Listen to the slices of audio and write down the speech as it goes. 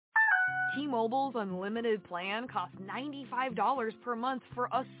T-Mobile's unlimited plan costs $95 per month for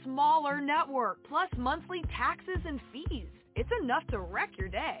a smaller network, plus monthly taxes and fees. It's enough to wreck your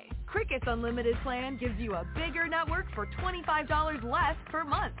day. Cricket's unlimited plan gives you a bigger network for $25 less per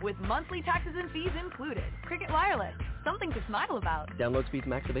month with monthly taxes and fees included. Cricket Wireless, something to smile about. Download speeds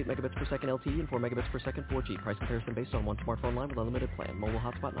max of 8 megabits per second LTE and 4 megabits per second 4G. Price comparison based on one smartphone line with unlimited plan. Mobile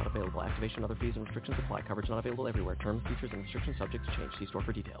hotspot not available. Activation, other fees and restrictions apply. Coverage not available everywhere. Terms, features, and restrictions subject to change. See store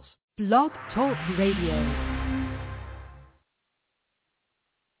for details. Blog Talk Radio.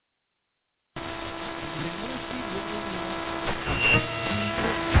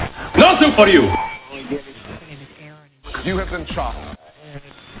 Nothing for you! You have been chopped.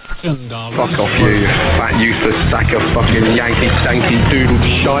 Fuck off you fat useless sack of fucking Yankee stanky doodle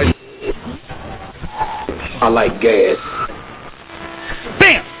shite. I like gas.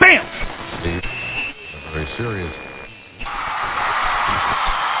 Bam! Bam! Very serious.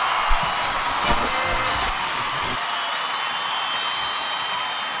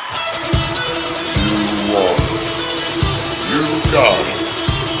 You got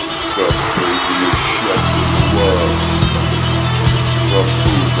the craziest chef in the world. From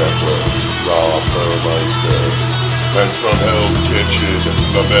Food Network, Rob Burmeister, and from Hell's Kitchen,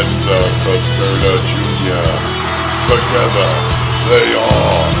 Lamenta Caserta Jr. Together, they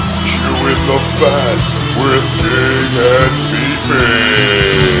are chewing the fat with Big and Beefy.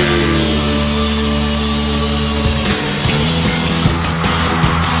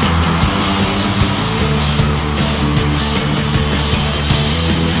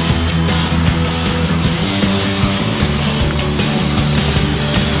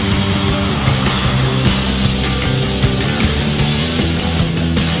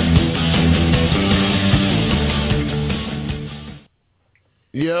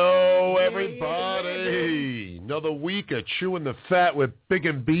 Yo, everybody! Another week of Chewing the Fat with Big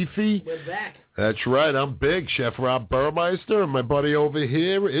and Beefy. We're back. That's right, I'm Big, Chef Rob Burmeister, and my buddy over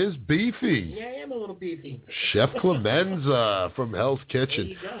here is Beefy. Yeah, I am a little beefy. Chef Clemenza from Hell's Kitchen. There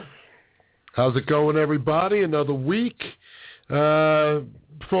you go. How's it going, everybody? Another week.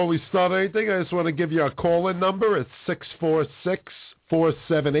 Before we start anything, I just want to give you our call-in number. It's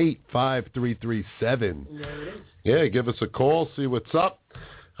 646-478-5337. There it is. Yeah, give us a call, see what's up.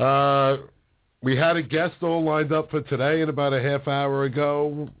 We had a guest all lined up for today, and about a half hour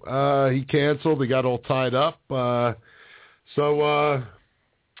ago, he canceled. He got all tied up. So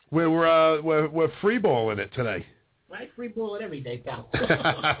we're freeballing it today. I free ball it every day, pal.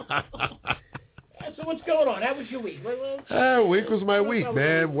 So what's going on? How was your week? Week was my week,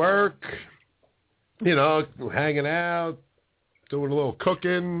 man. Work, hanging out, doing a little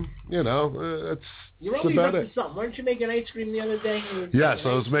cooking, that's You're always about up it. to something. Weren't you making ice cream the other day? Yes,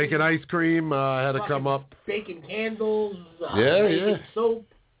 I was making ice cream. I had to come up. Baking candles. Yeah. Soap.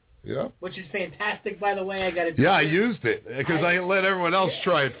 Yeah. Which is fantastic, by the way. I got to. Yeah, I used it because I let everyone else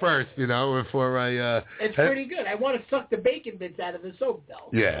try it first, before I. It's pretty good. I want to suck the bacon bits out of the soap, though.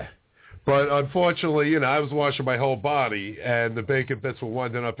 Yeah. But unfortunately, I was washing my whole body, and the bacon bits were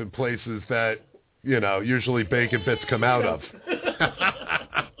winding up in places that, usually bacon bits come out of.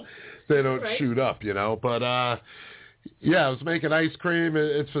 They don't shoot up, But, I was making ice cream.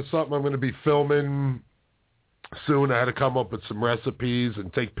 It's for something I'm going to be filming soon. I had to come up with some recipes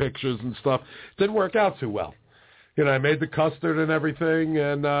and take pictures and stuff. Didn't work out too well. I made the custard and everything,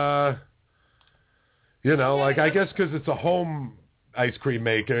 and, I guess because it's a home ice cream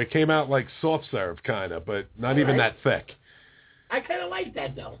maker, it came out like soft serve kind of, but not even that thick. I kind of like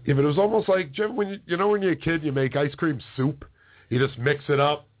that, though. Yeah, but it was almost like, when when you're a kid, you make ice cream soup, you just mix it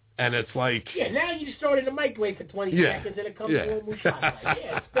up, and it's like... Yeah, now you just throw it in the microwave for 20 seconds, and it comes warm with shot.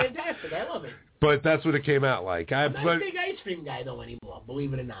 Yeah, it's fantastic. I love it. But that's what it came out like. I'm not a big ice cream guy, though, anymore,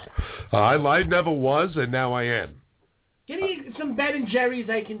 believe it or not. I never was, and now I am. Give me some Ben & Jerry's,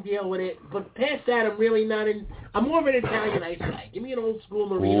 I can deal with it. But past that, I'm really not in... I'm more of an Italian ice guy. Give me an old school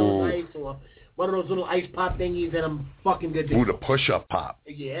Marino ice or one of those little ice pop thingies, and I'm fucking good to go. Ooh, the push-up pop.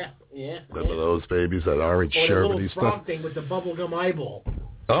 Yeah. Remember those babies, that orange sherbety stuff? Or the little frog thing with the bubblegum eyeball.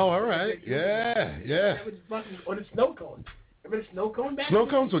 Oh, all right. Yeah. That was fucking... Or the snow cone. Remember the snow cone back Snow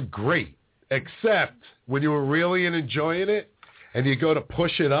cones were great, except when you were really enjoying it, and you go to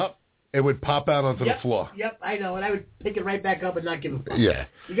push it up, it would pop out onto the floor. Yep, I know, and I would pick it right back up and not give a fuck. Yeah.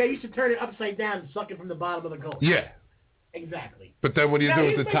 You guys used to turn it upside down and suck it from the bottom of the cone. Yeah. Exactly. But then when you do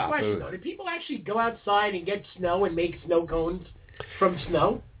it at the top... Question, though. Do people actually go outside and get snow and make snow cones from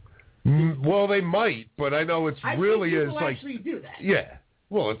snow? Well, they might, but I know I really think is people like... actually do that. Yeah.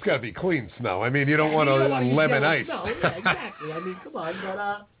 Well, it's got to be clean snow. I mean, you don't want lemon ice. Snow. Yeah, exactly. I mean, come on. But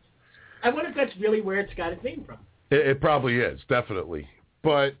I wonder if that's really where it's got its name from. It probably is, definitely.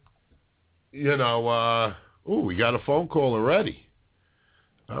 But we got a phone call already.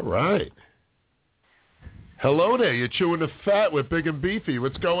 All right. Hello there. You're chewing the fat with Big and Beefy.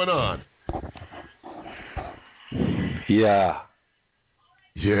 What's going on? Yeah.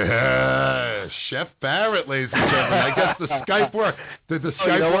 Yeah. Chef Barrett, ladies and gentlemen. I guess the Skype worked. Did the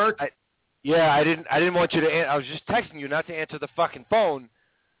Skype work? I didn't want you to I was just texting you not to answer the fucking phone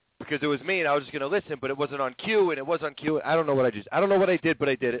because it was me and I was just going to listen, but it wasn't on cue and it was on cue. I don't know what I don't know what I did, but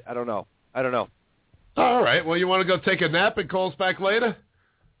I did it. I don't know. All right. Well, you want to go take a nap and call us back later?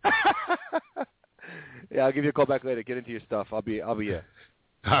 Yeah, I'll give you a call back later. Get into your stuff. I'll be here.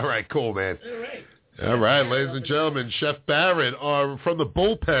 All right, cool, man. All right, ladies and gentlemen, Chef Barrett, from the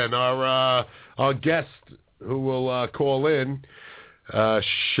bullpen, our guest who will call in.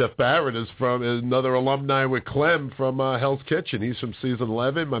 Chef Barrett is from another alumni with Clem from Hell's Kitchen. He's from season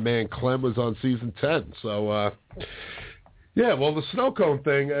 11. My man Clem was on season 10. So, the snow cone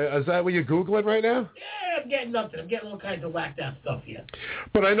thing, is that what you're Googling right now? Yeah, I'm getting nothing. I'm getting all kinds of whacked out stuff here.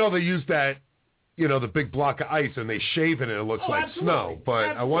 But I know they use that, the big block of ice, and they shave it and it looks like snow.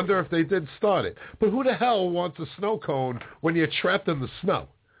 But I wonder if they did start it. But who the hell wants a snow cone when you're trapped in the snow?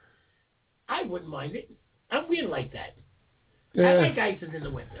 I wouldn't mind it. I'm weird like that. Yeah. I like ices in the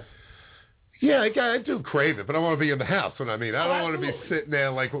winter. Yeah, I do crave it, but I want to be in the house. What I mean, I don't want to be sitting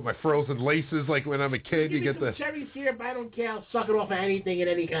there like with my frozen laces, like when I'm a kid. Give me some cherry syrup. I don't care. I'll suck it off of anything in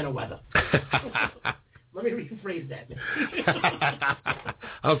any kind of weather. Let me rephrase that.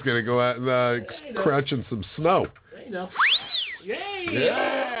 I was going to go out and crouch in some snow. Yay!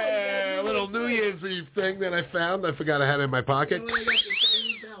 Yeah, a little New Year's Eve thing that I found. I forgot I had it in my pocket.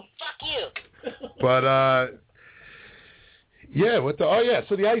 Fuck you. But,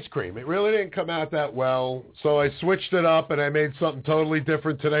 so the ice cream. It really didn't come out that well. So I switched it up, and I made something totally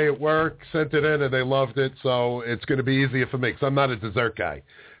different today at work, sent it in, and they loved it. So it's going to be easier for me because I'm not a dessert guy.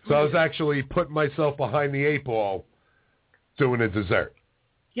 So I was actually putting myself behind the 8 ball doing a dessert.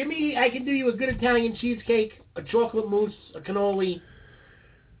 I can do you a good Italian cheesecake, a chocolate mousse, a cannoli,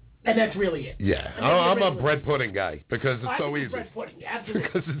 and that's really it. Yeah. I'm a bread pudding guy because it's so easy. Bread pudding, absolutely.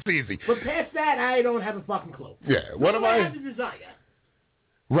 Because it's easy. But past that, I don't have a fucking clue. Yeah. What am I? I have the desire.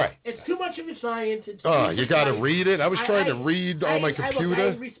 Right. It's too much of a science. You got to read it? I was trying to read on my computer.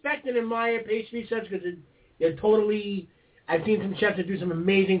 I respect and admire pastry chefs because they're totally... I've seen some chefs that do some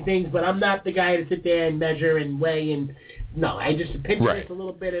amazing things, but I'm not the guy to sit there and measure and weigh and... No, I just pinch a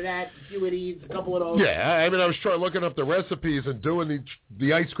little bit of that, a few of these, a couple of those. Yeah, I mean, I was looking up the recipes and doing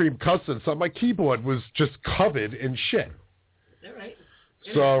the ice cream custom. So my keyboard was just covered in shit. All right.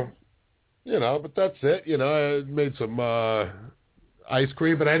 So, but that's it. I made some ice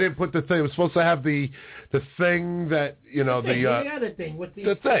cream, but I didn't put the thing. It was supposed to have the thing that, the other thing.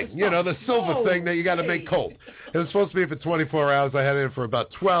 The thing, the silver thing that you got to make cold. It was supposed to be for 24 hours. I had it in for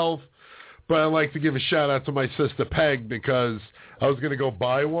about 12. But I'd like to give a shout-out to my sister Peg because I was going to go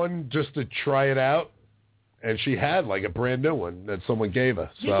buy one just to try it out, and she had, like, a brand-new one that someone gave her.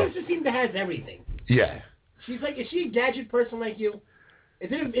 Your sister seems to have everything. Yeah. Is she a gadget person like you? Is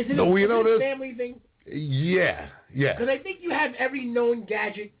it a family thing? Yeah. Because I think you have every known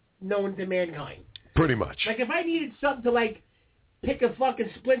gadget known to mankind. Pretty much. Like, if I needed something to, like, pick a fucking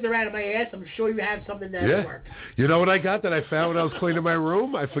splinter out of my ass, I'm sure you have something that works. You know what I got that I found when I was cleaning my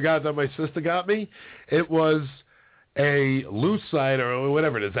room? I forgot that my sister got me. It was a lucite or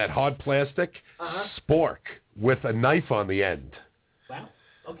whatever it is, that hard plastic spork with a knife on the end. Wow.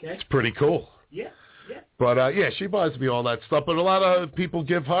 Okay. It's pretty cool. Yeah. But, she buys me all that stuff, but a lot of people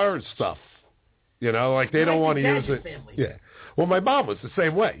give her stuff. Like they don't want to use it. Family. Yeah. Well, my mom was the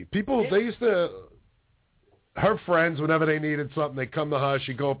same way. People, they used to... Her friends, whenever they needed something, they'd come to her.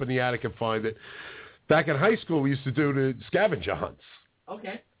 She'd go up in the attic and find it. Back in high school, we used to do the scavenger hunts.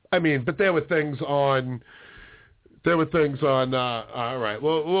 Okay. I mean, but there were things on... all right,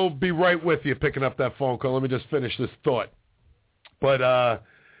 well, we'll be right with you picking up that phone call. Let me just finish this thought. But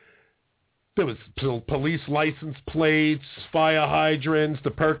there was police license plates, fire hydrants,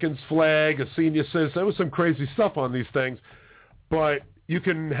 the Perkins flag, a senior citizen. There was some crazy stuff on these things. But you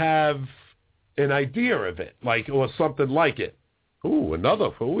can have... an idea of it, or something like it. We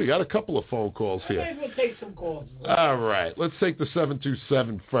got a couple of phone calls here. I might as well take some calls. All right, let's take the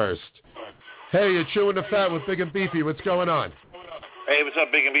 727 first. Hey, you're chewing the fat with Big and Beefy. What's going on? Hey, what's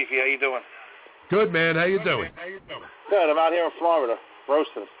up, Big and Beefy? How you doing? Good, man. How you doing? Good. I'm out here in Florida,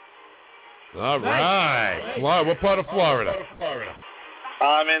 roasting. All right. Florida. What part of Florida?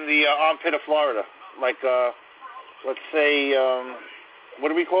 I'm in the armpit of Florida. Like, let's say, what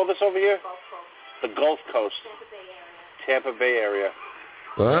do we call this over here? The Gulf Coast. Tampa Bay area.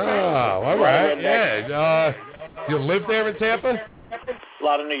 Oh, all right. Yeah. You live there in Tampa? A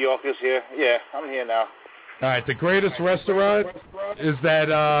lot of New Yorkers here. Yeah, I'm here now. All right, the greatest restaurant is that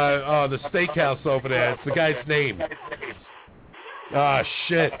the steakhouse over there. It's the guy's name. Ah,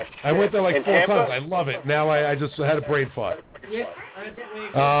 shit. I went there like In 4 Tampa? times. I love it. Now I just had a brain fart. Yeah.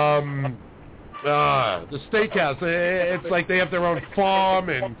 The steakhouse. It's like they have their own farm,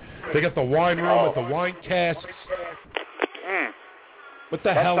 and they got the wine room with the wine casks. What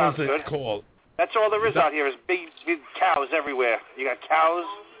the hell is it called? That's all there is out here is big cows everywhere. You got cows,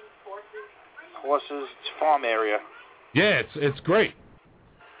 horses. It's a farm area. Yeah, it's great.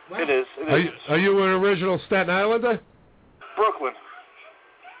 Wow. It is. Are you an original Staten Islander? Brooklyn.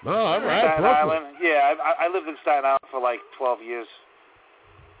 Oh, all right, Staten Brooklyn. Island. Yeah, I lived in Staten Island for like 12 years.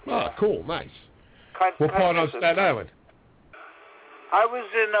 Oh, cool, nice. What What part of Staten Island? I was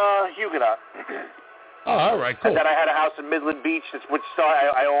in Huguenot. Oh, all right, cool. And then I had a house in Midland Beach, which still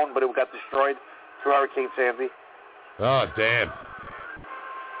I owned, but it got destroyed through Hurricane Sandy. Oh, damn.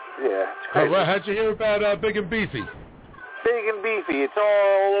 Yeah, it's crazy. Well, how'd you hear about Big and Beefy? Big and Beefy. It's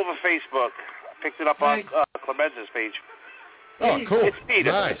all over Facebook. I picked it up on Clemenza's page. Oh, cool. It's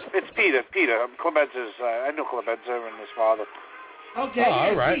Peter. Nice. It's Peter. Clemenza's. I know Clemenza and his father. Okay. Oh,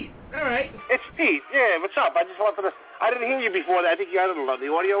 all right. Pete. All right. It's Pete. Yeah, what's up? I just wanted to. I didn't hear you before. I think you had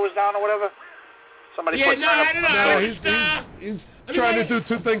the audio was down or whatever. Somebody put I don't know. No, he's trying to do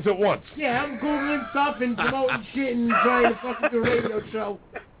 2 things at once. Yeah, I'm Googling stuff and promoting shit and trying to fucking do a radio show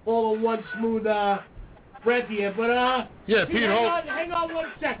all in one smooth breath here. But, yeah, Pete, hang on 1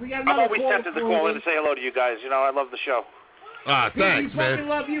 sec. We got another I'm always tempted to call in and say hello to you guys. You know, I love the show. Ah, Pete, thanks, we man. fucking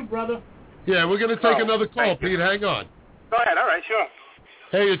love you, brother. Yeah, we're going to take another call, Pete. Hang on. Go ahead. All right, sure.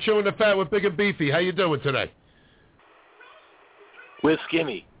 Hey, you're chewing the fat with Big and Beefy. How you doing today? We're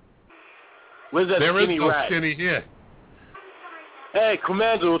skinny. Where's that There is skinny no rat? skinny here. Hey,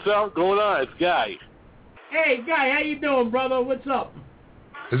 Commander, what's up going on? It's Guy. Hey, Guy, how you doing, brother? What's up?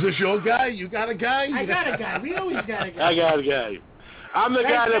 Is this your guy? You got a guy? I got a guy. We always got a guy. I got a guy. I'm the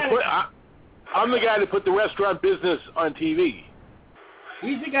guy that put the restaurant business on TV.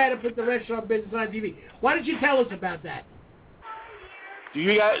 He's the guy that put the restaurant business on TV. Why don't you tell us about that? Do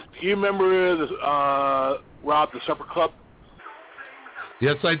you remember Rob, the Supper Club?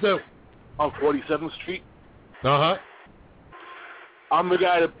 Yes, I do. On 47th Street? Uh-huh. I'm the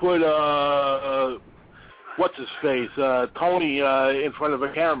guy that put, what's-his-face, Tony in front of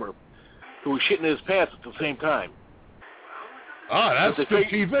a camera who was shitting his pants at the same time. Oh, that's good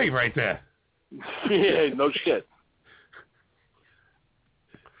TV right there. Yeah, no shit.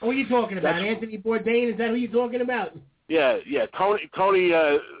 What are you talking about? Anthony Bourdain? Is that who you're talking about? Yeah. Tony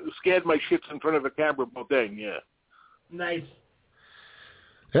scared my shits in front of a camera both day, yeah. Nice.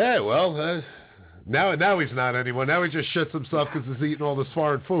 Yeah, well, now he's not anymore. Now he just shits himself because he's eating all this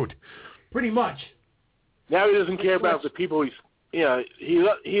foreign food. Pretty much. Now he doesn't care about the people he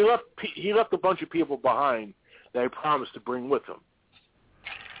left a bunch of people behind that he promised to bring with him.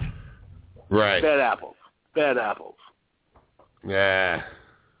 Right. Bad apples. Yeah.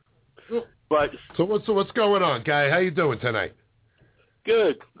 But so what's going on, Guy? How you doing tonight?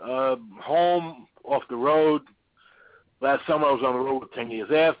 Good. Home, off the road. Last summer I was on the road with 10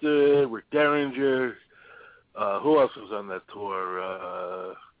 Years After, Rick Derringer. Who else was on that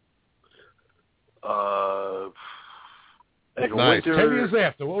tour? Nice. Winter. 10 Years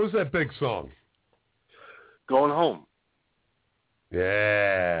After. What was that big song? Going Home.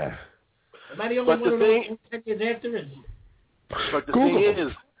 Yeah. Am I the only one who knows who 10 Years After is? But the thing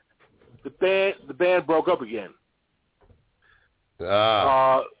is, the band broke up again.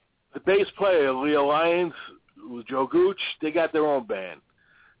 The bass player, Leo Lyons, with Joe Gooch, they got their own band.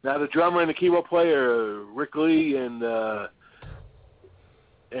 Now the drummer and the keyboard player, Rick Lee and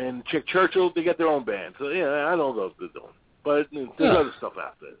Chick Churchill, they got their own band. So yeah, I don't know what they're doing, but there's other stuff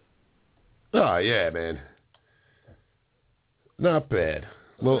out there. Oh yeah, man. Not bad.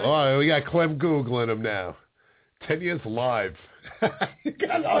 Well, we got Clem Googling him now. 10 Years Live. How'd you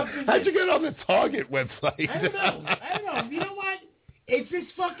get on the Target website? I don't know. You know what? It's this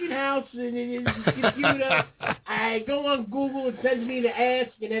fucking house and it's this computer. I go on Google, it sends me to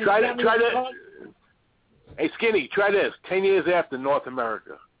ask, and then try that. Hey, Skinny, try this. 10 Years After North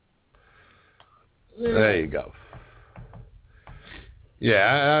America. There you go.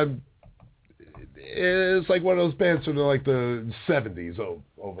 Yeah, it's like one of those bands from like the 70s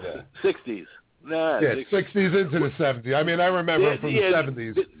over there. 60s. Nah, yeah, 60s into the 70s. I mean, I remember from the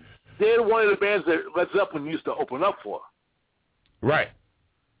 70s. They're one of the bands that Led Zeppelin used to open up for. Right.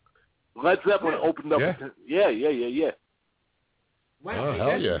 Led Zeppelin opened up. Yeah. Yeah. Wow, oh,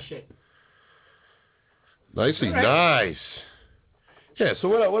 hell yeah. Shit. Nice. Yeah, so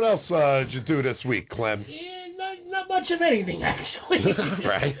what else did you do this week, Clem? Yeah, not much much of anything, actually.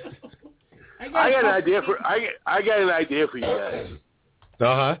 Right. I got an idea for you guys.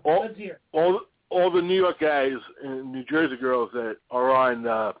 Uh-huh. Let's hear. All the New York guys and New Jersey girls that are on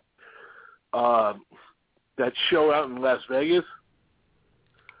that show out in Las Vegas.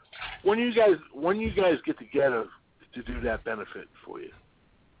 When you guys get together to do that benefit for you?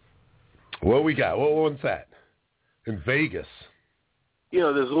 What we got? What one's that? In Vegas. There's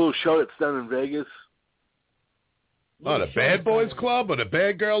a little show that's done in Vegas. Oh, the Bad Boys Club or the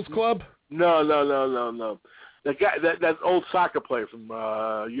Bad Girls Club? No. That guy, that old soccer player from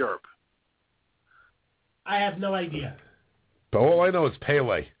Europe. I have no idea. But all I know is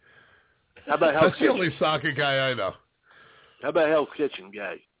Pele. How about Hell's That's the only soccer guy I know. How about Hell's Kitchen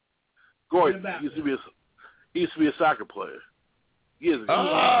guy? Gordon. He used to be a soccer player. Years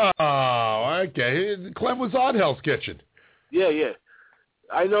ago. Oh, okay. Clem was on Hell's Kitchen. Yeah.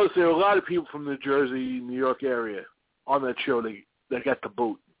 I noticed there were a lot of people from the Jersey, New York area on that show that got the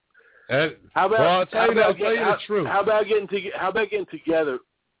boot. How about getting together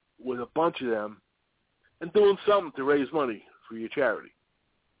with a bunch of them and doing something to raise money for your charity?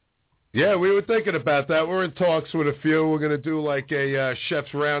 Yeah, we were thinking about that. We're in talks with a few. We're going to do like a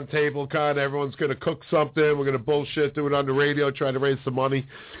chef's round table kind. Everyone's going to cook something. We're going to bullshit, do it on the radio, try to raise some money.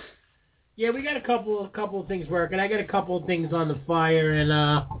 Yeah, we got a couple of things working. I got a couple of things on the fire, and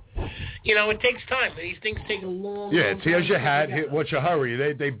it takes time. These things take a long. Yeah, it's here's your hat. What's your hurry?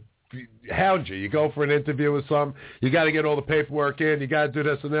 They hound you. You go for an interview with some. You got to get all the paperwork in. You got to do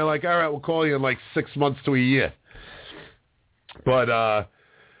this, and they're like, all right, we'll call you in like 6 months to a year. But a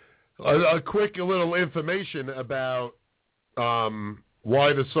quick little information about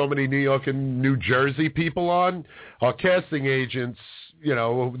why there's so many New York and New Jersey people on. Our casting agents,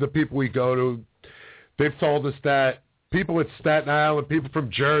 the people we go to, they've told us that people at Staten Island, people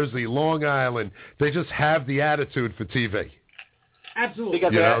from Jersey, Long Island, they just have the attitude for TV. Absolutely.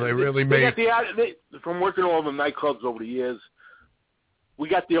 They really make. From working all the nightclubs over the years, we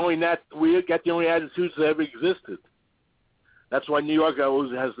got the only attitudes that ever existed. That's why New York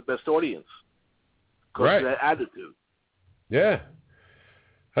always has the best audience. Because of that attitude. Yeah.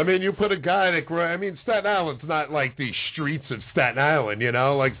 I mean, you put a guy that Staten Island's not like the streets of Staten Island,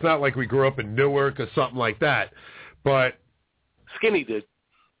 Like, it's not like we grew up in Newark or something like that. But Skinny did.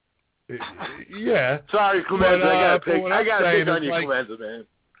 Yeah. Sorry, Clemenza, I got to pick on you, Clemenza, man.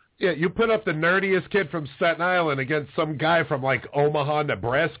 Yeah, you put up the nerdiest kid from Staten Island against some guy from, like, Omaha,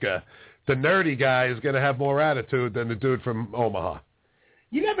 Nebraska. The nerdy guy is going to have more attitude than the dude from Omaha.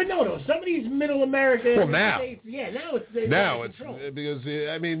 You never know, though. Some of these middle American states, now it's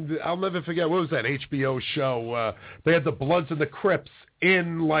because, I'll never forget, what was that HBO show? They had the Bloods and the Crips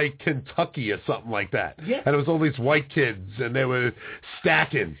in, like, Kentucky or something like that. Yeah. And it was all these white kids, and they were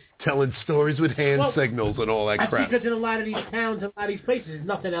stacking, telling stories with hand signals and all that crap. Because in a lot of these towns, a lot of these places, there's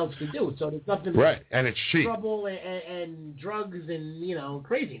nothing else to do. So there's nothing. Right, and it's cheap. Trouble and drugs and,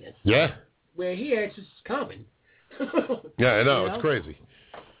 craziness. Yeah. Where here, it's just common. Yeah, I know. It's crazy.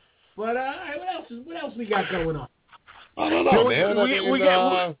 But what else we got going on? I don't know, man. We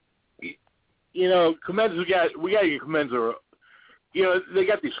got Clemenza, we got to get Clemenza. They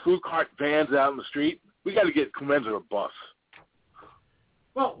got these food cart vans out in the street. We got to get Clemenza a bus.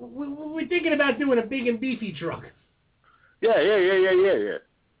 Well, we're thinking about doing a Big and Beefy truck. Yeah.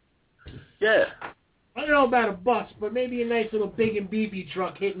 I don't know about a bus, but maybe a nice little Big and Beefy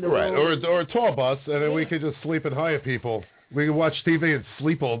truck hitting the road. Or a tour bus, and then we could just sleep and hire people. We could watch TV and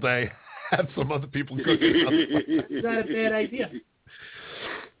sleep all day. Have some other people cooking. It's not a bad idea.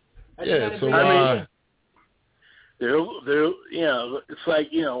 It's like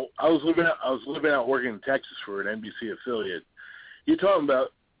I was living out working in Texas for an NBC affiliate. You're talking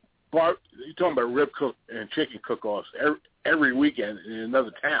about rib cook and chicken cook-offs every weekend in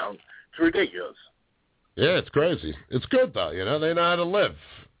another town. It's ridiculous. Yeah, it's crazy. It's good though. They know how to live.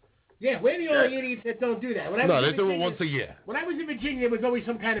 Yeah, we're the only idiots that don't do that. They do it once a year. When I was in Virginia, there was always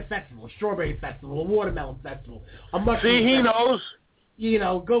some kind of festival, a strawberry festival, a watermelon festival, a mushroom festival. He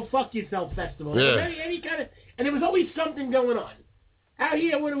knows. Go fuck yourself festival. Yeah. Any kind of, and there was always something going on. Out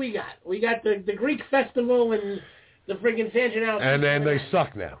here, what do we got? We got the Greek festival and the friggin' San Gennaro. And then they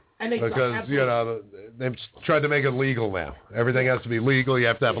suck now. And they because, they've tried to make it legal now. Everything has to be legal. You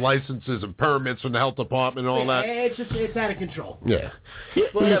have to have licenses and permits from the health department and all that. It's out of control. Yeah.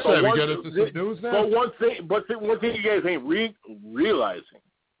 But we got into some news now? But one thing you guys ain't realizing,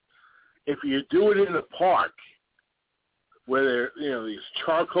 if you do it in a park where there, these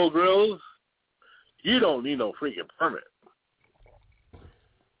charcoal grills, you don't need no freaking permit.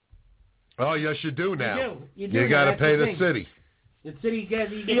 Oh, yes, you do now. You do. You got to pay the city. The city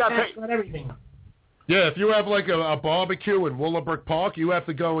gets taxed on everything. Yeah, if you have like a barbecue in Willowbrook Park, you have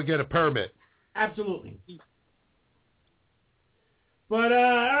to go and get a permit. Absolutely. But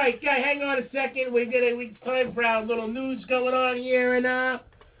all right, guy, hang on a second. It's time for our little news going on here, and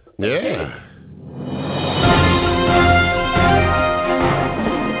yeah.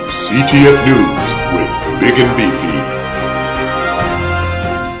 CTF News with Big and Beefy.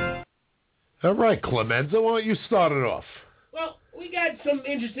 All right, Clemenza, why don't you start it off? Well, we got some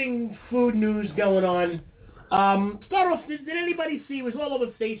interesting food news going on. Start off, did anybody see, it was all over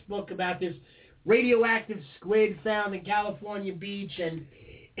Facebook about this radioactive squid found in California beach, and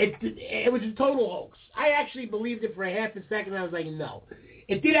it was a total hoax. I actually believed it for a half a second, and I was like, no.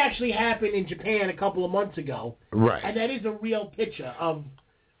 It did actually happen in Japan a couple of months ago. Right. And that is a real picture of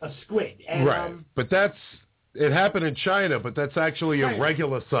a squid. And, right. But it happened in China, but that's actually a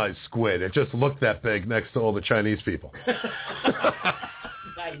regular-sized squid. It just looked that big next to all the Chinese people.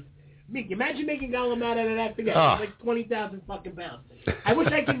 Nice. Imagine making gollum out of that thing. It's like 20,000 fucking pounds. I wish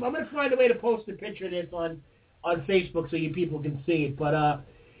I could. I'm going to find a way to post a picture of this on Facebook so you people can see it. But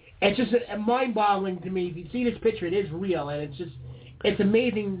it's just mind-boggling to me. If you see this picture, it is real, and it's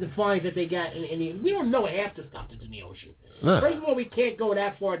amazing the finds that they got. And we don't know half the stuff that's in the ocean. Huh. First of all, we can't go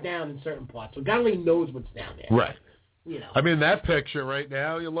that far down in certain parts, so God only knows what's down there. Right. You know. I mean, that picture right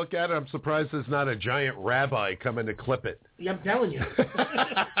now, you look at it, I'm surprised there's not a giant rabbi coming to clip it. Yeah, I'm telling you.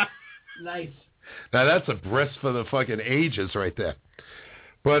 Nice. Now, that's a bris for the fucking ages right there.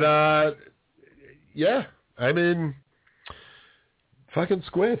 But, yeah, I mean, fucking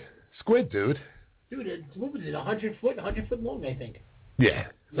squid. Squid, dude. Dude, what was it, 100 foot long, I think. Yeah,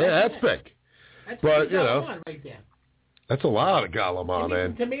 that's big. That's but, you know, right there. That's a lot of galamon,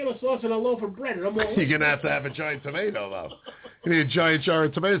 man. Tomato sauce and a loaf of bread. You're going to have a giant tomato, though. You need a giant jar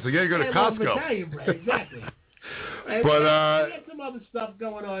of tomatoes. You got to go to Costco. Italian bread, exactly. But, we got some other stuff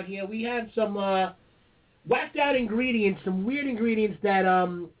going on here. We have some whacked out ingredients, some weird ingredients that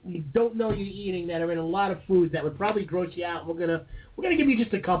you don't know you're eating that are in a lot of foods that would probably gross you out. We're gonna give you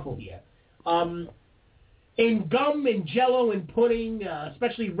just a couple here. In gum and Jell-O and pudding,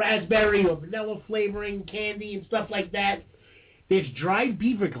 especially raspberry or vanilla flavoring, candy and stuff like that, there's dried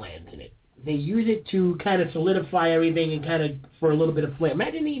beaver glands in it. They use it to kind of solidify everything and kind of for a little bit of flavor.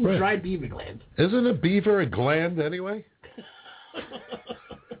 Imagine eating dried beaver glands. Isn't a beaver a gland anyway?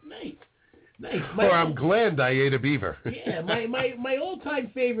 Nice. Or I'm glad I ate a beaver. Yeah, my all-time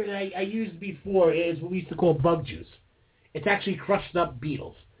favorite I used before is what we used to call bug juice. It's actually crushed up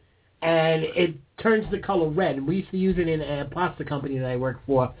beetles. And it turns the color red. And we used to use it in a pasta company that I worked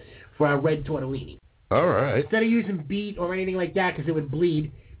for our red tortellini. All right. Instead of using beet or anything like that because it would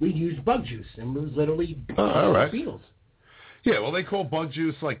bleed, we'd use bug juice. And it was literally beetles. Yeah, well, they call bug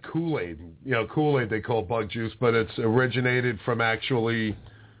juice like Kool-Aid. You know, Kool-Aid they call bug juice, but it's originated from actually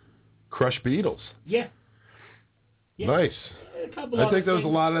crushed beetles. Yeah. Nice. I think there was a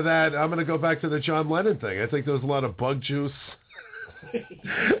lot of that. I'm going to go back to the John Lennon thing. I think there was a lot of bug juice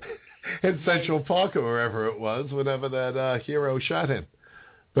in Central Park or wherever it was, whenever that hero shot him.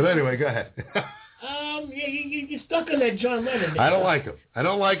 But anyway, go ahead. You're stuck on that John Lennon. I don't like him. I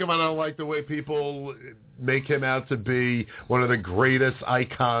don't like the way people make him out to be one of the greatest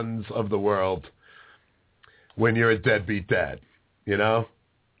icons of the world when you're a deadbeat dad, you know?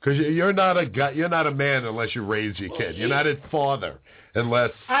 Because you're not a man unless you raise your kid. You're not a father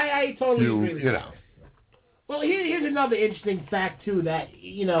unless I totally agree with you know. Well, here's another interesting fact, too, that,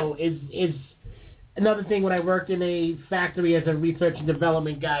 you know, is another thing when I worked in a factory as a research and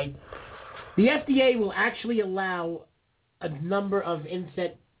development guy. The FDA will actually allow a number of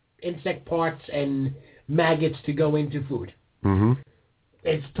insect parts and maggots to go into food. Mm-hmm.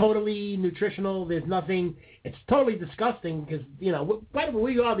 It's totally nutritional. There's nothing. It's totally disgusting because, you know, by the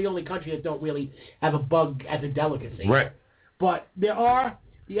way, we are the only country that don't really have a bug as a delicacy. Right. But there are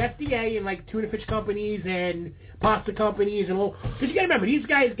the FDA and like tuna fish companies and pasta companies and all. Because you got to remember, these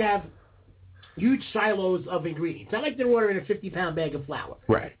guys have huge silos of ingredients. Not like they're ordering a 50-pound bag of flour.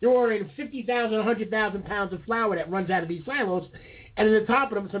 Right. They're ordering 50,000, 100,000 pounds of flour that runs out of these silos, and at the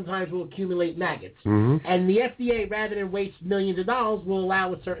top of them sometimes will accumulate maggots. Mm-hmm. And the FDA, rather than waste millions of dollars, will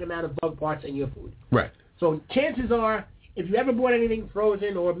allow a certain amount of bug parts in your food. Right. So chances are, if you ever bought anything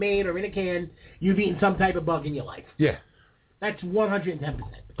frozen or made or in a can, you've eaten some type of bug in your life. Yeah. That's 110%.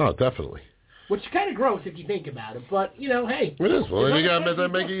 Oh, definitely. Which is kind of gross if you think about it, but, you know, hey. It is. Well, then you got to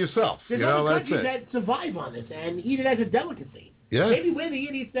make it yourself. There's other countries that survive on this and eat it as a delicacy. Yeah. Maybe we're the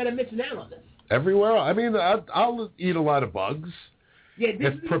idiots that are missing out on this. Everywhere. I mean, I'll eat a lot of bugs. Yeah,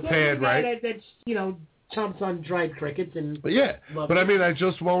 this if prepared right. That's, you know, chomps on dried crickets and. Yeah, but I mean, I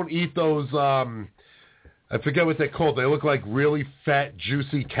just won't eat those. I forget what they're called. They look like really fat,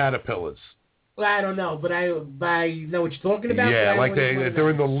 juicy caterpillars. Well, I don't know, but I know what you're talking about. Yeah, like they're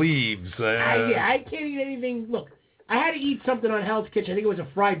in the leaves. I can't eat anything. Look, I had to eat something on Hell's Kitchen. I think it was a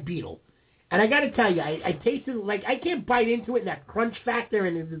fried beetle. And I got to tell you, I tasted like I can't bite into it and that crunch factor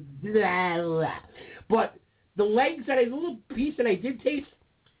and but the legs the little piece that I did taste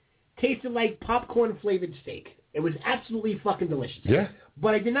tasted like popcorn flavored steak. It was absolutely fucking delicious. Yeah.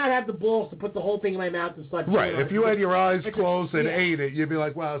 But I did not have the balls to put the whole thing in my mouth and start. Right. If you had your eyes closed and ate it, you'd be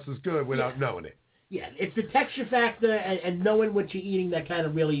like, "Wow, this is good," without knowing it. Yeah, it's the texture factor and knowing what you're eating that kind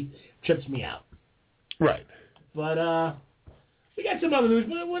of really trips me out. Right. But we got some other news.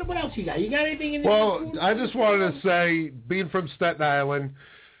 What else you got? You got anything in there? Well, I just wanted to say, being from Staten Island,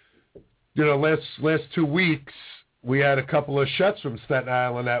 last 2 weeks we had a couple of chefs from Staten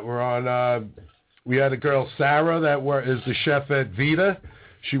Island that were on. We had a girl, Sarah, that is the chef at Vita.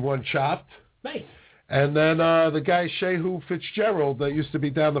 She won Chopped. Nice. And then the guy, Shehu Fitzgerald, that used to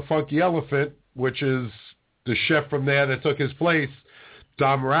be down the Funky Elephant, which is the chef from there that took his place.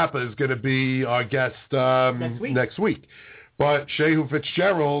 Dom Rappa is going to be our guest next week. But Shehu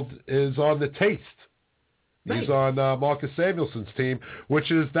Fitzgerald is on the Taste. Nice. He's on Marcus Samuelson's team,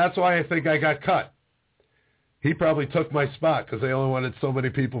 that's why I think I got cut. He probably took my spot because they only wanted so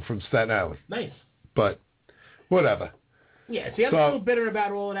many people from Staten Island. Nice. But whatever. Yeah, see, I'm still bitter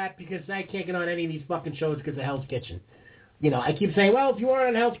about all of that because I can't get on any of these fucking shows because of Hell's Kitchen. I keep saying, well, if you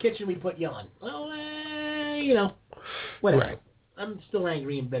aren't on Hell's Kitchen, we put you on. Well, whatever. Right. I'm still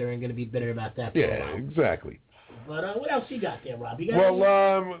angry and bitter and going to be bitter about that. Yeah, exactly. But what else you got there, Rob?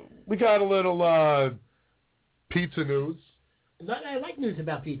 We got a little pizza news. I like news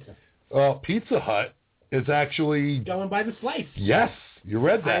about pizza. Pizza Hut is actually going by the slice. Yes, you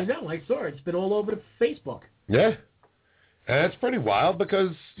read that. I know, I saw it. It's been all over Facebook. Yeah. And it's pretty wild because,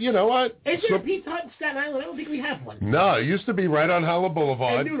 you know what? Is there a Pizza Hut in Staten Island? I don't think we have one. No, it used to be right on Holland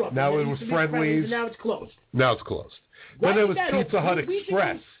Boulevard. Now it was Friendly's. Now it's closed. Now it's closed. Then there was Pizza Hut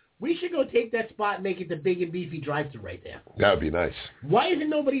Express. We should go take that spot and make it the Big and Beefy drive-thru right there. That would be nice. Why isn't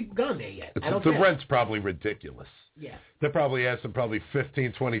nobody gone there yet? The rent's probably ridiculous. Yeah. They're probably asking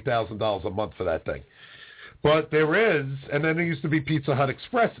 $15,000, $20,000 a month for that thing. But there is, and then there used to be Pizza Hut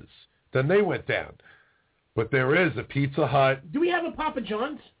Expresses. Then they went down. But there is a Pizza Hut. Do we have a Papa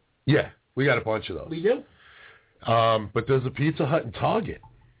John's? Yeah, we got a bunch of those. We do? But there's a Pizza Hut in Target.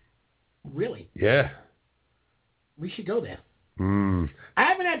 Really? Yeah. We should go there. I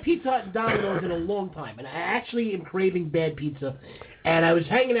haven't had Pizza Hut and Domino's in a long time, and I actually am craving bad pizza. And I was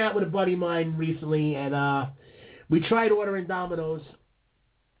hanging out with a buddy of mine recently, and we tried ordering Domino's,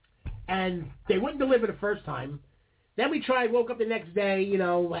 and they wouldn't deliver the first time. Then we woke up the next day,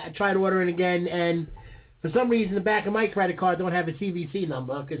 I tried ordering again, and for some reason the back of my credit card don't have a CVC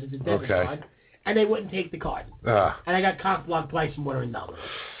number because it's a debit card, and they wouldn't take the card. And I got cock-blocked twice from ordering Domino's.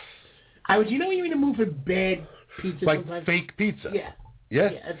 You're in the mood for bad pizza like sometimes? Fake pizza. Yeah. Yeah.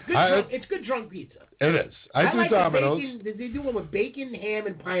 It's good drunk pizza. It is. I do like Domino's. They do one with bacon, ham,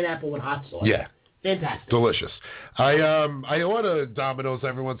 and pineapple and hot sauce. Yeah. Fantastic. Delicious. I order Domino's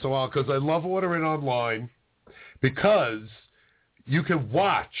every once in a while because I love ordering online because you can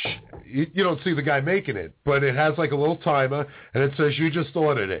watch. You don't see the guy making it, but it has like a little timer, and it says you just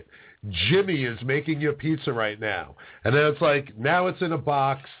ordered it. Jimmy is making your pizza right now. And then it's like, now it's in a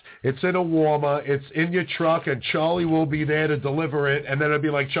box, it's in a warmer, it's in your truck, and Charlie will be there to deliver it, and then it'll be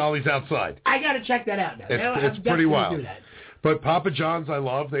like Charlie's outside. I got to check that out now. It's pretty wild. Do that. But Papa John's I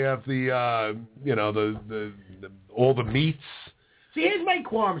love. They have the, the all the meats. See, here's my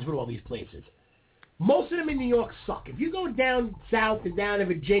qualms with all these places. Most of them in New York suck. If you go down south and down to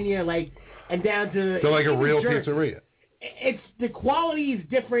Virginia, and down to... They're like a real pizzeria. It's the quality is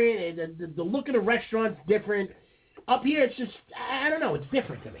different, and the look of the restaurant's different. Up here, it's just, I don't know, it's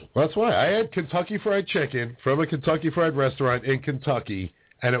different to me. Well, that's why. I had Kentucky Fried Chicken from a Kentucky Fried restaurant in Kentucky,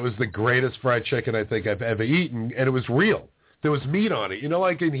 and it was the greatest fried chicken I think I've ever eaten, and it was real. There was meat on it.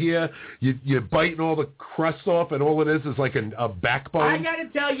 Like in here, you're biting all the crust off, and all it is like a backbone. I got to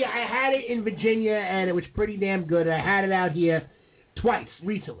tell you, I had it in Virginia, and it was pretty damn good. I had it out here twice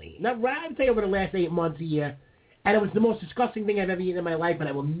recently. Now, I would say over the last 8 months, a year. And it was the most disgusting thing I've ever eaten in my life, and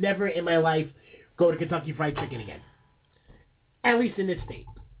I will never in my life go to Kentucky Fried Chicken again. At least in this state.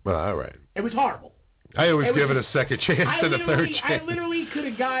 Well, all right. It was horrible. I always give it a second chance and a third chance. I literally could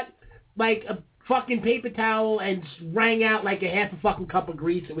have got, a fucking paper towel and wrang out, a half a fucking cup of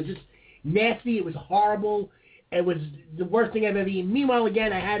grease. It was just nasty. It was horrible. It was the worst thing I've ever eaten. Meanwhile,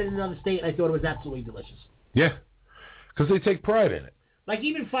 again, I had it in another state, and I thought it was absolutely delicious. Yeah, because they take pride in it.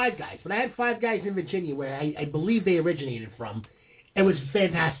 Even Five Guys. When I had Five Guys in Virginia, where I believe they originated from, it was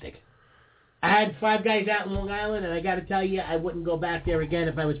fantastic. I had Five Guys out in Long Island, and I got to tell you, I wouldn't go back there again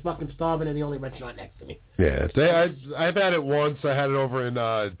if I was fucking starving and the only restaurant next to me. Yeah, I've had it once. I had it over in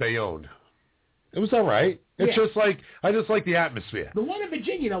Bayonne. It was all right. It's just like, I just like the atmosphere. The one in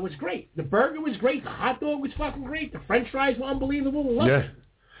Virginia, though, was great. The burger was great. The hot dog was fucking great. The French fries were unbelievable. Loved it.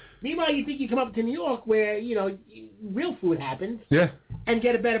 Meanwhile, you think you come up to New York where, real food happens. Yeah. And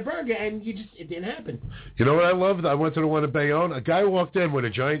get a better burger, and it didn't happen. You know what I loved? I went to the one in Bayonne. A guy walked in with a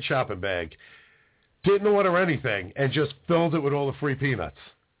giant shopping bag, didn't order anything, and just filled it with all the free peanuts.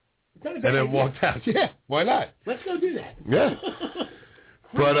 And then walked out. Yeah, why not? Let's go do that. Yeah.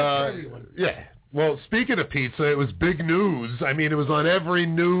 But, yeah. Well, speaking of pizza, it was big news. I mean, it was on every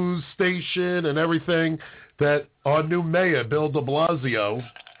news station and everything that our new mayor, Bill de Blasio,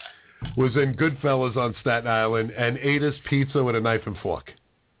 was in Goodfellas on Staten Island and ate his pizza with a knife and fork.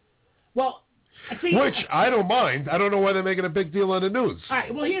 Well, which I don't mind. I don't know why they're making a big deal on the news. All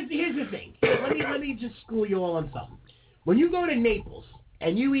right, well, here's the thing. Let me just school you all on something. When you go to Naples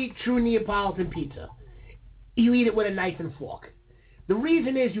and you eat true Neapolitan pizza, you eat it with a knife and fork. The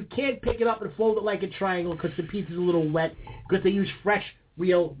reason is you can't pick it up and fold it like a triangle because the pizza's a little wet because they use fresh,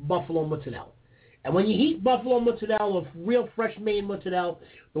 real buffalo mozzarella. And when you heat buffalo mozzarella or real fresh Maine mozzarella,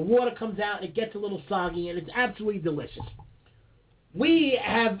 the water comes out and it gets a little soggy and it's absolutely delicious. We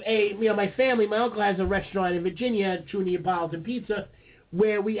have my family, my uncle has a restaurant in Virginia, True Neapolitan Pizza,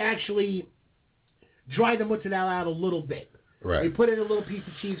 where we actually dry the mozzarella out a little bit. Right. We put in a little piece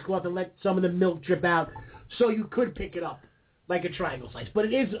of cheesecloth and let some of the milk drip out so you could pick it up like a triangle slice. But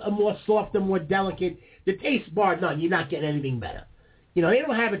it is a more soft and more delicate. The taste bar none. You're not getting anything better. They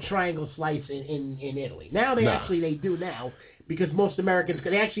don't have a triangle slice in Italy. Now they do now because most Americans,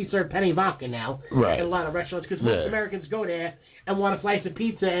 they actually serve penne vodka now in a lot of restaurants because most Americans go there and want a slice of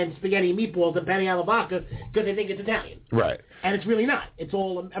pizza and spaghetti and meatballs and penne alla vodka because they think it's Italian. Right. And it's really not. It's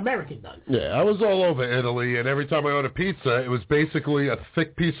all American done. Yeah, I was all over Italy, and every time I ordered pizza, it was basically a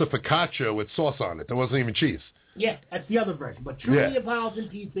thick piece of focaccia with sauce on it. There wasn't even cheese. Yeah, that's the other version. But true Neapolitan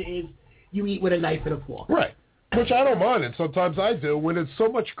pizza is you eat with a knife and a fork. Right. Which I don't mind, and sometimes I do, when there's so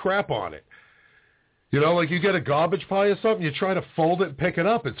much crap on it. Like you get a garbage pile or something, you try to fold it and pick it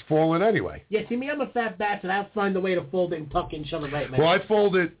up, it's falling anyway. Yeah, see me, I'm a fat bastard. I'll find a way to fold it and tuck it and shove it right back. Well, I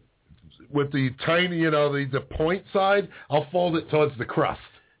fold it with the tiny, the point side, I'll fold it towards the crust.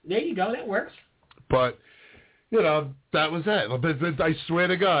 There you go, that works. But, that was it. I swear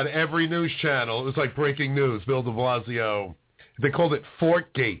to God, every news channel, it was like breaking news, Bill de Blasio. They called it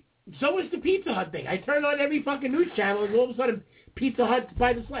Fortgate. So is the Pizza Hut thing. I turn on every fucking news channel and all of a sudden Pizza Hut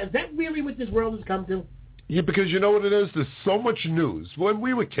by the slice. Is that really what this world has come to? Yeah, because you know what it is? There's so much news. When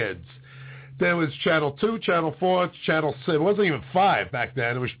we were kids, there was Channel 2, Channel 4, Channel 6. It wasn't even 5 back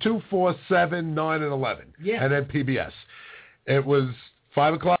then. It was 2, 4, 7, 9, and 11. Yeah. And then PBS. It was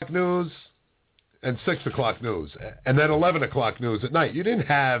 5 o'clock news and 6 o'clock news. And then 11 o'clock news at night. You didn't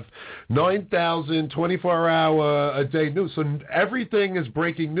have 9,000 24-hour-a-day news. So everything is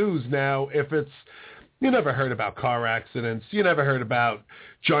breaking news now if it's... You never heard about car accidents. You never heard about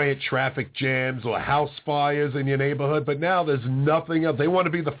giant traffic jams or house fires in your neighborhood. But now there's nothing else. They want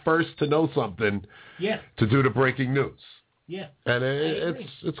to be the first to know something to do the breaking news. Yeah. And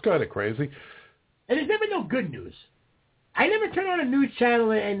it's kind of crazy. And there's never no good news. I never turn on a news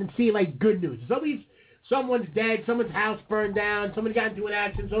channel and see, good news. It's always someone's dead, someone's house burned down, someone got into an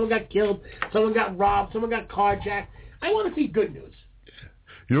accident, someone got killed, someone got robbed, someone got carjacked. I want to see good news.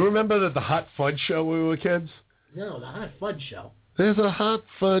 You remember the Hot Fudge Show when we were kids? No, the Hot Fudge Show. There's a Hot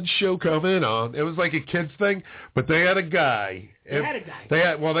Fudge Show coming on. It was like a kid's thing, but they had a guy. They had a guy. They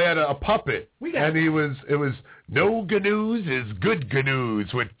had a puppet. And it was No Gnu's is Good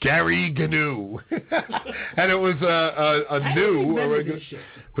Gnu's with Gary Gnu. And it was a new.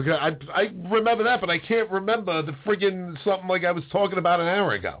 Because I remember that, but I can't remember the friggin' something like I was talking about an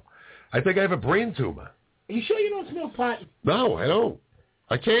hour ago. I think I have a brain tumor. Are you sure you don't smell pot? No, I don't.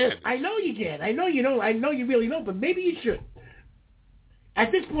 I can't. I know you can. I know you don't. I know you really don't, but maybe you should. At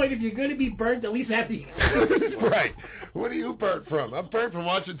this point, if you're going to be burnt, at least have the... Right. What are you burnt from? I'm burnt from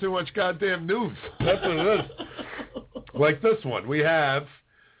watching too much goddamn news. That's what it is. Like this one. We have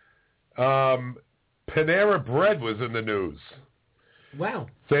Panera Bread was in the news. Wow.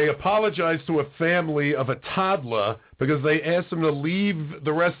 They apologized to a family of a toddler because they asked them to leave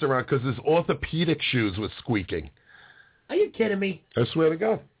the restaurant because his orthopedic shoes were squeaking. Are you kidding me? I swear to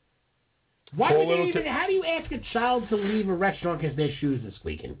God. Why would they even... How do you ask a child to leave a restaurant because their shoes are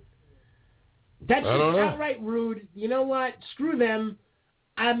squeaking? That's just outright rude. You know what? Screw them.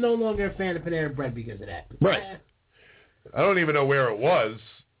 I'm no longer a fan of Panera Bread because of that. Right. I don't even know where it was.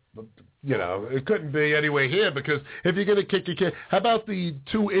 You know, it couldn't be anywhere here because if you're going to kick your kid, how about the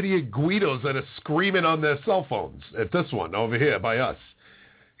 2 idiot Guidos that are screaming on their cell phones at this one over here by us?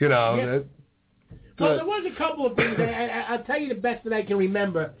 You know. Yeah. Well, there was a couple of things. I'll tell you the best that I can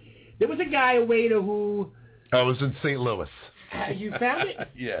remember. There was a waiter who... I was in St. Louis. You found it?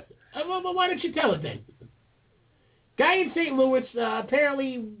 Yeah. Well, why don't you tell it then? Guy in St. Louis,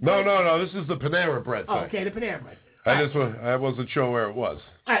 apparently... No. This is the Panera Bread thing. Oh, okay, the Panera Bread. I wasn't sure where it was.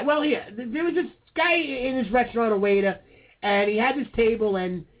 All right, well, here. There was this guy in his restaurant, a waiter, and he had this table,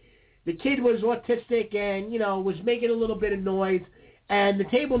 and the kid was autistic and, you know, was making a little bit of noise, and the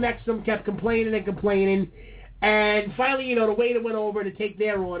table next to him kept complaining, and finally, you know, the waiter went over to take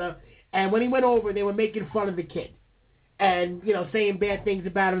their order, and when he went over, they were making fun of the kid and, you know, saying bad things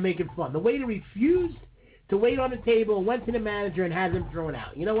about him, making fun. The waiter refused to wait on the table and went to the manager and had him thrown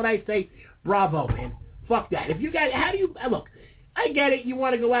out. You know what I say? Bravo, man. Fuck that. If you got, how do you, look, I get it, you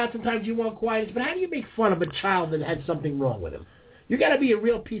want to go out, sometimes you want quietness, but how do you make fun of a child that had something wrong with him? You got to be a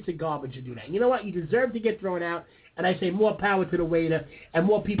real piece of garbage to do that. You know what? You deserve to get thrown out, and I say more power to the waiter, and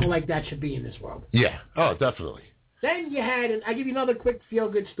more people like that should be in this world. Yeah. Oh, definitely. Then you had, and I'll give you another quick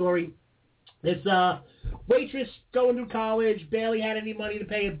feel-good story. This waitress going through college, barely had any money to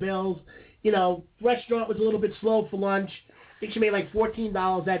pay her bills. You know, restaurant was a little bit slow for lunch. I think she made like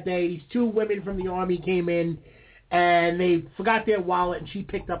 $14 that day. These 2 women from the Army came in, and they forgot their wallet, and she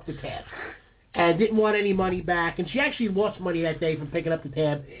picked up the tab and didn't want any money back. And she actually lost money that day from picking up the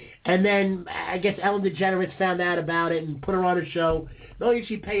tab. And then I guess Ellen DeGeneres found out about it and put her on a show. Not only did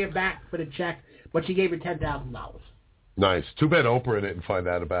she pay her back for the check, but she gave her $10,000. Nice. Too bad Oprah didn't find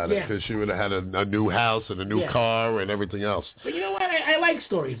out about it because she would have had a new house and a new car and everything else. But you know what? I like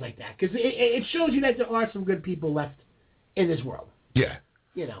stories like that because it shows you that there are some good people left in this world. Yeah.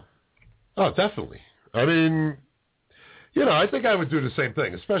 You know. Oh, definitely. I mean, you know, I think I would do the same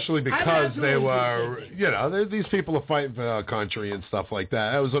thing, especially because they were, you know, these people are fighting for our country and stuff like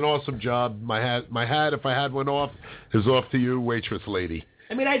that. It was an awesome job. My hat, if I had one off, is off to you, waitress lady.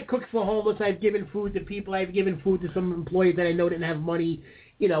 I mean, I've cooked for homeless. I've given food to people. I've given food to some employees that I know didn't have money,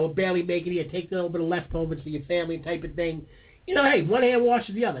 you know, barely making it. Take a little bit of leftovers for your family type of thing. You know, hey, one hand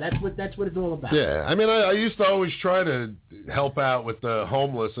washes the other. That's what it's all about. Yeah, I mean, I used to always try to help out with the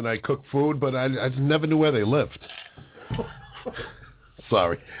homeless, and I cooked food, but I never knew where they lived.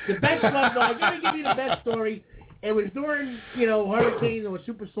 Sorry. The best one, though, I'm going to give you the best story. It was during, you know, Hurricane or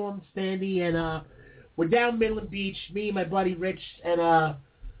Superstorm Sandy, and we're down Midland Beach, me and my buddy Rich, and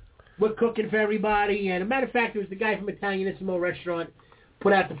we're cooking for everybody. And a matter of fact, it was the guy from Italianissimo restaurant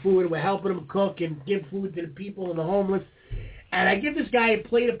put out the food, and we're helping him cook and give food to the people and the homeless. And I give this guy a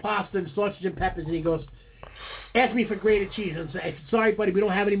plate of pasta and sausage and peppers, and he goes, ask me for grated cheese. I said, sorry, buddy, we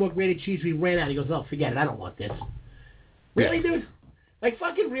don't have any more grated cheese. We ran out. He goes, oh, forget it. I don't want this. Really, dude? Like,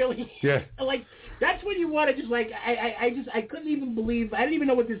 fucking really? Yeah. Like, that's when you want to just, like, I couldn't even believe, I didn't even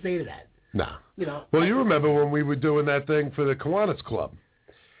know what to say to that. No. You know? Well, you remember when we were doing that thing for the Kiwanis Club,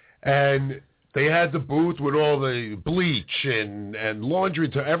 and they had the booth with all the bleach and laundry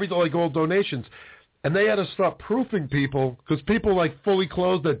to everything, like all donations. And they had to start proofing people because people like fully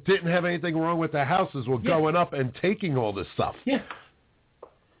clothed that didn't have anything wrong with their houses were going up and taking all this stuff. Yeah.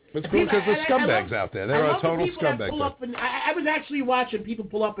 It's cool because there's scumbags out there. There are total scumbags. I was actually watching people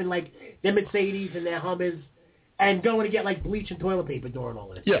pull up in like their Mercedes and their Hummers and going to get like bleach and toilet paper during all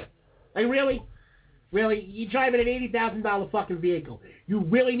this. Yeah. Like really? Really? You're driving an $80,000 fucking vehicle. You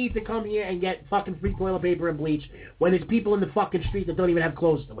really need to come here and get fucking free toilet paper and bleach when there's people in the fucking street that don't even have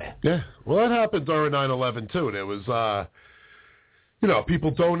clothes to wear. Yeah. Well, that happened during 9/11 too. There was, you know,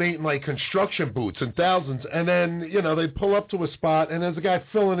 people donating like construction boots and thousands, and then, you know, they pull up to a spot and there's a guy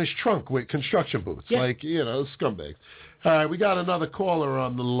filling his trunk with construction boots. Yeah. Like, you know, scumbags. All right, we got another caller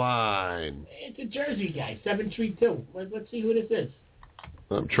on the line. It's a Jersey guy, 732. Let's see who this is.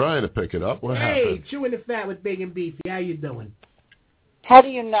 I'm trying to pick it up. What happened? Hey, chewing the fat with Big and Beefy. How you doing? How do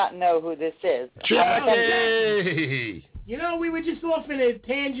you not know who this is? Jackie! You know, we were just off in a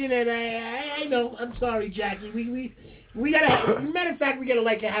tangent, and I know. I'm sorry, Jackie. We gotta have, matter of fact, we gotta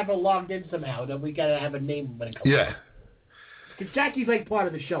like have her logged in somehow. That we gotta have a name when it comes. Yeah. Because Jackie's like part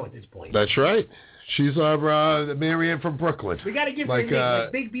of the show at this point. That's right. She's our Marianne from Brooklyn. We gotta give her a name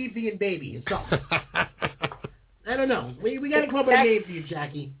like Big Beefy and Baby or something. I don't know. We got to come up with a name for you,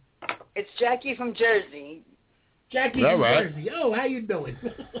 Jackie. It's Jackie from Jersey. Jackie from Jersey. Oh, how you doing?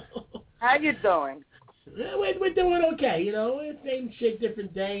 How you doing? We're doing okay, you know. Same shit,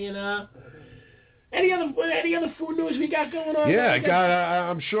 different day. And any other food news we got going on? Yeah,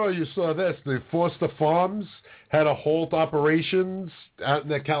 I'm sure you saw this. The Foster Farms had to halt operations out in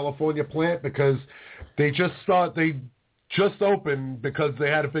their California plant because they just opened because they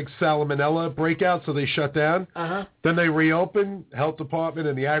had a big salmonella breakout, so they shut down. Uh-huh. Then they reopened. Health department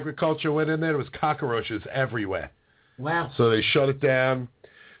and the agriculture went in there. There was cockroaches everywhere. Wow. So they shut it down.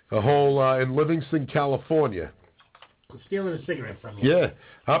 A whole in Livingston, California. I'm stealing a cigarette from you. Yeah.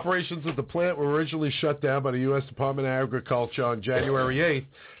 Operations at the plant were originally shut down by the U.S. Department of Agriculture on January 8th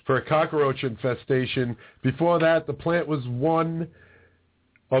for a cockroach infestation. Before that, the plant was one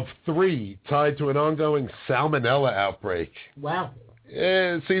of 3 tied to an ongoing salmonella outbreak. Wow.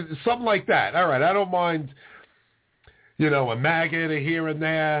 See, something like that. All right, I don't mind, a maggot here and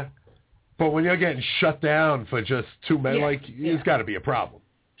there, but when you're getting shut down for just 2 men, there's got to be a problem.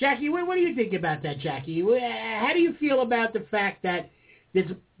 Jackie, what do you think about that, Jackie? How do you feel about the fact that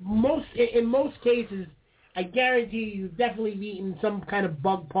in most cases, I guarantee you've definitely eaten some kind of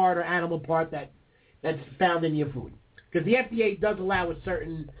bug part or animal part that's found in your food? Because the FDA does allow a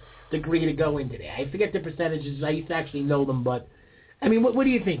certain degree to go into there. I forget the percentages. I used to actually know them, but, I mean, what do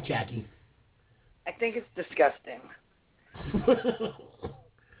you think, Jackie? I think it's disgusting.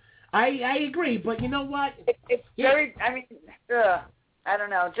 I agree, but you know what? It's very, I don't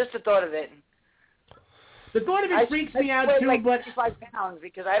know, just the thought of it. The thought of it freaks me out, too, like but 55 pounds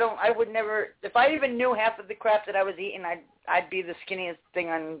because I would never, if I even knew half of the crap that I was eating, I'd be the skinniest thing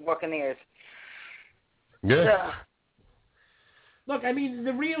on walking the earth. Yeah. Look, I mean,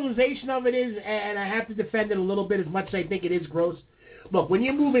 the realization of it is, and I have to defend it a little bit as much as I think it is gross. Look, when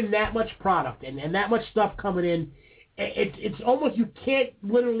you're moving that much product and that much stuff coming in, it's almost you can't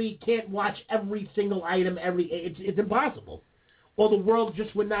watch every single item. It's impossible, or the world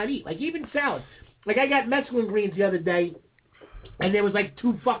just would not eat. Like even salad. Like I got mesclun greens the other day, and there was like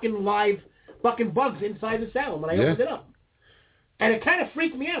 2 fucking live fucking bugs inside the salad when I opened it up, and it kind of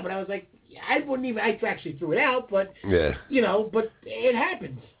freaked me out. But I was like, I actually threw it out, but, but it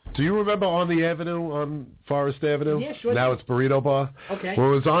happens. Do you remember on the Avenue, on Forest Avenue? Yeah, sure. Now it's Burrito Bar. Okay. When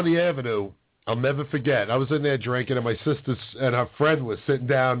it was on the Avenue, I'll never forget. I was in there drinking, and my sister and her friend was sitting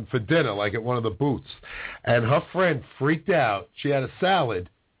down for dinner, like at one of the booths. And her friend freaked out. She had a salad,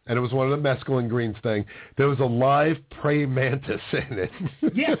 and it was one of the mesclun greens thing. There was a live praying mantis in it.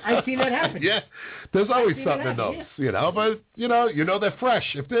 Yeah, I've seen that happen. Yeah, there's always something in those, but, they're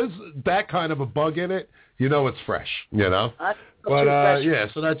fresh. If there's that kind of a bug in it, it's fresh, But,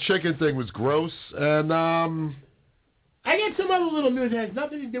 so that chicken thing was gross, and, I got some other little news that has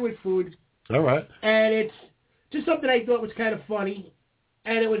nothing to do with food. All right. And it's just something I thought was kind of funny,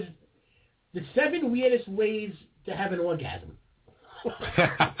 and it was the 7 weirdest ways to have an orgasm. Okay.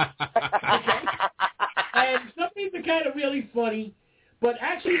 And some things are kind of really funny, but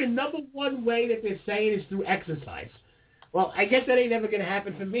actually the number 1 way that they're saying is through exercise. Well, I guess that ain't never going to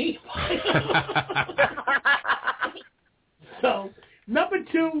happen for me. So, number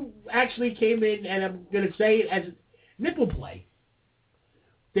 2 actually came in, and I'm going to say it as nipple play.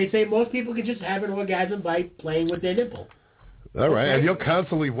 They say most people can just have an orgasm by playing with their nipple. All right, and you're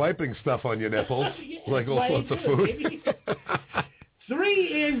constantly wiping stuff on your nipples, like all sorts of food. 3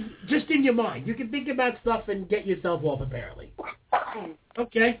 is just in your mind. You can think about stuff and get yourself off, apparently.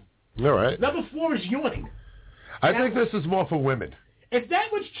 Okay. All right. Number 4 is yawning. I think this is more for women. If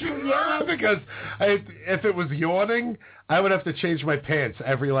that was true, because if it was yawning, I would have to change my pants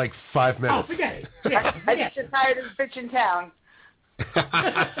every, 5 minutes. Oh, forget it. I'm just tired of bitch in town.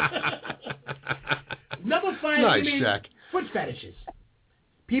 Number 5 nice, Jack. Foot fetishes.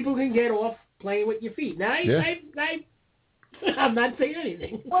 People can get off playing with your feet. Now, I'm not saying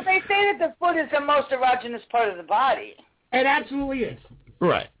anything. Well, they say that the foot is the most erogenous part of the body. It absolutely is.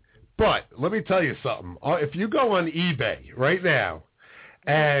 Right. But let me tell you something. If you go on eBay right now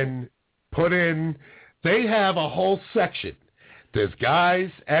and put in, they have a whole section. There's guys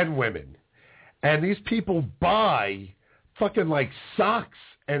and women. And these people buy fucking socks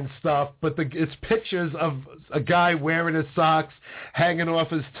and stuff, but it's pictures of a guy wearing his socks, hanging off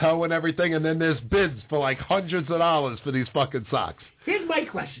his toe and everything, and then there's bids for hundreds of dollars for these fucking socks. Here's my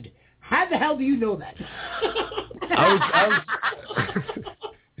question. How the hell do you know that?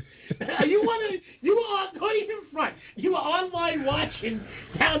 You were online watching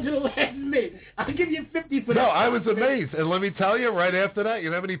down to the last minute. I'll give you 50 for that. No, I was amazed. And let me tell you, right after that, you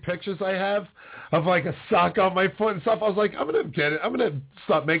know how many pictures I have of a sock on my foot and stuff? I was like, I'm going to get it. I'm going to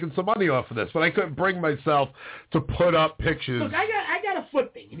start making some money off of this. But I couldn't bring myself to put up pictures. Look, I got a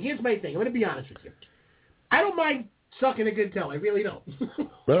foot thing, and here's my thing. I'm going to be honest with you. I don't mind sucking a good toe. I really don't.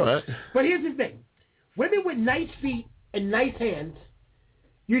 All right. But here's the thing. Women with nice feet and nice hands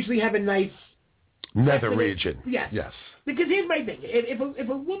usually have a nice nether region. Yes. Yes. Because here's my thing. If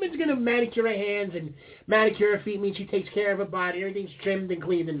a woman's going to manicure her hands and manicure her feet, means she takes care of her body, everything's trimmed and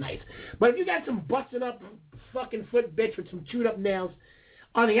clean and nice. But if you got some busted up fucking foot bitch with some chewed up nails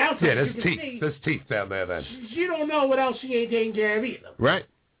on the outside. Yeah, there's teeth. There's teeth down there then. You don't know what else she ain't taking care of either. Right.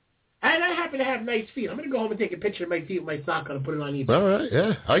 And I happen to have nice feet. I'm going to go home and take a picture of my feet with my sock on and put it on eBay. All right,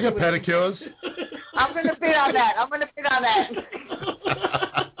 yeah. I got pedicures. I'm going to fit on that.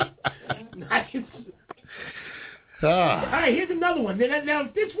 Nice. All right, here's another one. Now,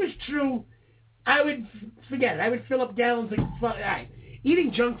 if this was true, I would forget it. I would fill up gallons of all right.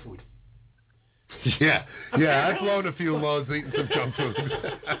 Eating junk food. Yeah, I've blown a few loads eating some junk food.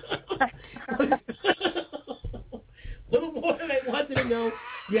 Little more than I wanted to know.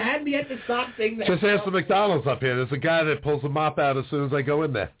 You had me at the sock thing. Just ask the McDonald's up here. There's a guy that pulls the mop out as soon as I go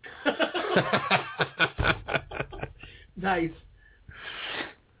in there. Nice.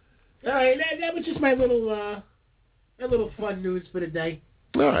 All right, that was just my little fun news for the day.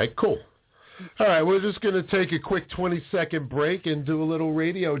 All right, cool. All right, we're just going to take a quick 20-second break and do a little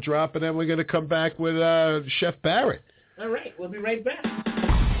radio drop, and then we're going to come back with Chef Barrett. All right, we'll be right back.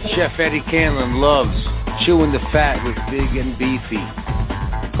 Chef Eddie Canlin loves chewing the fat with Big and Beefy.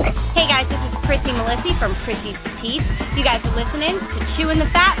 Hey guys, this is Prissy Melissy from Prissy's Petite. You guys are listening to Chewing the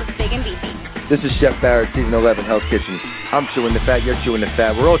Fat with Big and Beefy. This is Chef Barrett, Season 11, Hell's Kitchen. I'm chewing the fat, you're chewing the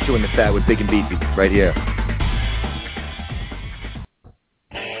fat. We're all chewing the fat with Big and Beefy right here.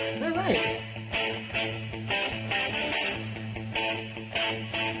 All right.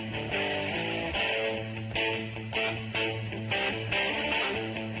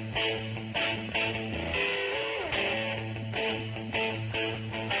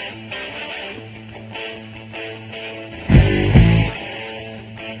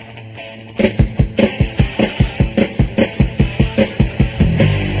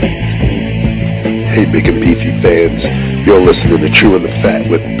 Hey, Big and Beefy fans, you're listening to Chewing the Fat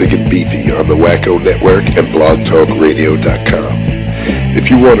with Big and Beefy on the Wacko Network and blogtalkradio.com. If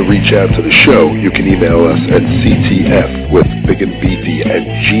you want to reach out to the show, you can email us at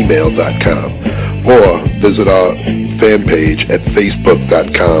ctfwithbigandbeefy@gmail.com or visit our fan page at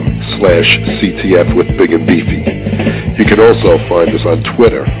facebook.com/ctfwithbigandbeefy. You can also find us on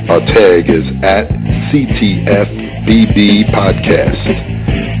Twitter. Our tag is @CTFBBpodcast.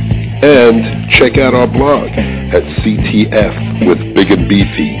 And check out our blog at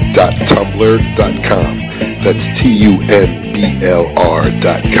ctfwithbigandbeefy.tumblr.com. That's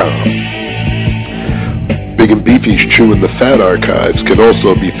TUNBLR.com. Big and Beefy's Chewing the Fat archives can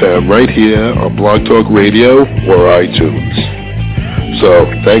also be found right here on Blog Talk Radio or iTunes. So,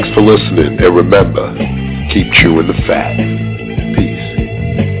 thanks for listening, and remember, keep chewing the fat. Peace.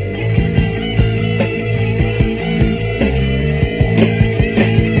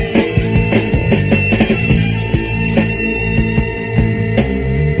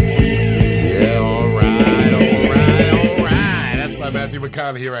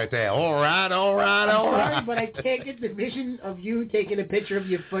 McConaughey right there. All right. Sorry, but I can't get the vision of you taking a picture of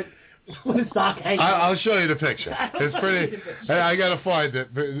your foot with a sock hanging. I'll show you the picture. It's pretty. I gotta find it.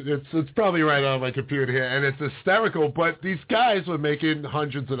 It's probably right on my computer here, and it's hysterical. But these guys were making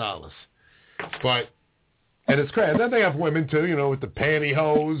hundreds of dollars. And it's crazy. And then they have women too, with the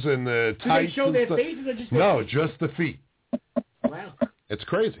pantyhose and the tights. Do they show their faces or just their No, feet? just the feet. Wow. It's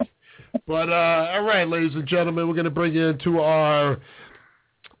crazy. But, all right, ladies and gentlemen, we're going to bring you into our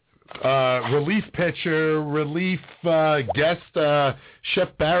relief pitcher, guest, Chef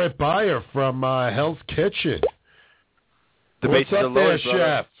Barrett Beyer from Hell's Kitchen. The What's bases up are loaded, there, brother.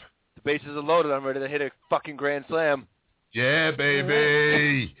 Chef? The bases are loaded. I'm ready to hit a fucking grand slam. Yeah,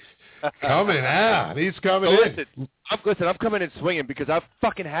 baby. Coming out. He's coming in. Listen, I'm coming in swinging because I've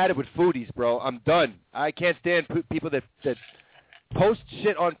fucking had it with foodies, bro. I'm done. I can't stand people that post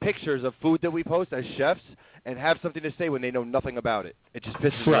shit on pictures of food that we post as chefs and have something to say when they know nothing about it. It just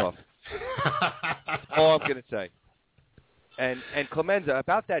pisses me off. That's all I'm going to say. And Clemenza,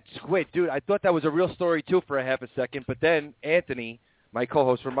 about that squid, dude, I thought that was a real story, too, for a half a second. But then Anthony, my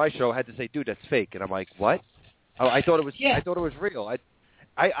co-host from my show, had to say, dude, that's fake. And I'm like, what? Oh, I thought it was real. It's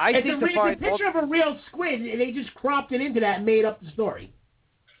a picture of a real squid, and they just cropped it into that and made up the story.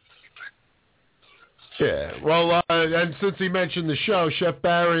 Yeah, well, and since he mentioned the show, Chef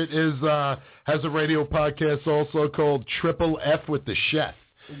Barrett has a radio podcast also called Triple F with the Chef.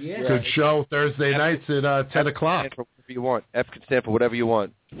 Yeah. Good show Thursday nights at 10 o'clock. F can stand for whatever you want. F can stand for whatever you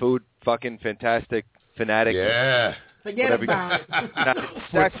want. Food, fucking fantastic. Yeah. Forget about it.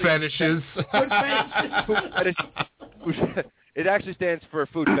 Food fetishes. It actually stands for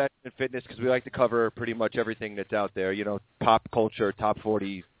Food, Fashion, and Fitness because we like to cover pretty much everything that's out there. Pop culture, top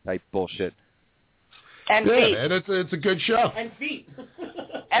 40 type bullshit. And feet. And it's a good show. And feet.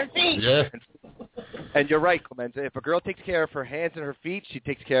 And feet. Yeah. And you're right, Clemenza. If a girl takes care of her hands and her feet, she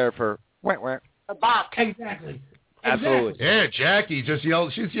takes care of her A box. Exactly. Absolutely. Yeah, Jackie just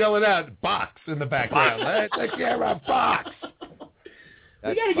yelled. She's yelling out box in the background. Let's take care of box.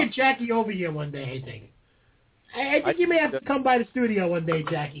 We got to get Jackie over here one day, I think. I think you may have to come by the studio one day,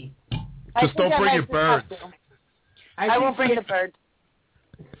 Jackie. Just don't bring your birds. I won't bring the bird.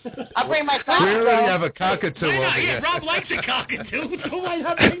 I'll bring my cockatoo. We already have a cockatoo over Yeah, here. Rob likes a cockatoo, so why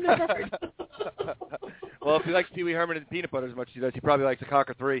not bring the bird? Well, if he likes Pee Wee Herman and peanut butter as much as he does, he probably likes a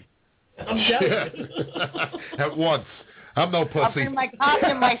cocker 3. I'm jealous. At once. I'm no pussy. I'll bring my cock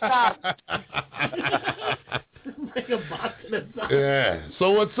and my sock. Like a box and a sock. Yeah.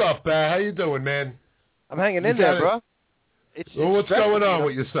 So what's up, how you doing, man? I'm hanging in there, bro. So what's going on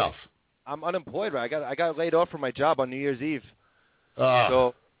with yourself? I'm unemployed, right? I got laid off from my job on New Year's Eve.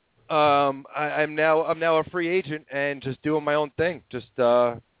 So I'm now a free agent and just doing my own thing. Just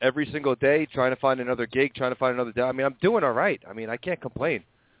every single day trying to find another gig, trying to find another job. I mean, I'm doing all right. I mean, I can't complain.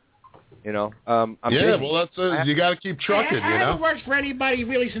 You know, I'm busy. Well, that's you got to keep trucking. I haven't worked for anybody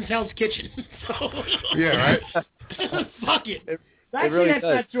really since Hell's Kitchen. So. Yeah, right. Fuck it. It really that's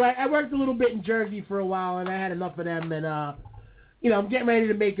does. not true. I worked a little bit in Jersey for a while, and I had enough of them. And I'm getting ready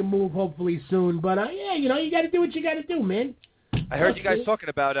to make a move hopefully soon. But you got to do what you got to do, man. I heard you guys talking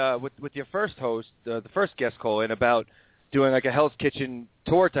about with your first host, the first guest call in about doing like a Hell's Kitchen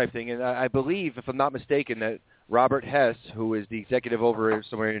tour type thing, and I believe, if I'm not mistaken, that Robert Hess, who is the executive over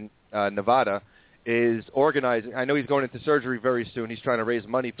somewhere in Nevada, is organizing. I know he's going into surgery very soon. He's trying to raise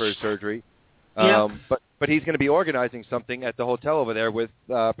money for his surgery. But he's going to be organizing something at the hotel over there with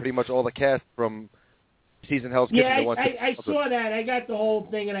pretty much all the cast from season Hell's Kitchen. Yeah, I saw that. I got the whole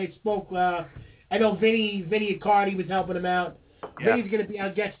thing, and I spoke. I know Vinny Accardi was helping him out. Yeah. Vinny's going to be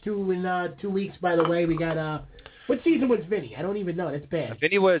our guest too in 2 weeks. By the way, we got what season was Vinny? I don't even know. That's bad.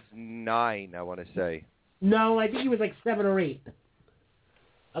 Vinny was 9, I want to say. No, I think he was like 7 or 8.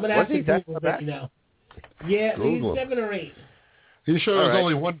 I'm gonna have to Google Vinny now. Yeah, Google. he's 7 or 8. You sure there's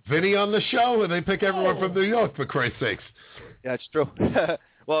only one Vinny on the show, and they pick everyone from New York, for Christ's sakes? Yeah, it's true.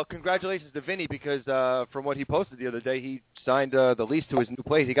 Well, congratulations to Vinny, because from what he posted the other day, he signed the lease to his new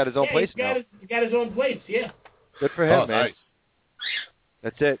place. He got his own place now. He got his own place, yeah. Good for him, man. Nice.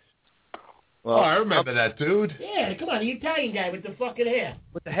 That's it. Well, I remember that dude. Yeah, come on, the Italian guy with the fucking hair.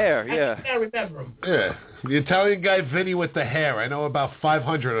 With the hair, yeah. I remember him. Yeah, the Italian guy Vinny with the hair. I know about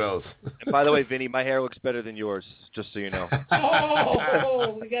 500 of those. And by the way, Vinny, my hair looks better than yours, just so you know.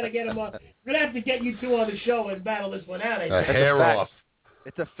 We got to get him on. We're going to have to get you two on the show and battle this one out. A hair off.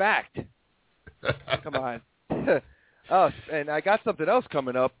 It's a fact. Come on. And I got something else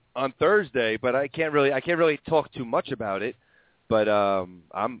coming up on Thursday, but I can't really talk too much about it. But I'm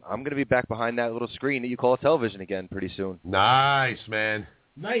going to be back behind that little screen that you call a television again pretty soon. Nice, man.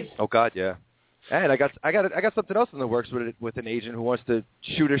 Nice. Oh God, yeah. And I got something else in the works with an agent who wants to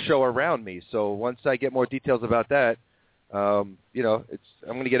shoot a show around me. So once I get more details about that, I'm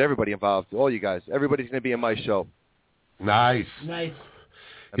going to get everybody involved, all you guys. Everybody's going to be in my show. Nice.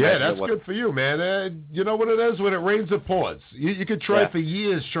 Yeah, that's good for you, man. You know what it is? When it rains, it pours. You could try for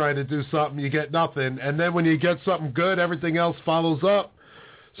years trying to do something, you get nothing, and then when you get something good, everything else follows up.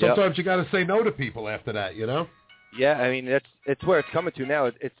 Sometimes you got to say no to people after that, you know? Yeah, I mean, it's where it's coming to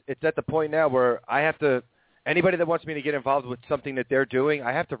now. It's at the point now where I have to, anybody that wants me to get involved with something that they're doing,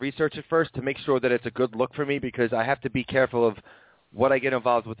 I have to research it first to make sure that it's a good look for me, because I have to be careful of what I get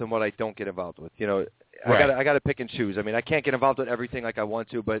involved with and what I don't get involved with. You know, I got to pick and choose. I mean, I can't get involved with everything like I want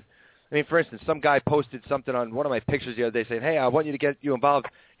to, but I mean, for instance, some guy posted something on one of my pictures the other day saying, "Hey, I want you to get you involved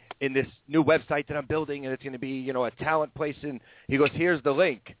in this new website that I'm building, and it's going to be, a talent place." And he goes, "Here's the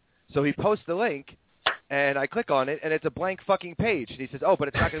link." So he posts the link, and I click on it, and it's a blank fucking page. And he says, "Oh, but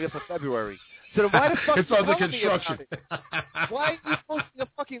it's not going to be up until February." So then why the fuck it's are you under telling construction. me about it? Why are you posting a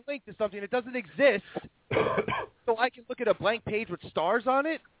fucking link to something that doesn't exist so I can look at a blank page with stars on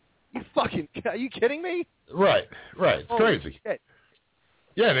it? Are you kidding me? Right. It's crazy. Shit.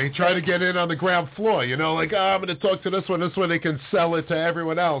 Yeah, they try to get in on the ground floor, like, I'm going to talk to this one. This one they can sell it to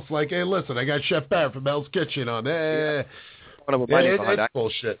everyone else. Like, hey, listen, I got Chef Barrett from Hell's Kitchen on. It's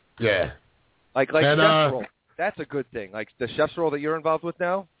bullshit. Yeah. Like Chef's Roll. That's a good thing. Like the Chef's Roll that you're involved with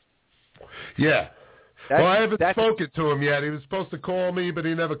now? Yeah. I haven't spoken to him yet. He was supposed to call me, but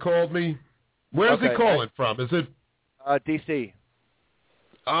he never called me. Where's he calling from? Is it? D.C.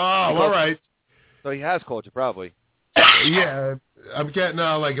 Oh, all right. So he has called you, probably. Yeah, I'm getting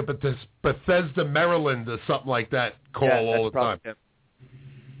like a Bethesda, Maryland, or something like that call all the time.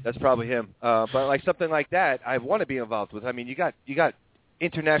 That's probably him. But like something like that, I want to be involved with. I mean, you got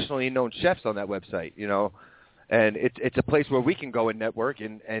internationally known chefs on that website, and it's a place where we can go and network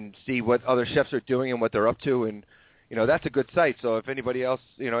and see what other chefs are doing and what they're up to, and that's a good site. So if anybody else,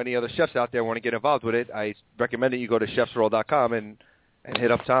 any other chefs out there want to get involved with it, I recommend that you go to chefsroll.com and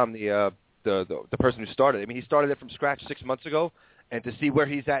hit up Tom, the person who started it. I mean, he started it from scratch 6 months ago, and to see where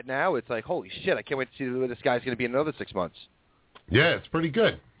he's at now, it's like, holy shit, I can't wait to see where this guy's going to be in another 6 months. Yeah, it's pretty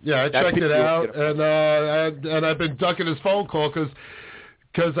good. Yeah, I checked it out, and I've been ducking his phone call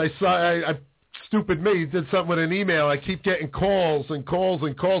because I saw stupid me did something with an email. I keep getting calls and calls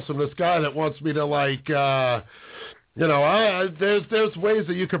and calls from this guy that wants me to there's ways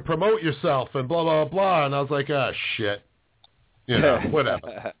that you can promote yourself and blah blah blah. And I was like, shit,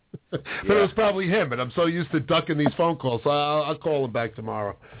 whatever. But it was probably him, and I'm so used to ducking these phone calls. So I'll call him back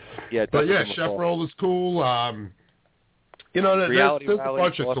tomorrow. Yeah, but yeah, Chef Roll is cool. There's a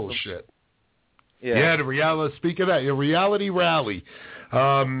bunch of cool shit. Yeah, the reality. Speaking of that, your reality rally.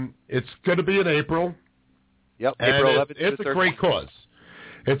 It's going to be in April. Yep, and April 11th. It's a great cause.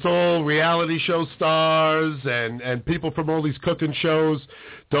 It's all reality show stars and people from all these cooking shows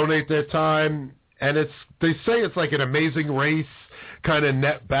donate their time, and they say it's like an amazing race, kind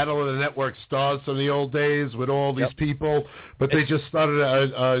of battle of the network stars from the old days with all these people, but they just started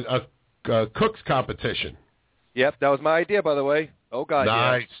a cooks competition. Yep, that was my idea, by the way. Oh, God,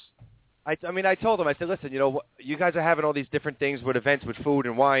 nice. Yeah. I told them, I said, listen, you guys are having all these different things with events with food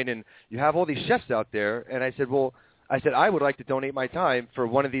and wine, and you have all these chefs out there, and I said, I would like to donate my time for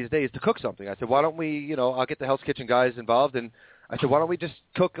one of these days to cook something. I said, why don't we, I'll get the Hell's Kitchen guys involved, and I said, why don't we just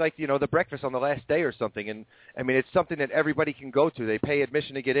cook, the breakfast on the last day or something? And, I mean, it's something that everybody can go to. They pay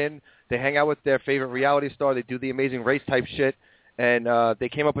admission to get in. They hang out with their favorite reality star. They do the Amazing Race type shit. And they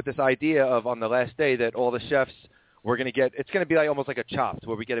came up with this idea of on the last day that all the chefs we're going to get, it's going to be almost like a Chopped,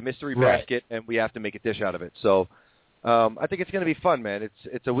 where we get a mystery basket and we have to make a dish out of it. So I think it's going to be fun, man.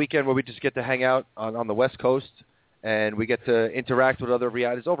 It's a weekend where we just get to hang out on the West Coast, and we get to interact with other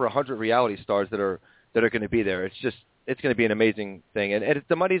realities. There's over 100 reality stars that are going to be there. It's going to be an amazing thing. And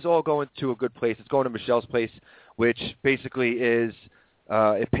the money's all going to a good place. It's going to Michelle's Place, which basically is,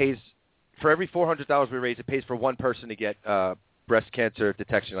 it pays, for every $400 we raise, it pays for one person to get breast cancer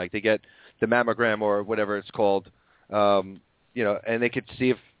detection. Like they get the mammogram or whatever it's called, and they could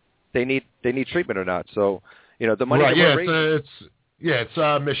see if they need treatment or not. So, the money that we're raising. It's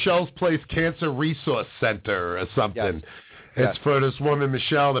Michelle's Place Cancer Resource Center or something. Yes. It's for this woman,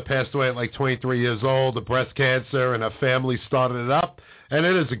 Michelle, that passed away at 23 years old, the breast cancer, and her family started it up, and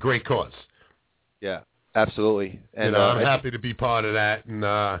it is a great cause. Yeah, absolutely. And I'm happy to be part of that. And,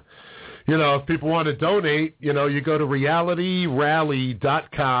 if people want to donate, you go to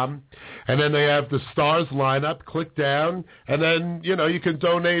realityrally.com, and then they have the stars lineup. Click down, and then, you can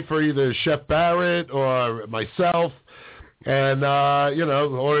donate for either Chef Barrett or myself. And, or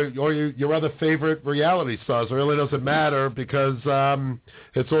your other favorite reality stars. It really doesn't matter because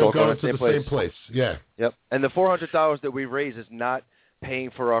it's all going to the same place. Yeah. Yep. And the $400 that we raise is not paying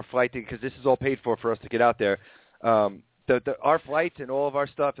for our flight because this is all paid for us to get out there. Our flights and all of our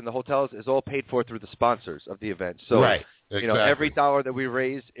stuff and the hotels is all paid for through the sponsors of the event. So, right. Exactly. Every dollar that we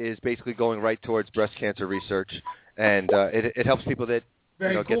raise is basically going right towards breast cancer research. And it helps people that,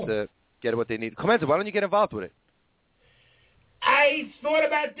 get what they need. Clemenza, why don't you get involved with it? I thought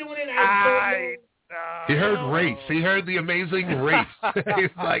about doing it. He heard race. He heard the Amazing Race.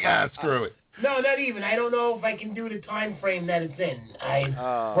 He's like, screw it. No, not even. I don't know if I can do the time frame that it's in.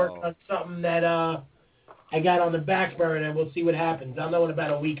 I worked on something that I got on the back burner, and we'll see what happens. I'll know in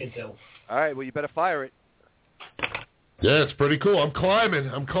about a week or two. All right. Well, you better fire it. Yeah, it's pretty cool. I'm climbing.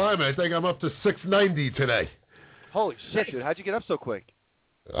 I think I'm up to 690 today. Holy shit, dude. How'd you get up so quick?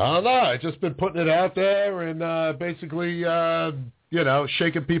 I don't know. I've just been putting it out there and basically,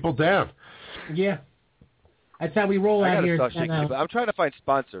 shaking people down. Yeah. That's how we roll out here. I'm trying to find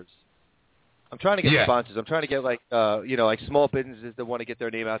sponsors. I'm trying to get sponsors. I'm trying to get, like small businesses that want to get their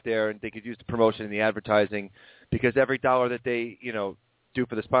name out there and they could use the promotion and the advertising because every dollar that they, do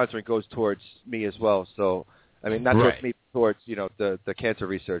for the sponsoring goes towards me as well. So, I mean, not towards me, towards, the cancer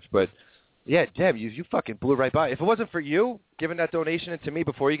research. But, yeah, damn, you fucking blew right by. If it wasn't for you giving that donation to me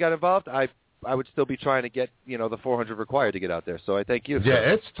before you got involved, I would still be trying to get, the 400 required to get out there. So I thank you. Yeah,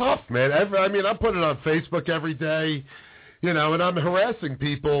 it's tough, man. I'm putting it on Facebook every day, and I'm harassing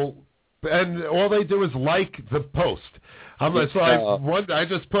people, and all they do is like the post. I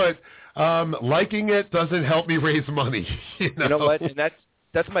just put, liking it doesn't help me raise money. You know what? And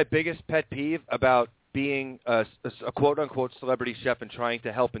that's my biggest pet peeve about being a quote-unquote celebrity chef and trying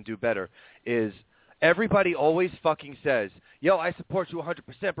to help and do better is everybody always fucking says, yo, I support you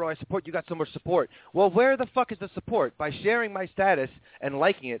 100%, bro. I support you. Got so much support. Well, where the fuck is the support? By sharing my status and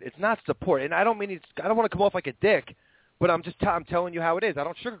liking it, it's not support. And I don't want to come off like a dick, but I'm telling you how it is. I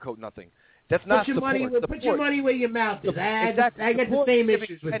don't sugarcoat nothing. That's not put support. Put your money where your mouth is. I get the same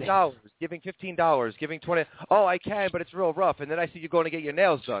issues with $10, giving $15, giving $20. Oh, I can, but it's real rough. And then I see you going to get your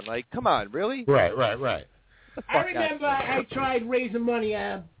nails done. Like, come on, really? Right. I remember I tried raising money.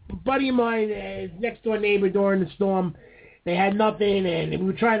 A buddy of mine, his next door neighbor during the storm, they had nothing, and we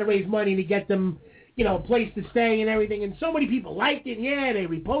were trying to raise money to get them, a place to stay and everything. And so many people liked it. Yeah, they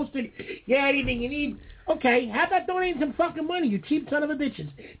reposted. Yeah, anything you need. Okay, how about donating some fucking money, you cheap son of a bitches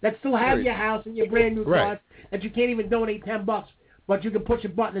that still have your house and your brand new cars that you can't even donate $10, but you can push a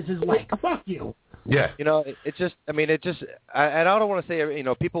button that says like. Fuck you. Yeah. And I don't want to say,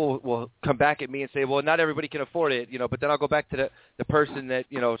 people will come back at me and say, well, not everybody can afford it, but then I'll go back to the person that,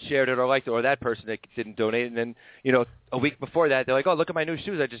 shared it or liked it, or that person that didn't donate. And then, a week before that, they're like, oh, look at my new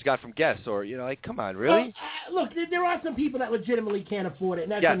shoes I just got from Guess. Or, like, come on, really? Look, there are some people that legitimately can't afford it,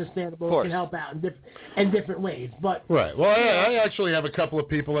 and that's understandable. It can help out in different ways. But right. Well, I actually have a couple of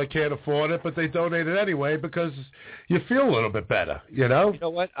people that can't afford it, but they donate it anyway because you feel a little bit better, You know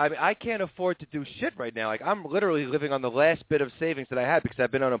what? I can't afford to do shit right now. Like, I'm literally living on the last bit of savings that I had because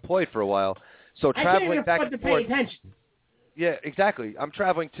I've been unemployed for a while. So traveling back and forth. Pay attention. Yeah, exactly. I'm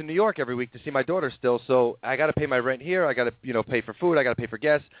traveling to New York every week to see my daughter still, so I got to pay my rent here. I got to, pay for food. I got to pay for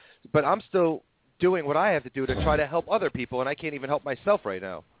gas. But I'm still doing what I have to do to try to help other people, and I can't even help myself right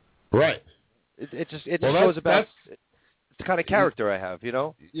now. Right. It just goes about the kind of character I have,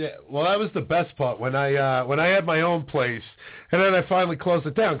 Yeah. Well, that was the best part when I had my own place, and then I finally closed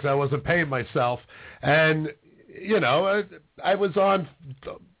it down because I wasn't paying myself, and I was on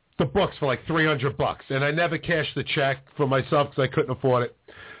the books for like $300, and I never cashed the check for myself because I couldn't afford it.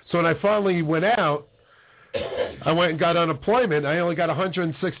 So when I finally went out, I went and got unemployment. I only got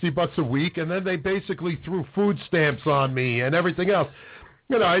 $160 a week, and then they basically threw food stamps on me and everything else.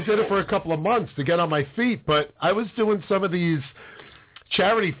 I did it for a couple of months to get on my feet, but I was doing some of these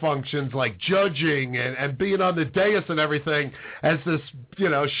charity functions like judging and being on the dais and everything as this,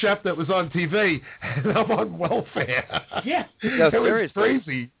 chef that was on TV, and I'm on welfare. Yeah. It was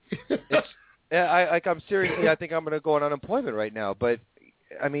crazy. I'm seriously, I think I'm going to go on unemployment right now, but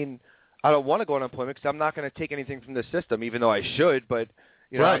I mean, I don't want to go on unemployment because I'm not going to take anything from the system, even though I should, but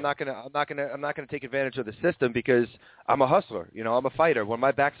I'm not going to take advantage of the system because I'm a hustler. I'm a fighter. When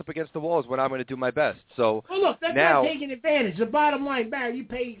my back's up against the wall is when I'm going to do my best. So well, look, that's not taking advantage. The bottom line, Barry, you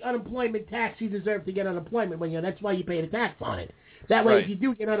pay unemployment tax. You deserve to get unemployment that's why you pay the tax on it. That way, if you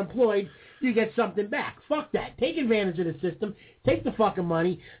do get unemployed, you get something back. Fuck that. Take advantage of the system. Take the fucking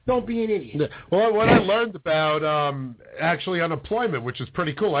money. Don't be an idiot. Well, what I learned about actually unemployment, which is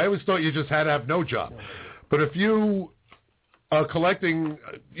pretty cool. I always thought you just had to have no job, but if you collecting,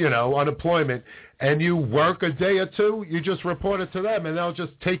 unemployment, and you work a day or two, you just report it to them, and they'll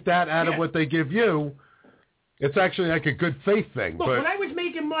just take that out of what they give you. It's actually like a good faith thing. Look, when I was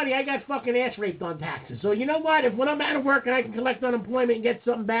making money, I got fucking ass raped on taxes. So you know what? When I'm out of work and I can collect unemployment and get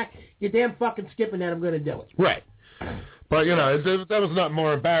something back, you're damn fucking skipping that. I'm going to do it. Right. But, that was not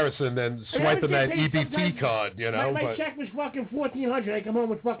more embarrassing than swiping that EBT card, My check was fucking $1,400. I come home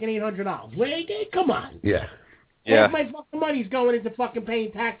with fucking $800. Wait, come on. Yeah. Yeah. My fucking money's going into fucking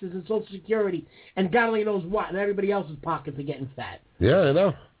paying taxes and Social Security and God only knows what, and everybody else's pockets are getting fat. Yeah, I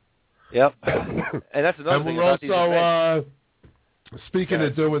know. Yep. And that's another thing about these events. Speaking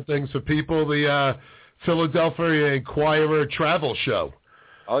of doing things for people, the Philadelphia Inquirer travel show.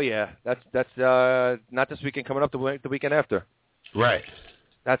 Oh, yeah. That's not this weekend, coming up the weekend after. Right.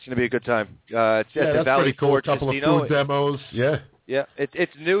 That's going to be a good time. It's at the Valley cool. Forge A couple Casino. of food demos. Yeah. Yeah.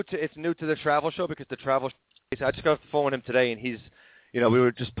 It's new to the travel show because the travel I just got off the phone with him today, and he's, we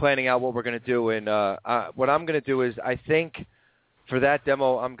were just planning out what we're going to do. And what I'm going to do is, I think for that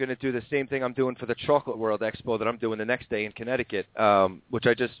demo, I'm going to do the same thing I'm doing for the Chocolate World Expo that I'm doing the next day in Connecticut, which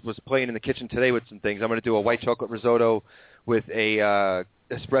I just was playing in the kitchen today with some things. I'm going to do a white chocolate risotto with a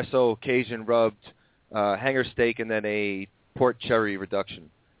espresso Cajun rubbed hanger steak and then a port cherry reduction.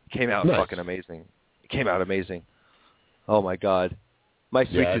 It came out fucking amazing. It came out amazing. Oh, my God. My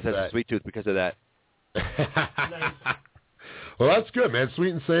sweet tooth has a sweet tooth because of that. Well, that's good, man.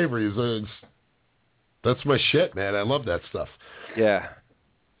 Sweet and savory that's my shit, man. I love that stuff. Yeah.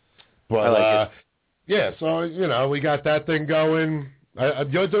 But I like it. Yeah, so we got that thing going.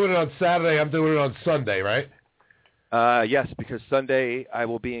 You're doing it on Saturday. I'm doing it on Sunday, right? Yes, because Sunday I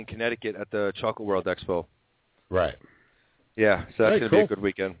will be in Connecticut at the Chocolate World Expo. Right. Yeah, so that's going to be a good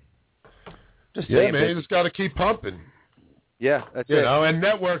weekend. Man, you just got to keep pumping. Yeah, that's it. And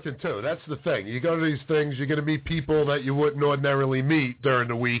networking, too. That's the thing. You go to these things, you're going to meet people that you wouldn't ordinarily meet during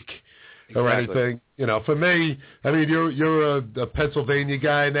the week or anything. For me, I mean, you're a Pennsylvania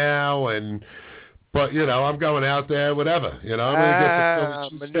guy now, and But, I'm going out there, whatever. I'm going to get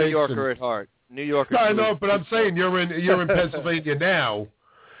the I'm a New Yorker at heart. New Yorker. No, I know, but I'm saying you're in Pennsylvania now.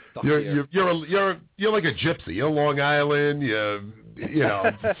 You're like a gypsy. You're Long Island.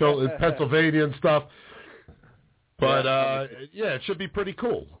 Pennsylvania and stuff. But it should be pretty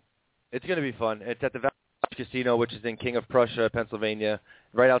cool. It's going to be fun. It's at the Valley Casino, which is in King of Prussia, Pennsylvania,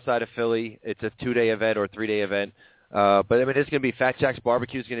 right outside of Philly. It's a 2-day event or a 3-day event. But it's going to be Fat Jack's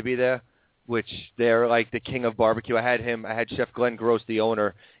Barbecue is going to be there, which they're like the king of barbecue. I had Chef Glenn Gross, the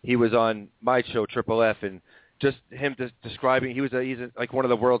owner. He was on my show, Triple F, and just him describing, he's like one of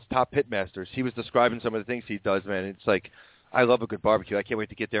the world's top pit masters. He was describing some of the things he does, man. It's like, I love a good barbecue. I can't wait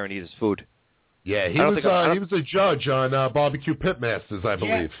to get there and eat his food. Yeah, he was a judge on Barbecue Pitmasters, I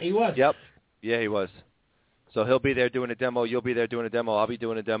believe. Yeah, he was. Yep. Yeah, he was. So he'll be there doing a demo. You'll be there doing a demo. I'll be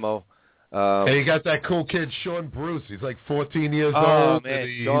doing a demo. And you got that cool kid, Sean Bruce. He's like 14 years old. Man, and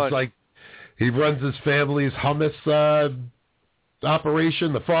he's like, he runs his family's hummus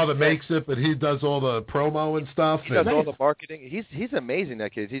operation. The father makes it, but he does all the promo and stuff. He does all the marketing. He's amazing,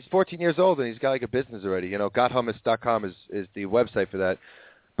 that kid. He's 14 years old, and he's got like a business already. GotHummus.com is the website for that.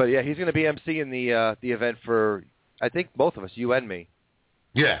 But, yeah, he's going to be emceeing the event for, I think, both of us, you and me.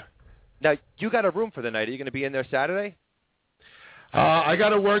 Yeah. Now, you got a room for the night. Are you going to be in there Saturday? I got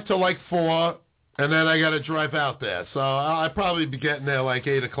to work till like 4, and then I got to drive out there. So I'll probably be getting there like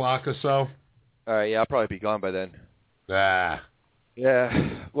 8 o'clock or so. All right, yeah, I'll probably be gone by then. Ah.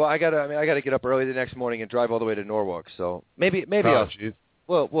 Yeah. Well, I gotta get up early the next morning and drive all the way to Norwalk. So maybe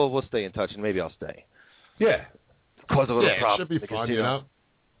we'll stay in touch, and maybe I'll stay. Yeah. Cause a little problem. It should be fun,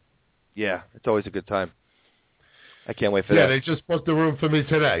 Yeah, it's always a good time. I can't wait for that. Yeah, they just booked the room for me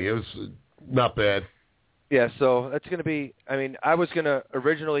today. It was not bad. Yeah, so that's going to be, I was going to,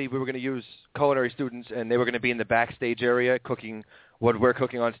 originally we were going to use culinary students, and they were going to be in the backstage area cooking what we're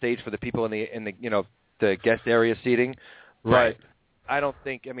cooking on stage for the people in the the guest area seating. Right. But I don't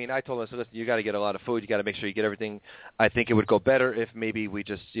think, I told them, so listen, you got to get a lot of food. You got to make sure you get everything. I think it would go better if maybe we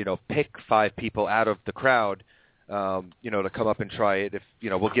just, pick 5 people out of the crowd, to come up and try it. If,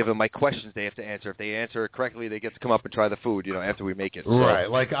 we'll give them questions they have to answer. If they answer it correctly, they get to come up and try the food, after we make it. So. Right,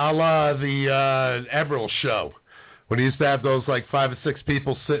 like a la the Emerald show, when he used to have those 5 or 6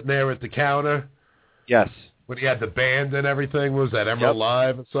 people sitting there at the counter. Yes. When he had the band and everything. Was that Emerald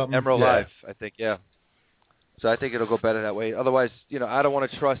Live or something? Emerald Live, I think, yeah. So I think it'll go better that way. Otherwise, I don't want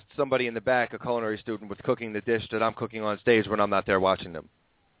to trust somebody in the back, a culinary student, with cooking the dish that I'm cooking on stage when I'm not there watching them.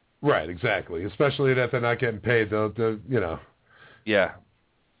 Right, exactly. Especially that they're not getting paid. They'll Yeah.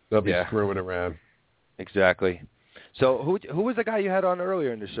 They'll be screwing around. Exactly. So who was the guy you had on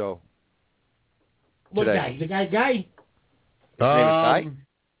earlier in the show? What guy? The guy? His name is Guy?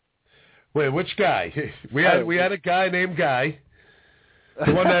 Wait, which guy? We had a guy named Guy.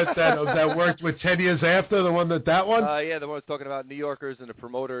 The one that worked with 10 years after, the one that one? Yeah, the one was talking about New Yorkers and the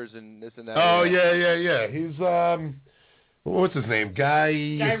promoters and this and that. Oh, yeah. He's, what's his name? Guy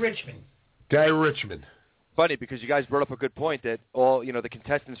Richmond. Guy Richmond. Funny, because you guys brought up a good point that all, the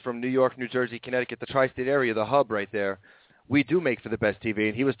contestants from New York, New Jersey, Connecticut, the tri-state area, the hub right there, we do make for the best TV.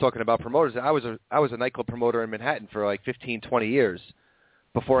 And he was talking about promoters. I was a nightclub promoter in Manhattan for 15, 20 years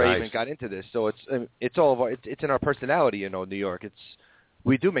before I even got into this. So it's all of it's in our personality, New York.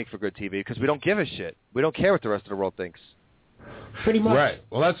 We do make for good TV because we don't give a shit. We don't care what the rest of the world thinks. Pretty much. Right.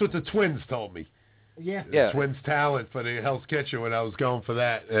 Well, that's what the Twins told me. Yeah. The Twins talent for the Hell's Kitchen when I was going for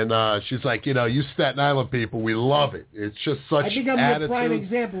that. And she's like, you Staten Island people, we love it. It's just such attitude. I think I'm the prime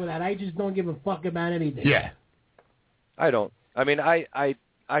example of that. I just don't give a fuck about anything. Yeah. I don't.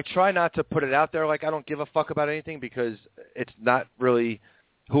 I try not to put it out there like I don't give a fuck about anything because it's not really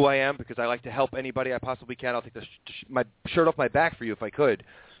who I am, because I like to help anybody I possibly can. I'll take my shirt off my back for you if I could.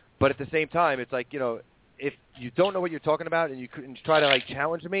 But at the same time, it's like, if you don't know what you're talking about and you try to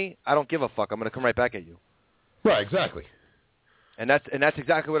challenge me, I don't give a fuck. I'm going to come right back at you. Right, exactly. And that's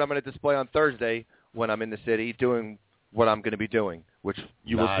exactly what I'm going to display on Thursday when I'm in the city doing what I'm going to be doing, which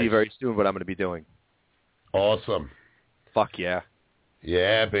you will see very soon what I'm going to be doing. Awesome. Fuck yeah.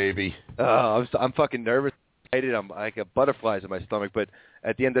 Yeah, baby. I'm fucking nervous. I'm like a butterflies in my stomach, but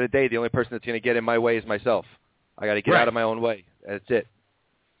at the end of the day, the only person that's going to get in my way is myself. I got to get out of my own way. That's it.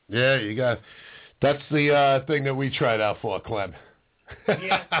 Yeah, you got. That's the thing that we tried out for, Clem.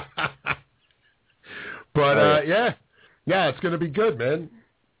 Yeah. But yeah, it's going to be good, man.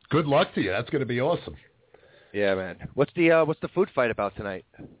 Good luck to you. That's going to be awesome. Yeah, man. What's the food fight about tonight?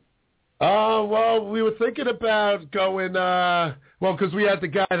 Well, we were thinking about going. Because we had the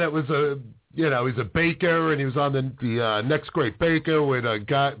guy that was he's a baker, and he was on the Next Great Baker with a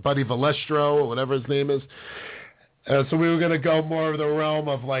guy, Buddy Valestro, or whatever his name is. So we were going to go more of the realm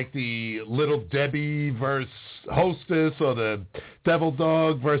of like the Little Debbie versus Hostess, or the Devil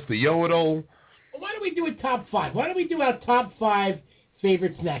Dog versus the Yodel. Well, why don't we do a top 5? Why don't we do our top 5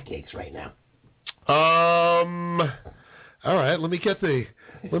 favorite snack cakes right now? All right, let me get the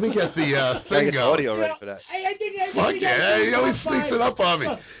thing going. Audio ready for that. I think Fuck yeah, he always sneaks it up on me.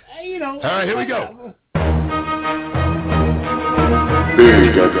 Look, all right, here we go.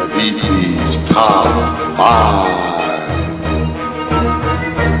 Big Beefy's Top 5.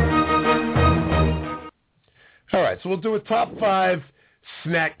 All right, so we'll do a top 5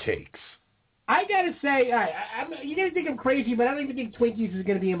 snack cakes. I gotta say, all right, you're gonna think I'm crazy, but I don't even think Twinkies is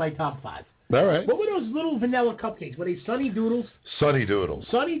gonna be in my top 5. All right. What were those little vanilla cupcakes? Were they Sunny Doodles? Sunny Doodles.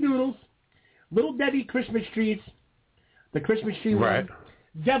 Sunny Doodles, Little Debbie Christmas trees, the Christmas tree right.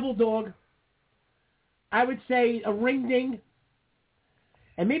 one, Devil Dog. I would say a Ring Ding,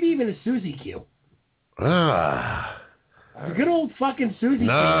 and maybe even a Suzy Q. Ah. The good old fucking Suzy Q.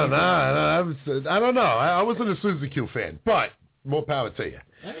 No, I don't know. I wasn't a Suzy Q fan, but more power to you.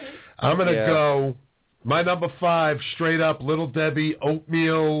 Right. I'm going to go, my number 5, straight up Little Debbie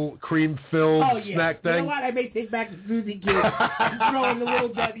oatmeal cream-filled snack thing. You know what? I may take back the Suzy Q and throw in the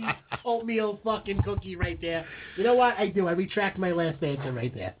Little Debbie oatmeal fucking cookie right there. You know what? I do. I retract my last answer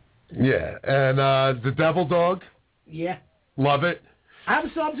right there. Yeah, and the Devil Dog. Yeah. Love it.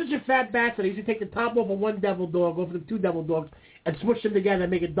 I'm such a fat bastard. I used to take the top off of one Devil Dog, go for the 2 Devil Dogs, and switch them together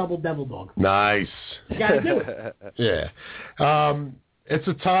and make a double Devil Dog. Nice. You gotta do it. Yeah. It's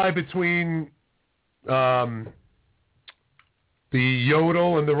a tie between the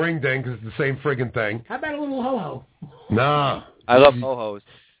Yodel and the Ring Ding, because it's the same friggin' thing. How about a little ho-ho? Nah. I love ho-hos.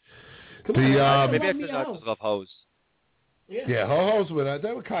 Maybe I just love hos. Yeah, ho-hos,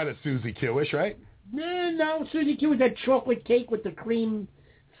 they were kind of Suzy Q-ish, right? No, Suzy Q was that chocolate cake with the cream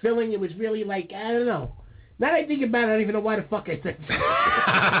filling. It was really like, I don't know. Now that I think about it, I don't even know why the fuck I said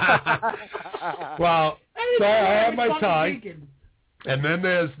that. Well, so I have my tie. Thinking. And then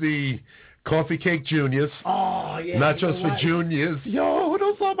there's the Coffee Cake Juniors. Oh, yeah. Not just for juniors. Yo,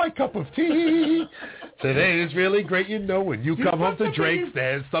 those are my cup of tea. Today is really great, you know. When you come home to Drake's,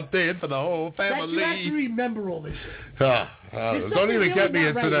 there's something for the whole family. You have to remember all this shit. Don't even get me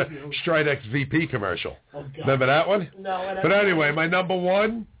into the Stridex VP commercial. Oh, God. Remember that one? No. But anyway, my number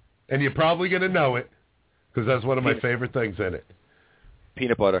 1, and you're probably going to know it, because that's one of my favorite things in it.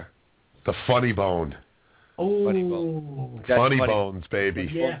 Peanut butter. The Funny Bone. Oh, Funny Bones, baby.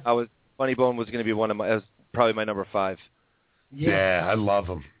 Yeah. Funny Bone was going to be probably my number 5. Yeah, I love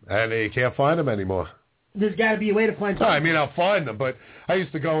them, and you can't find them anymore. There's got to be a way to find something. I mean, I'll find them, but I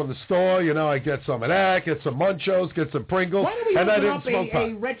used to go in the store, I get some of that, get some Munchos, get some Pringles, and I didn't smoke pot.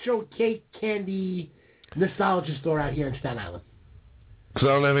 A retro cake candy nostalgia store out here in Staten Island. Because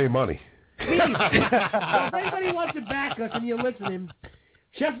I don't have any money. Please. So if anybody wants to back us and you're listening,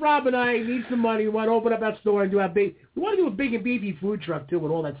 Chef Rob and I need some money. We want to open up our store and do we want to do a Big and Beefy food truck, too,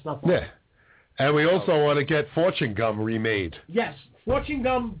 with all that stuff on. Yeah. And we also want to get Fortune Gum remade. Yes. Fortune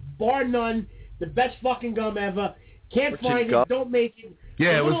Gum, bar none. The best fucking gum ever. Can't find it. Don't make it.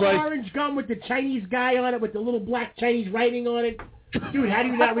 Yeah, it was like orange gum with the Chinese guy on it, with the little black Chinese writing on it. Dude, how do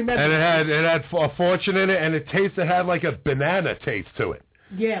you not remember? And it had a Fortune in it, and it had like a banana taste to it.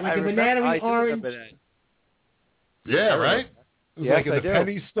 Yeah, like a banana orange. Yeah, right? It was like in the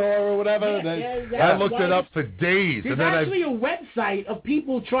penny store or whatever. Yeah, I looked it up for days. There's and then actually a website of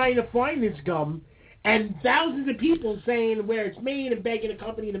people trying to find this gum, and thousands of people saying where it's made and begging a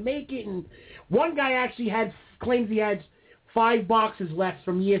company to make it. And one guy actually claims he had 5 boxes left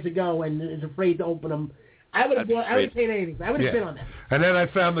from years ago and is afraid to open them. I would have paid anything. I would have been on that. And then I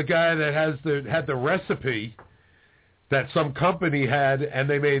found the guy that had the recipe that some company had, and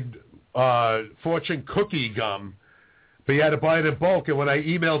they made Fortune cookie gum. But you had to buy it in bulk, and when I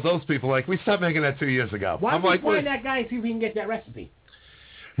emailed those people, like, we stopped making that 2 years ago. Why don't we find that guy and see if we can get that recipe?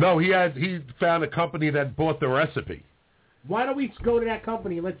 No, he found a company that bought the recipe. Why don't we go to that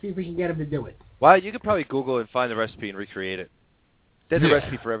company and let's see if we can get him to do it? Well, you could probably Google and find the recipe and recreate it. There's a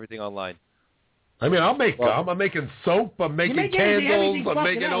recipe for everything online. I mean, I'll make gum. I'm making soap. I'm making candles. I'm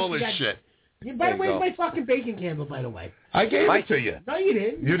making all this shit. By the way, where's my fucking bacon candle, by the way? I gave it to you. No, you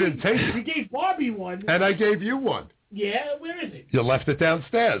didn't. You didn't take it. You gave Barbie one. And I gave you one. Yeah, where is it? You left it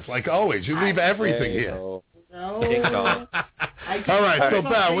downstairs, like always. You leave everything here. No. All right, so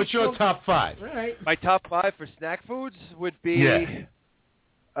Val, what's your top 5? All right. My top 5 for snack foods would be...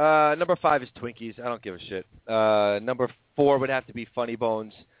 number 5 is Twinkies. I don't give a shit. Number 4 would have to be Funny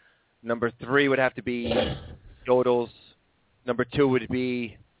Bones. Number 3 would have to be Yodels. Number 2 would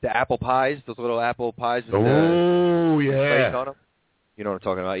be the apple pies, those little apple pies with the glaze on them. You know what I'm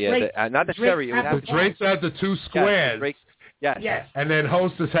talking about? Yeah, not the cherry. The Drake's had the 2 squares. Yes. And then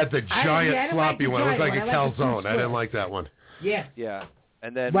Hostess had the giant floppy one. It was like a calzone. I didn't like that one. Yeah. Yeah.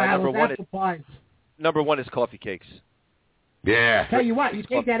 And then my number one is coffee cakes. Yeah. Tell you what, you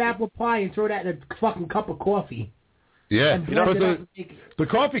take that apple pie and throw that in a fucking cup of coffee. Yeah. The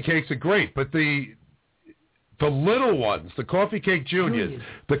coffee cakes are great, but the little ones, the coffee cake juniors,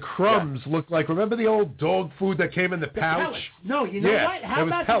 the crumbs look like, remember the old dog food that came in the pouch? Pellets. No, you know what? How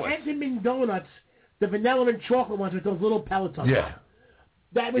about the Entenmann donuts, the vanilla and chocolate ones with those little pellets on top?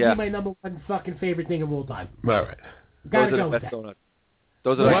 That would be my number one fucking favorite thing of all time. All right. Gotta go with that. Donuts.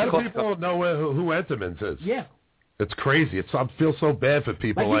 Those are a lot of people don't know who Entenmann's is. Yeah. It's crazy. I feel so bad for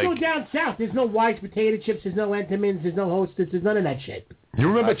people like... you go down south, there's no Wise potato chips, there's no Entenmann's, there's no Hostess, there's none of that shit. You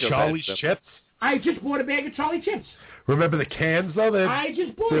remember Charlie's chips? I just bought a bag of Charlie chips. Remember the cans, though? I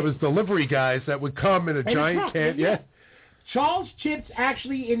just bought There was delivery guys that would come in a giant can. Yeah. Charles Chips,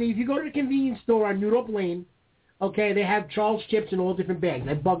 actually, if you go to the convenience store on Newdorp Lane, okay, they have Charles Chips in all different bags.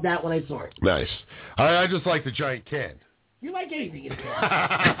 I bugged out when I saw it. Nice. I just like the giant can. You like anything in a can.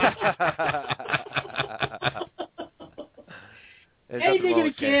 Anything in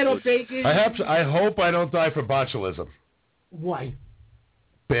a can or bacon. I hope I don't die from botulism. Why?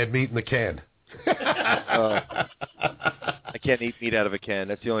 Bad meat in the can. I can't eat meat out of a can.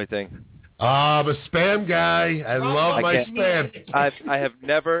 That's the only thing. I'm a Spam guy. I love my Spam. I have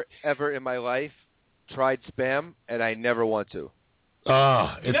never, ever in my life tried Spam, and I never want to. You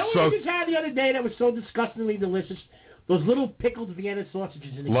know what we just had the other day that was so disgustingly delicious? Those little pickled Vienna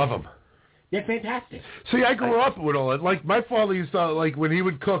sausages in the Love can. them. They're fantastic. See, I grew up with all that. Like, my father used to, like, when he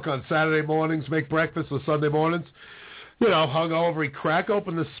would cook on Saturday mornings, make breakfast or Sunday mornings, you know, hungover, he'd crack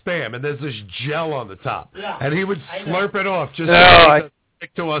open the Spam, and there's this gel on the top. Yeah, and he would slurp it off just to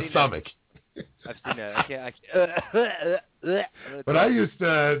stick to our stomach. I've seen that. I can't. But I used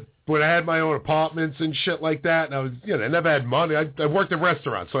to, when I had my own apartments and shit like that, and I was, I never had money. I worked in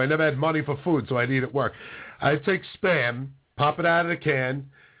restaurants, so I never had money for food, so I'd eat at work. I'd take Spam, pop it out of the can,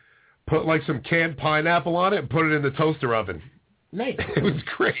 put like some canned pineapple on it, and put it in the toaster oven. Nice. It was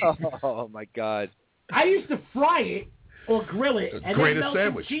great. Oh, my God. I used to fry it or grill it and then melt some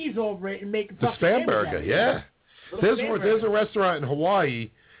sandwich. cheese over it and make the Spam burger. Yeah. There's a restaurant in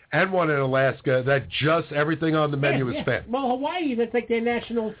Hawaii and one in Alaska that just everything on the menu is Spam. Well, Hawaii, that's like their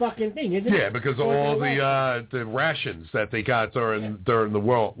national fucking thing, isn't it? Yeah, because of all the rations that they got during the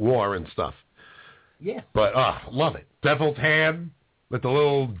World War and stuff. Yeah. But, love it. Deviled ham with the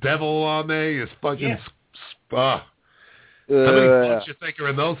little devil on there is fucking... How many bucks you think are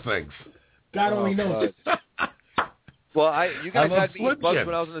in those things? God only knows. Well, you guys had me eat bugs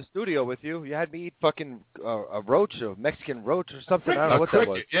when I was in the studio with you. You had me eat fucking a roach, a Mexican roach or something. I don't know what that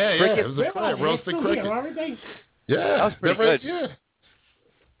was. Yeah, it was a roasted cricket. Yeah. That was pretty good. Yeah.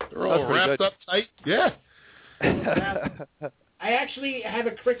 They're all wrapped up tight. Yeah. I actually have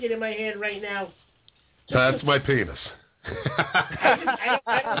a cricket in my hand right now. That's my penis. I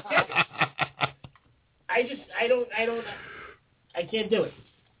can't do it.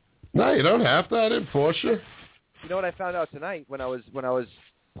 No, you don't have to. I didn't force you. You know what I found out tonight when I was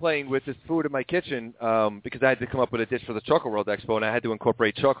playing with this food in my kitchen, because I had to come up with a dish for the Chocolate World Expo, and I had to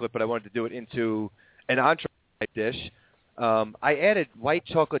incorporate chocolate, but I wanted to do it into an entree dish. I added white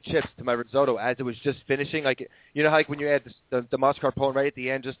chocolate chips to my risotto as it was just finishing. Like, you know how, like, when you add the mascarpone right at the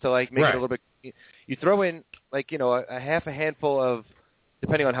end just to, like, make it a little bit... You throw in, like, a half a handful of,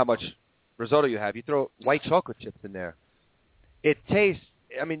 depending on how much risotto you have, you throw white chocolate chips in there. It tastes...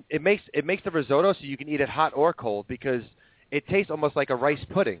 I mean, it makes the risotto so you can eat it hot or cold because it tastes almost like a rice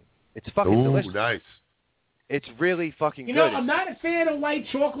pudding. It's fucking delicious. Nice. It's really fucking good. You know, I'm not a fan of white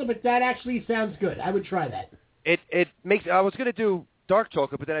chocolate, but that actually sounds good. I would try that. It makes... I was going to do dark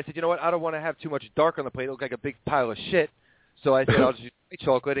chocolate, but then I said, you know what? I don't want to have too much dark on the plate. It looks like a big pile of shit. So I said I'll just use white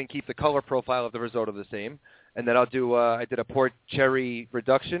chocolate and keep the color profile of the risotto the same. And then I'll do... I did a port cherry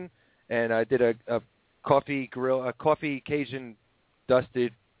reduction, and I did a coffee Cajun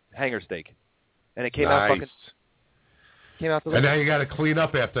dusted hanger steak, and it came out fucking. Came out delicious. And now you got to clean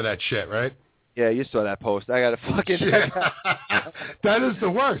up after that shit, right? Yeah, you saw that post. I got to fucking. That is the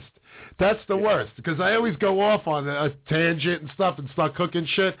worst. That's the worst because I always go off on a tangent and stuff and start cooking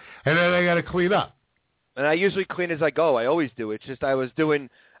shit, and then I got to clean up. And I usually clean as I go. I always do. It's just I was doing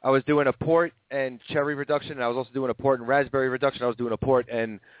a port and cherry reduction, and I was also doing a port and raspberry reduction. I was doing a port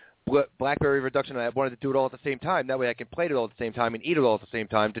and blackberry reduction, and I wanted to do it all at the same time. That way I can plate it all at the same time and eat it all at the same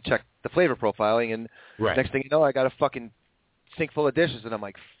time to check the flavor profiling. And next thing you know, I got a fucking sink full of dishes, and I'm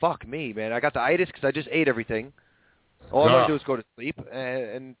like, fuck me, man. I got the itis because I just ate everything. All I want to do is go to sleep,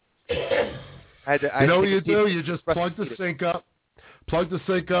 and I had to... You know what you do? You just plug the sink up, plug the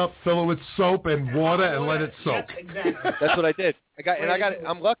sink up, fill it with soap and water, and let it soak. Yes, exactly. That's what I did.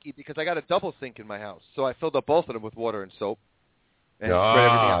 I'm lucky because I got a double sink in my house, so I filled up both of them with water and soap. And spread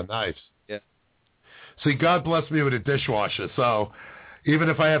everything out. Nice. Yeah. See, God bless me with a dishwasher, so even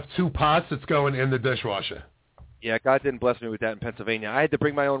if I have 2 pots, it's going in the dishwasher. Yeah, God didn't bless me with that in Pennsylvania. I had to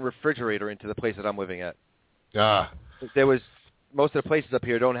bring my own refrigerator into the place that I'm living at. Most of the places up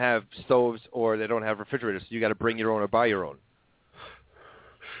here don't have stoves or they don't have refrigerators, so you got to bring your own or buy your own.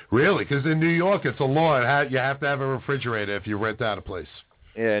 Really? Because in New York, it's a law. You have to have a refrigerator if you rent out a place.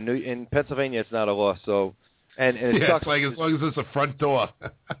 Yeah, in Pennsylvania, it's not a law. So, and it sucks. It's like as long as it's a front door.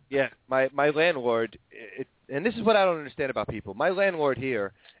 Yeah, my landlord, and this is what I don't understand about people. My landlord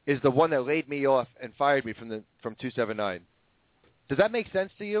here is the one that laid me off and fired me from 279. Does that make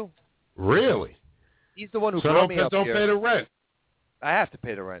sense to you? Really? He's the one who so brought me up here. Don't pay the rent. I have to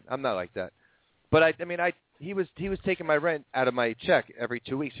pay the rent. I'm not like that. But he was taking my rent out of my check every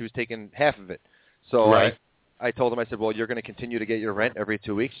 2 weeks. He was taking half of it. So right. I told him, I said, well, you're going to continue to get your rent every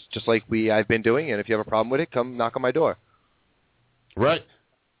 2 weeks, just like I've been doing. And if you have a problem with it, come knock on my door. Right.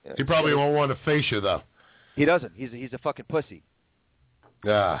 Yeah. He probably won't want to face you though. He doesn't. He's a fucking pussy.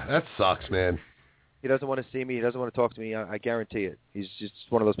 Yeah, that sucks, man. He doesn't want to see me. He doesn't want to talk to me. I guarantee it. He's just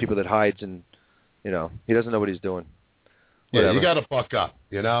one of those people that hides and, he doesn't know what he's doing. Whatever. Yeah, you got to fuck up,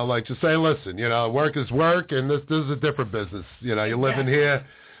 like to say, listen, work is work, and this is a different business. You're living here,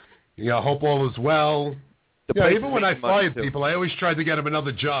 hope all is well. Even when I fired people, I always tried to get them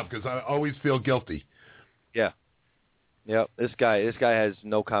another job because I always feel guilty. Yeah. Yep, this guy has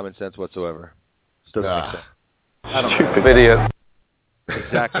no common sense whatsoever. This doesn't make sense. I don't know. Idiot.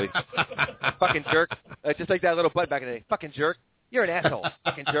 Exactly. Fucking jerk. Just like that little butt back in the day. Fucking jerk. You're an asshole.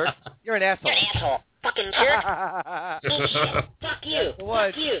 Fucking jerk. You're an asshole. You're an asshole. Fucking jerk. Eat shit. Fuck you.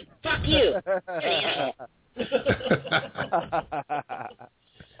 Fuck you. Fuck you. You're an asshole.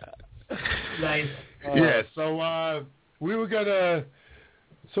 Nice. Yeah, so we were going to...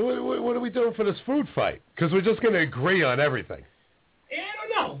 So what are we doing for this food fight? Because we're just going to agree on everything. Yeah, I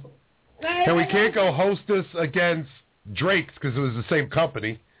don't know. And we can't go Hostess against Drake's because it was the same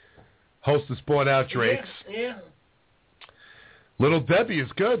company. Hostess bought out Drake's. Yeah. Little Debbie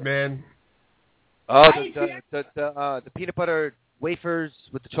is good, man. Oh, the peanut butter wafers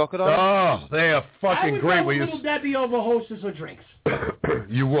with the chocolate on them? Oh, they are fucking great. I would go with Little Debbie over Hostess or Drake's.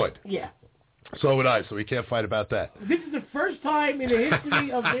 You would? Yeah. So would I, so we can't fight about that. This is the first time in the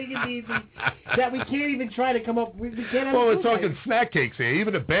history of Big and Beefy that we can't even try to come up with... we're talking snack cakes here.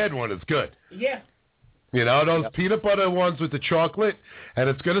 Even a bad one is good. Yeah. Those peanut butter ones with the chocolate, and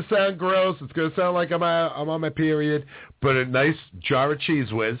it's going to sound gross. It's going to sound like I'm on my period, but a nice jar of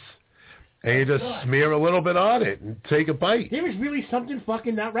Cheese Whiz, and you just smear a little bit on it and take a bite. There is really something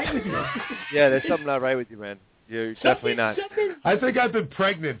fucking not right with you. Yeah, there's something not right with you, man. You're definitely not. I think I've been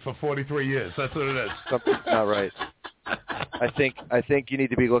pregnant for 43 years. That's what it is. Something's not right. I think you need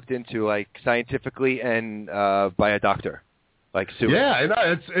to be looked into, like, scientifically and by a doctor. Like super. Yeah, I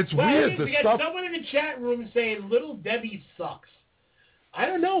know. It's weird. We got someone in the chat room saying Little Debbie sucks. I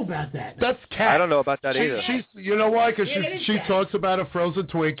don't know about that. That's Kat. I don't know about that either. You know why? Because she talks about her frozen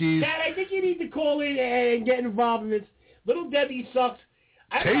Twinkies. Kat, I think you need to call in and get involved in this. Little Debbie sucks.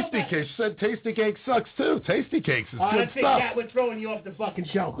 Tasty Cakes. She said Tasty Cake sucks too. Tasty Cakes is good that's stuff. Kat, we're throwing you off the fucking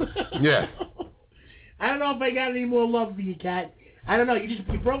show. Yeah. I don't know if I got any more love for you, Kat. I don't know. You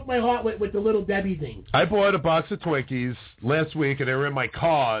broke my heart with the Little Debbie thing. I bought a box of Twinkies last week, and they were in my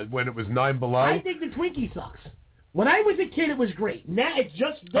car when it was 9 below. I think the Twinkie sucks. When I was a kid, it was great. Now it's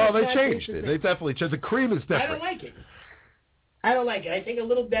just... they changed it. They definitely changed. The cream is different. I don't like it. I think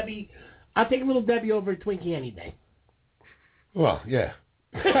I'll take a Little Debbie over a Twinkie any day. Well, yeah.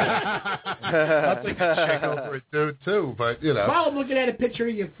 I'll take a chick over a dude too, but While I'm looking at a picture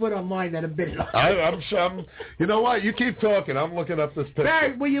of your foot online that I'm bidding on. I'm you know what? You keep talking. I'm looking up this picture.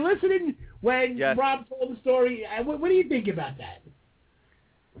 Barry, were you listening when Rob told the story? What do you think about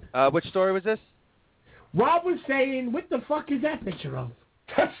that? Which story was this? Rob was saying, what the fuck is that picture of?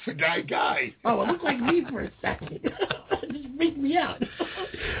 That's the guy. Oh, it looked like me for a second. It just freaked me out.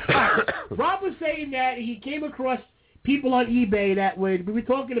 Rob was saying that he came across people on eBay that we were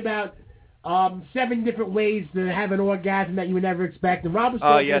talking about 7 different ways to have an orgasm that you would never expect. And Rob was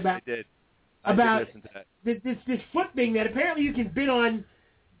talking about this foot thing that apparently you can bid on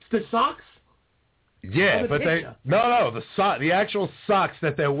the socks. Yeah, but the actual socks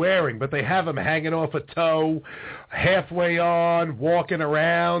that they're wearing, but they have them hanging off a toe, halfway on, walking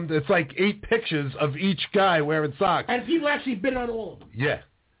around. It's like 8 pictures of each guy wearing socks. And people actually bid on all of them. Yeah.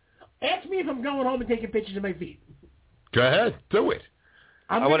 Ask me if I'm going home and taking pictures of my feet. Go ahead, do it.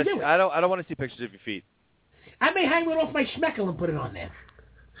 I'm going to do it. I don't want to see pictures of your feet. I may hang one off my schmeckle and put it on there.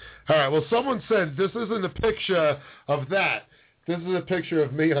 All right, well, someone said this isn't a picture of that. This is a picture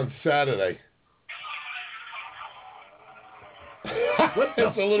of me on Saturday.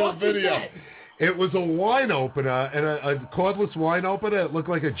 It's a little video. It was a wine opener, and a cordless wine opener. It looked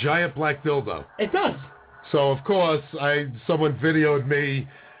like a giant black dildo. It does. So, of course, someone videoed me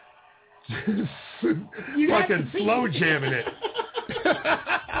fucking slow jamming it. All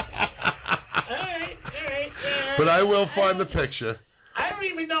right. But I will find the picture. I don't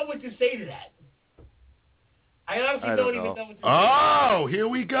even know what to say to that. I honestly don't even know what to say. Oh, here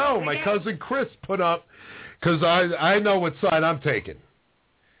we go. My cousin Chris put up, because I know what side I'm taking.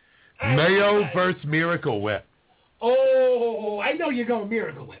 Mayo versus Miracle Whip. Oh, I know you're going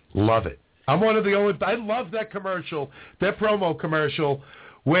Miracle Whip. Love it. I'm one of the only. I love that commercial, that promo commercial,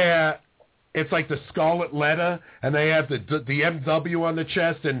 where it's like the scarlet letter, and they have the MW on the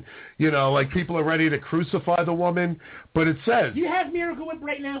chest, and like people are ready to crucify the woman, but it says. Do you have Miracle Whip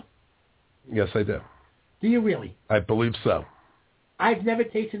right now? Yes, I do. Do you really? I believe so. I've never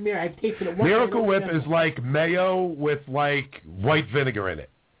tasted I've tasted it once. Miracle Whip is like mayo with like white vinegar in it.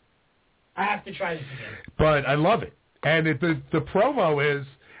 I have to try this again. But I love it. And the promo is,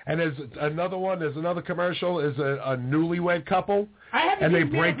 and there's another commercial, is a newlywed couple, and they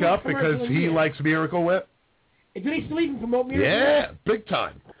break up because he likes Miracle Whip. Do they still even promote Miracle Whip? Yeah, big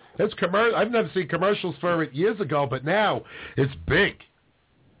time. It's I've never seen commercials for it years ago, but now it's big.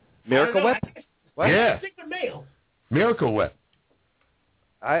 Miracle Whip? What? Yeah. I think the mayo. Miracle Whip.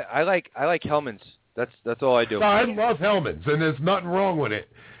 I like Hellman's. That's all I do. No, I love Hellman's, and there's nothing wrong with it.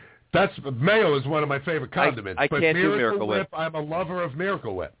 Mayo is one of my favorite condiments. I can't do Miracle Whip. I'm a lover of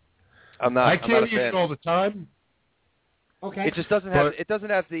Miracle Whip. I'm not. I can't eat it all the time. Okay. It just doesn't have. It doesn't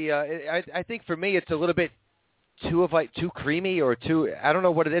have the. I think for me, it's a little bit too creamy or too. I don't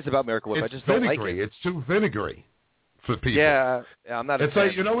know what it is about Miracle Whip. It's I just don't like vinegary. it. It's too vinegary for people. Yeah, I'm not. It's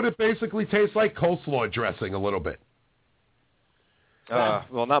like, you know what it basically tastes like? Coleslaw dressing a little bit.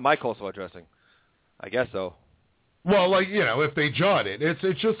 Well, not my coleslaw dressing. I guess so. Well, like, if they jarred it,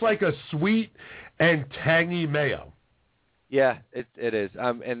 it's just like a sweet and tangy mayo. Yeah, it is.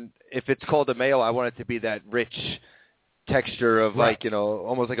 And if it's called a mayo, I want it to be that rich texture of like,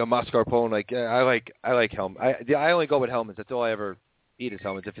 almost like a mascarpone. Like I like Hellmann's. I only go with Hellmann's. That's all I ever eat is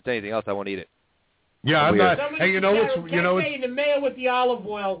Hellmann's. If it's anything else, I won't eat it. Yeah, I'm not. Hey, the mayo with the olive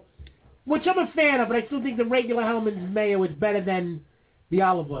oil, which I'm a fan of, but I still think the regular Hellmann's mayo is better than the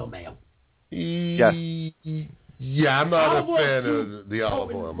olive oil mayo. Yes. Yeah, I'm not a fan of the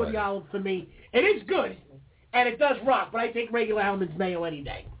olive oil mayo. The olive for me, it is good, and it does rock. But I take regular Hellmann's mayo any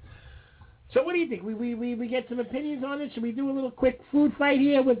day. So what do you think? We get some opinions on it. Should we do a little quick food fight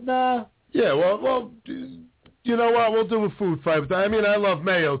here with? Yeah, well, you know what? We'll do a food fight. I mean, I love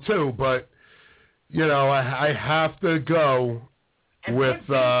mayo too, but I have to go with.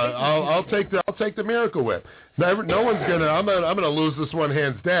 I'll take the Miracle Whip. No one's gonna. I'm gonna lose this one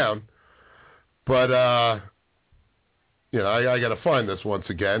hands down. But I got to find this once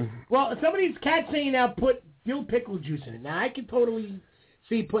again. Well, somebody's cat saying now put dill pickle juice in it. Now I can totally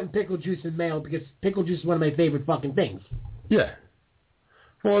see putting pickle juice in mayo because pickle juice is one of my favorite fucking things. Yeah.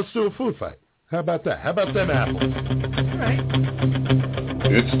 Well, let's do a food fight. How about that? How about them apples? All right.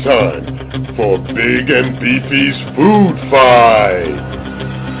 It's time for Big and Beefy's Food Fight.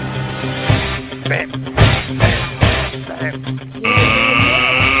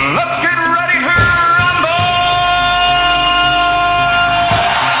 Let's get ready to rumble!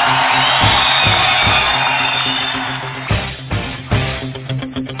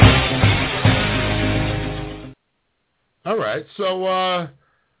 All right, so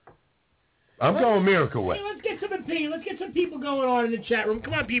I'm going Miracle Whip. Hey, let's get some opinion. Let's get some people going on in the chat room.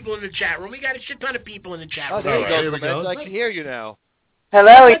 Come on, people in the chat room. We got a shit ton of people in the chat room. Oh, there you go. I can hear you now.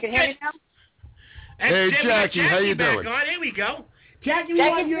 Hello, you can hear me now? Hey, Jackie, how you doing? Here we go. Jackie, you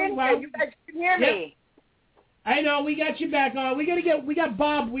guys can hear me. I know, we got you back on. We got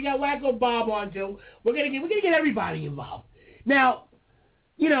Bob, we got Wacko Bob on too. We're gonna get everybody involved. Now,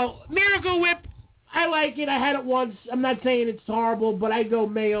 Miracle Whip, I like it. I had it once. I'm not saying it's horrible, but I go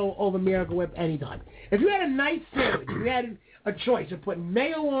mayo over Miracle Whip anytime. If you had a nice sandwich, you had a choice of putting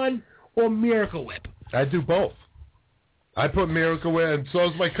mayo on or Miracle Whip. I do both. I put Miracle Whip, and so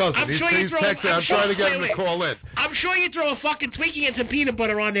is my cousin. He's texting. I'm trying to get him to call in. I'm sure you throw a fucking Twinkie and some peanut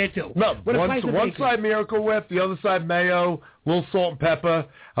butter on there, too. No, one side Miracle Whip, the other side mayo, a little salt and pepper.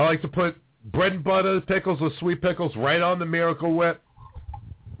 I like to put bread and butter, pickles or sweet pickles right on the Miracle Whip.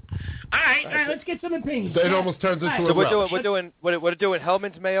 All right, let's get some opinions. It almost turns into So we're doing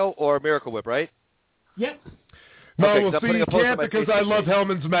Hellmann's mayo or Miracle Whip, right? Yep. No, Okay, well, I'm see, putting you a post on can't my because Facebook I love page.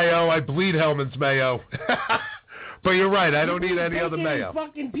 Hellman's Mayo. I bleed Hellman's Mayo. But you're right. I don't need any other Bacon mayo. and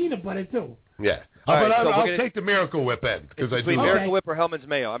fucking peanut butter, too. Yeah. All But right, so I'll we're gonna- take the Miracle Whip in because I do Between love Miracle it. Whip or Hellman's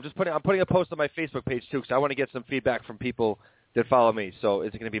Mayo. I'm putting a post on my Facebook page too because I want to get some feedback from people that follow me. So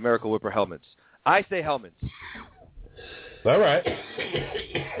is it going to be Miracle Whip or Hellman's? I say Hellman's. All right.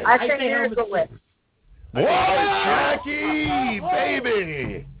 I say Miracle Whip. What, Jackie,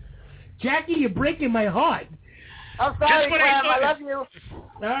 baby? Jackie, you're breaking my heart. I'm sorry, Clem. I love you. All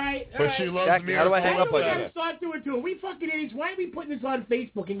right. But she loves Jackie, me. how do I hang up on We you? gotta start doing too. We fucking idiots. Why are we putting this on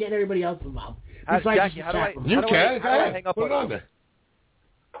Facebook and getting everybody else involved? Jackie, how do I hang up Put it on on you? there.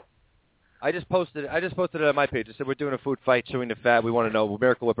 I just posted it on my page. I said we're doing a food fight, chewing the fat. We want to know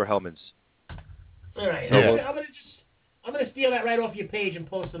Miracle Whip or Hellman's. All right. Yeah. I'm gonna steal that right off your page and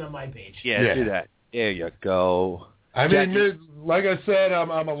post it on my page. Yeah. Do that. There you go. I mean, like I said, I'm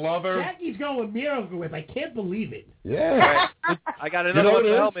a lover. Jackie's going with Miracle Whip. I can't believe it. Yeah. I got another one for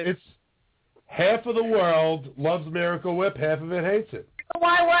Hellman's. It's half of the world loves Miracle Whip, half of it hates it.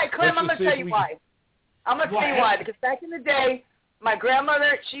 Why, Clem? I'm Let's going just to tell see if you we why. I'm going to tell you why. Because back in the day, my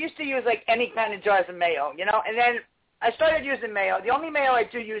grandmother, she used to use, like, any kind of jars of mayo, you know? And then I started using mayo. The only mayo I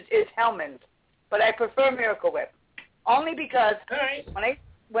do use is Hellman's. But I prefer Miracle Whip. Only because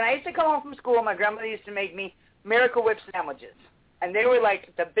when I used to come home from school, my grandmother used to make me Miracle Whip sandwiches. And they were,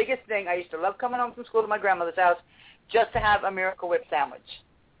 like, the biggest thing. I used to love coming home from school to my grandmother's house just to have a Miracle Whip sandwich.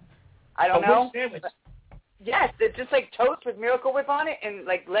 I don't know. Whip sandwich? Yes, it's just like toast with Miracle Whip on it and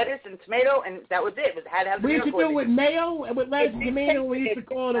like lettuce and tomato, and that was it. It had to have the We used to Miracle do it Whip. with mayo and with lettuce and tomato. We used to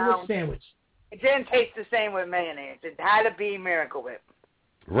call it a whip sandwich. It didn't taste the same with mayonnaise. It had to be Miracle Whip.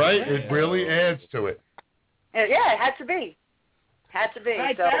 Right? It really adds to it. Yeah, it had to be. Had to be. All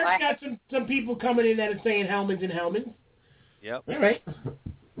right, So Barrett's got some people coming in that are saying Hellman's and Hellman's. Yep. All right.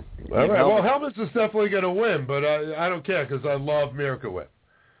 All right. Well, Hellman's is definitely going to win, but I don't care because I love Miracle Whip.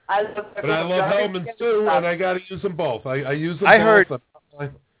 But I love Hellman's too, and I got to use them both. I use them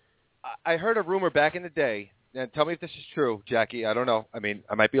both. I heard a rumor back in the day, and tell me if this is true, Jackie. I don't know. I mean,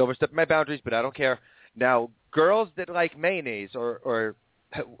 I might be overstepping my boundaries, but I don't care. Now, girls that like mayonnaise or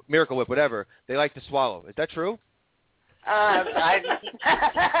Miracle Whip, whatever, they like to swallow. Is that true? I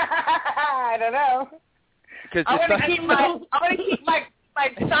don't know. I'm gonna keep my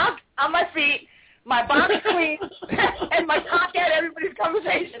socks on my feet, my box clean, and my cock at everybody's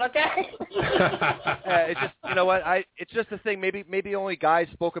conversation. Okay. It's just, you know what? It's just a thing. Maybe only guys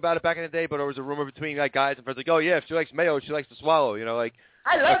spoke about it back in the day, but there was a rumor between like guys and friends like, oh yeah, if she likes mayo, she likes to swallow. You know, like.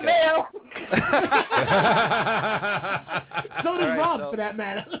 I love mayo. So does Rob, for that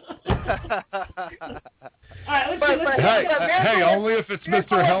matter. All right, let's hey, only if it's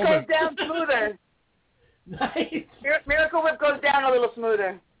Mr. Hellman. Goes down smoother. Nice. Miracle Whip goes down a little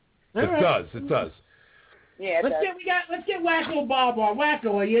smoother. It does. Yeah. Let's get Wacko Bob on.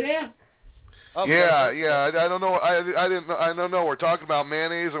 Wacko, are you there? Yeah. I don't know. I don't know. We're talking about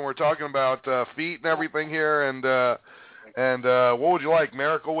mayonnaise and we're talking about feet and everything here, and what would you like,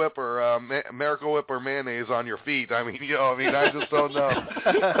 Miracle Whip or Miracle Whip or mayonnaise on your feet? I mean, I just don't know.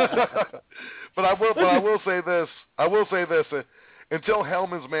 But I will say this. Until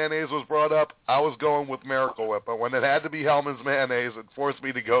Hellman's mayonnaise was brought up, I was going with Miracle Whip. But when it had to be Hellman's mayonnaise, it forced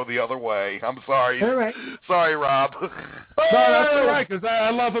me to go the other way. I'm sorry. All right. Sorry, Rob. No, that's all right, because I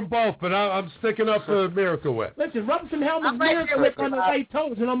love them both, but I'm sticking up for Miracle Whip. Listen, rub some Hellman's Miracle Whip on the right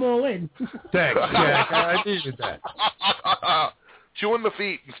toes, and I'm all in. Thanks, Jack. I needed that. Chewing the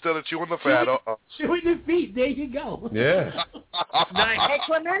feet instead of chewing the fat. Chewing the feet. There you go. Yeah. Nice. Hey,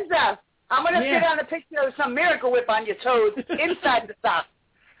 Clemenza, I'm going to sit on a picture of some Miracle Whip on your toes inside the sock.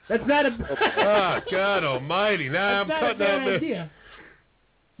 That's not a... Oh, God almighty. Now I'm cutting out this. Idea.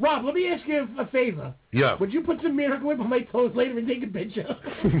 Rob, let me ask you a favor. Yeah. Would you put some Miracle Whip on my toes later and take a picture?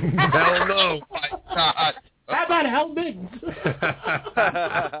 Hell no. My God. How about Hellman's?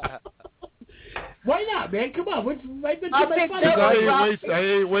 Why not, man? Come on. I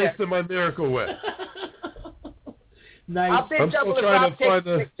ain't wasting my Miracle Whip. Nice.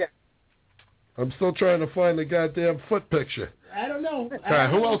 I'm still trying to find the goddamn foot picture. I don't know. All right,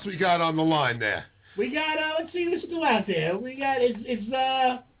 who else we got on the line there? We got, let's see who's still out there. We got,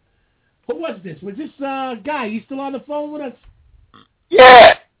 who was this? Was this guy? You still on the phone with us?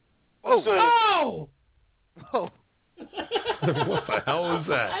 Yeah. Oh! What the hell was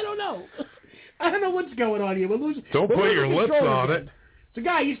that? I don't know. I don't know what's going on here. Don't put your lips on it. So,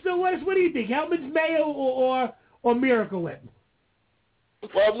 guy, you still with us? What do you think? Hellman's Mayo or Miracle Whip?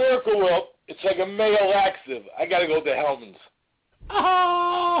 Well, Miracle Whip, it's like a mayo laxative. I got to go with the Hellman's.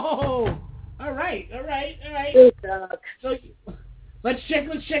 Oh! All right. So Let's check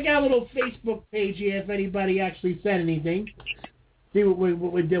our little Facebook page here if anybody actually said anything. See what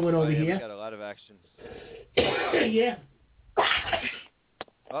we're doing over here. We got a lot of action. Yeah.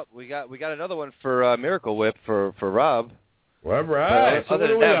 Oh, we got another one for Miracle Whip for Rob. All right. So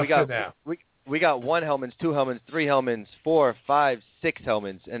other what than are that, we up to now? We got 1 Hellman's, 2 Hellman's, 3 Hellman's, 4, 5, 6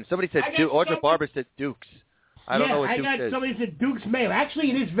 Hellman's, and somebody said Audra Barber said Dukes. I don't know what Dukes is. Somebody said Duke's Mayo.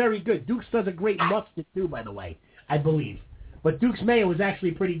 Actually, it is very good. Duke's does a great mustard too, by the way, I believe. But Duke's Mayo is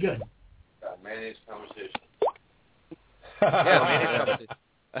actually pretty good. Mayonnaise conversation. Yeah,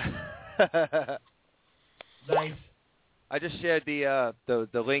 Nice. I just shared the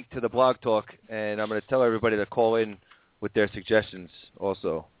link to the blog talk, and I'm going to tell everybody to call in with their suggestions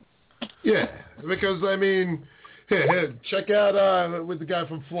also. Yeah, because, I mean, here, check out with the guy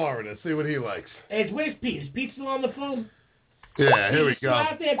from Florida. See what he likes. Hey, where's Pete? Is Pete still on the phone? Yeah, here we go.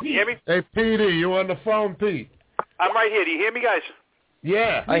 Out there, Pete. You hear me? Hey, Petey, you on the phone, Pete? I'm right here. Do you hear me, guys?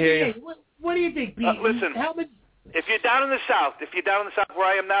 Yeah. I hear you. What do you think, Pete? Listen, if you're down in the South, where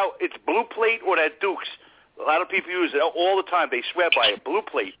I am now, it's Blue Plate or that Duke's. A lot of people use it all the time. They swear by it. Blue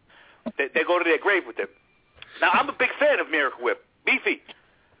Plate. They go to their grave with it. Now, I'm a big fan of Miracle Whip. Beefy.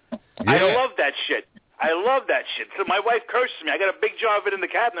 Yeah. I love that shit. So my wife curses me. I got a big jar of it in the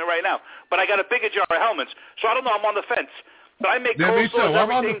cabinet right now, but I got a bigger jar of Hellman's. So I don't know. I'm on the fence. But I make me too. coleslaws,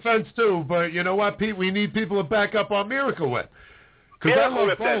 I'm on the fence too. But you know what, Pete? We need people to back up on Miracle Whip. Miracle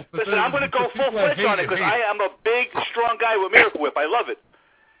Whip. Listen, I'm going to go full-fledged on it because I am a big, strong guy with Miracle Whip. I love it.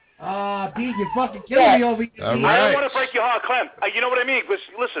 Pete, you're fucking killing me over here. All I right. don't want to break your heart, Clem. You know what I mean? Because,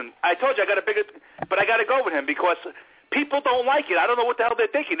 listen, I told you I got a bigger, but I got to go with him because people don't like it. I don't know what the hell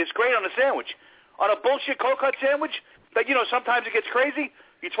they're thinking. It's great on a sandwich. On a bullshit cold cut sandwich, but, sometimes it gets crazy.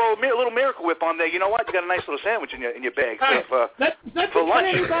 You throw a little Miracle Whip on there. You know what? You got a nice little sandwich in your bag for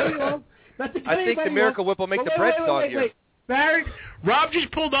lunch. I think the Miracle Whip will make the bread soggier. Wait. Barry, Rob just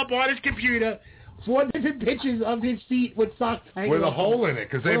pulled up on his computer 4 different pictures of his feet with socks hanging with a hole in it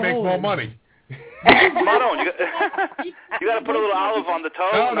because they make more money. Spot on. You got to put a little olive on the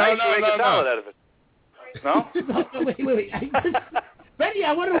toe. Make a salad out of it. No? Wait. Betty,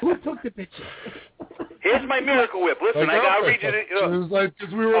 I wonder who took the picture. Here's my Miracle Whip. Listen, I got to read you. It was like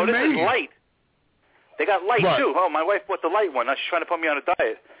because we were this made. is light. They got light too. Oh, my wife bought the light one. Now she's trying to put me on a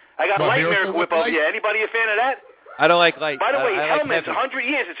diet. I got light Miracle Whip over here. Anybody a fan of that? I don't like light. By the way, I Hellman's, like 100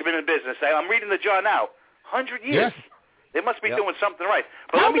 years it's been in business. I'm reading the jar now. 100 years. Yeah. They must be doing something right.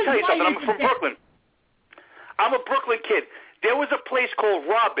 But let me tell you something. I'm from Brooklyn. I'm a Brooklyn kid. There was a place called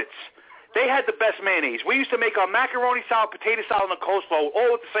Roberts. They had the best mayonnaise. We used to make our macaroni salad, potato salad, and coleslaw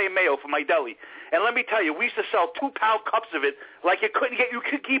all with the same mayo from my deli. And let me tell you, we used to sell 2-pound cups of it like you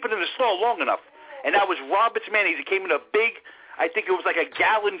could keep it in the store long enough. And that was Roberts mayonnaise. It came in a big, I think it was like a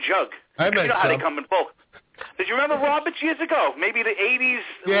gallon jug. You know how they come in bulk. Did you remember Roberts years ago? Maybe the 80s,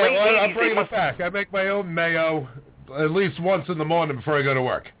 yeah, late 80s. I'm bringing it back. I make my own mayo at least once in the morning before I go to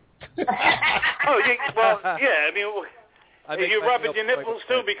work. I mean, you're rubbing your nipples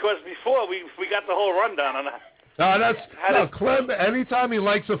too because before we got the whole rundown on that. No, Clem, anytime he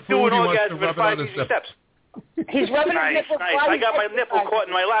likes a food, he wants to rub it on his nipples. He's rubbing his nipples. Nice. I got my nipple caught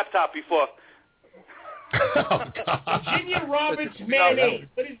in my laptop before. Oh, God. Virginia Roberts mayonnaise.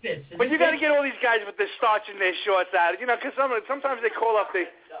 What is this? But you got to get all these guys with their starch in their shorts out. Because sometimes they call up,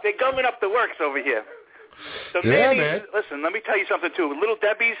 they're gumming up the works over here. The mayonnaise, listen, let me tell you something, too. Little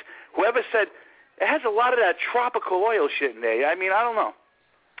Debbie's, whoever said, it has a lot of that tropical oil shit in there. I mean, I don't know.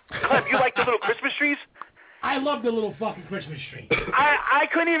 Clem, you like the little Christmas trees? I love the little fucking Christmas tree. I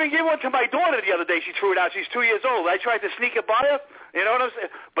couldn't even give one to my daughter the other day. She threw it out. She's 2 years old. I tried to sneak it by her. You know what I'm saying?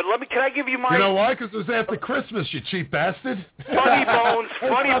 But can I give you my... You know why? Because it was after Christmas, you cheap bastard. Funny Bones,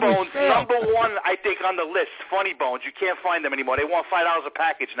 number one, I think, on the list. Funny Bones. You can't find them anymore. They want $5 a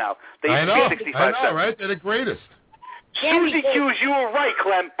package now. They used to be 65 cents. Right? They're the greatest. Susie Q's, you were right,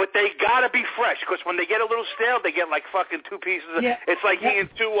 Clem, but they gotta be fresh because when they get a little stale, they get like fucking 2 pieces. It's like eating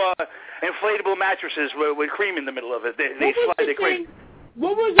 2 inflatable mattresses with cream in the middle of it. They slide the cream.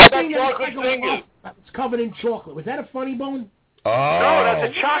 What was the thing that was covered in chocolate? Was that a Funny Bone? Oh. No,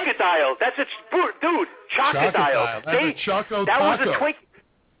 that's a Chocodile. That's a dude. Chocodile. That's a Choco that Taco. was a Twinkie.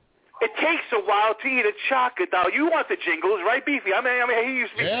 It takes a while to eat a Chocodile. You want the jingles, right, Beefy? I mean, he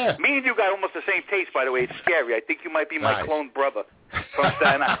used to be. Yeah. Me and you got almost the same taste, by the way. It's scary. I think you might be my clone brother from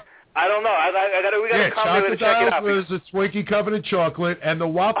Staten Island. I don't know. We got to come there and check it out. Chocodile was a Twinkie covered in chocolate, and the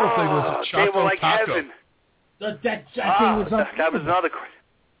waffle thing was a Choco they were like Taco. Heaven. That was another.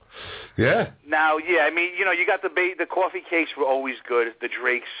 Yeah. Now, I mean, you got the coffee cakes were always good, the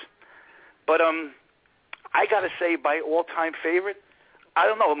Drakes, but I gotta say, my all-time favorite, I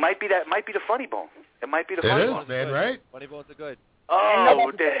don't know, it might be the Funny Bone. It might be the Funny Bone. It is, man, right? Funny Bones are good.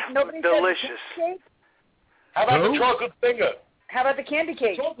 Oh, nobody delicious. How about the chocolate finger? How about the candy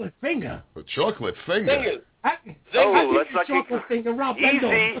cake? Chocolate finger. The chocolate finger. Fingers. Let's not chocolate finger. Rob,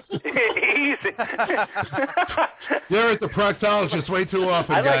 easy. You're at the proctologist way too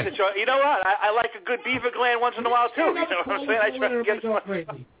often, I guy. like the chocolate. You know what? I like a good beaver gland once in a while too. You know what I'm saying? I try to get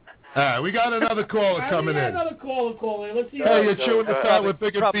crazy. All right, we got another caller coming in. Another caller calling. Let's see. Hey, you're chewing the fat with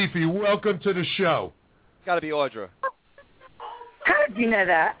Big and Beefy. Welcome to the show. It's got to be Audra. How did you know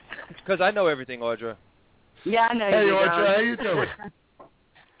that? Because I know everything, Audra. Yeah, I know Hey, you. Audra, how you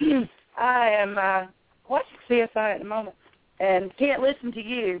doing? I am watching CSI at the moment, and can't listen to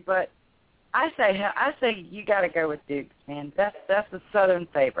you, but I say you got to go with Dukes, man. That's the Southern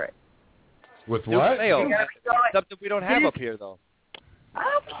favorite. With what? Something we don't have up here, though. I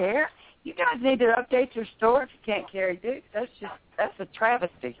don't care. You guys need to update your store if you can't carry Dukes. That's a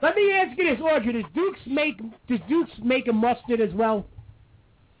travesty. Let me ask you this, Audrey. Does Dukes make a mustard as well?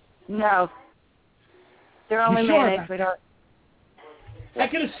 No. They're only mayonnaise, sweetheart. I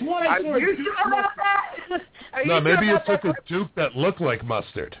could have sworn I saw Are you sure about that? No, maybe it's like a Duke that looked like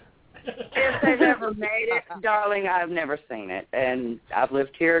mustard. If they've ever made it, darling, I've never seen it, and I've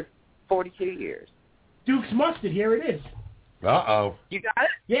lived here 42 years. Duke's mustard, here it is. Uh-oh. You got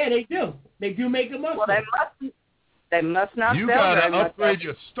it? Yeah, they do. They do make a mustard. Well, they must not You sell got to very much. upgrade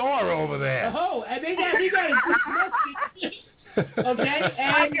your store over there. Oh, and they got a Duke's mustard. Okay?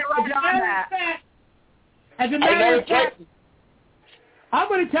 And I get right on that. As a matter of fact, I'm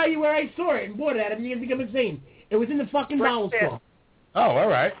going to tell you where I saw it and bought it at. You think I'm insane. It was in the fucking dollar store. Oh, all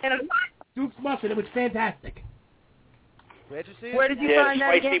right. Duke's mustard. It was fantastic. Where'd you see it? Where did you find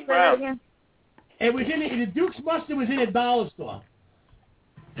that again? It was the Duke's mustard was in a dollar store.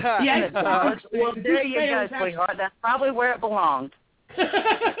 Well, there you go, sweetheart. That's probably where it belonged. All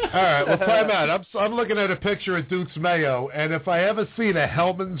right, well, time out. I'm looking at a picture of Duke's Mayo, and if I ever seen a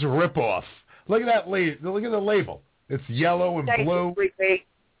Hellman's ripoff, look at that look at the label. It's yellow and blue.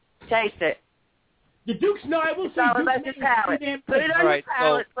 Taste it. The Duke's, no, I will say Put it on your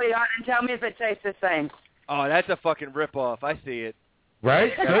palate, sweetheart, and tell me if it tastes the same. Oh, that's a fucking ripoff. I see it.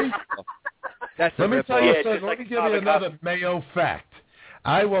 Right? That's let me tell you something. Let me give you another copy. mayo fact.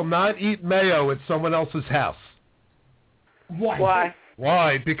 I will not eat mayo at someone else's house. Why?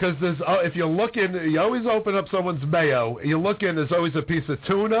 Why? Because there's if you're looking, you always open up someone's mayo. You look in, there's always a piece of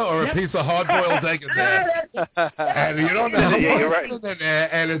tuna or a piece of hard-boiled egg in there, and you don't know what's in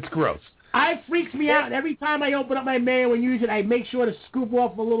there, and it's gross. It freaks me out. Every time I open up my mayo and use it, I make sure to scoop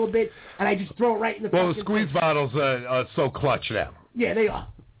off a little bit, and I just throw it right in the. Well, the squeeze bottles are so clutch now. Yeah, they are.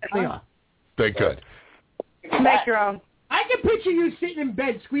 They are. They're good. Make your own. I can picture you sitting in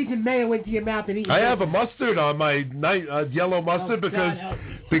bed squeezing mayo into your mouth and eating. I have a mustard on my yellow mustard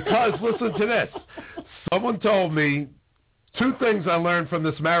because listen to this. Someone told me two things I learned from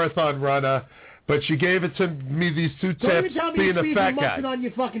this marathon runner, but she gave it to me these two tips. Being a fat guy. On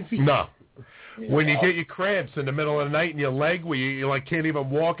your fucking feet. No. When you get your cramps in the middle of the night in your leg where you like can't even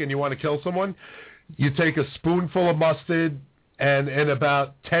walk and you want to kill someone, you take a spoonful of mustard and in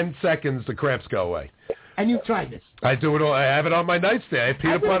about 10 seconds the cramps go away. And you've tried this. I do it all. I have it on my nightstand. I have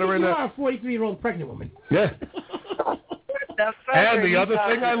peanut butter in it. You are a 43-year-old pregnant woman. Yeah. And the other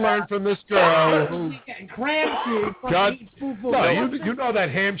thing I learned from this girl who God, no, you know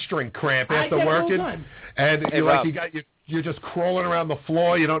that hamstring cramp after working, and you're just crawling around the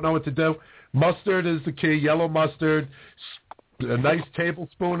floor. You don't know what to do. Mustard is the key. Yellow mustard, a nice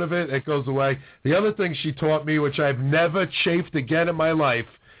tablespoon of it. It goes away. The other thing she taught me, which I've never chafed again in my life,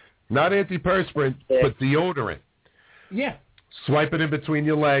 not antiperspirant, but deodorant. Yeah. Swipe it in between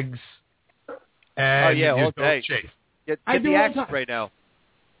your legs, and you don't chafe. Get the Axe spray now.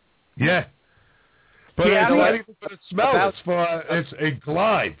 Yeah. But it's not even for the smell. It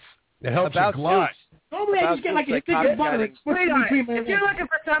glides. It helps you glide. Normally I just get like a stick of butter. If you're looking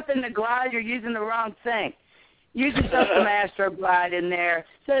for something to glide, you're using the wrong thing. Use some Astro Glide in there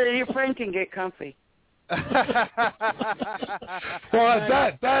so that your friend can get comfy. Well,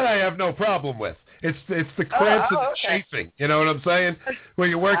 that I have no problem with. It's the cramps and the chafing. You know what I'm saying? When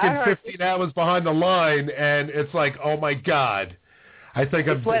you're working 15 hours behind the line and it's like, oh my God, I think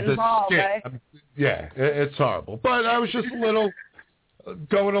I'm the skin. It's horrible. But I was just a little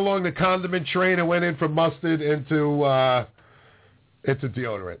going along the condiment train and went in from mustard into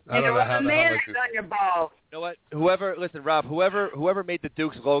deodorant. I don't know how the hell I do. On your balls. You know what? Rob, whoever made the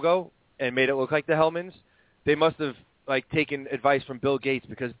Duke's logo and made it look like the Hellmans, they must have taken advice from Bill Gates,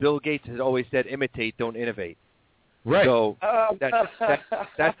 because Bill Gates has always said, imitate, don't innovate. Right. So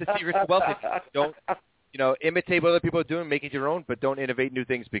that's the secret to wealth. Don't imitate what other people are doing, make it your own, but don't innovate new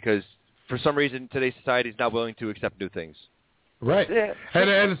things, because for some reason today's society is not willing to accept new things. Right. Yeah.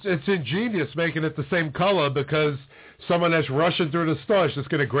 And it's ingenious making it the same color because someone that's rushing through the store is just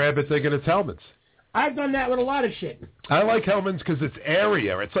going to grab it thinking it's Hellman's. I've done that with a lot of shit. I like Hellman's because it's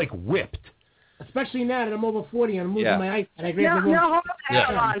airier. It's like whipped. Especially now that I'm over 40 and I'm losing my height. And I hold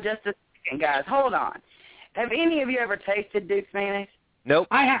on just a second, guys. Hold on. Have any of you ever tasted Duke's mayonnaise? Nope.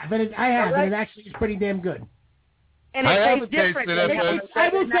 I have, and it actually is pretty damn good. And it tastes different. I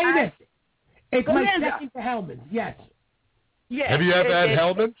will say this. It's my second to Hellman's, yes. Yes. Have you ever had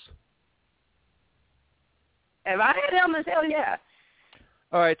Hellman's? Have I had Hellman's? Hell yeah.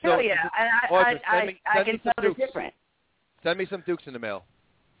 All right. So, hell yeah. I can tell the difference. Send me some Dukes in the mail.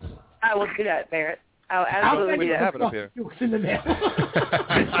 I will do that, Barrett. I'll absolutely do that. Have it up here. Dukes in the mail.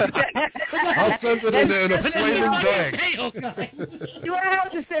 I'll send it in a flaming bag. Do I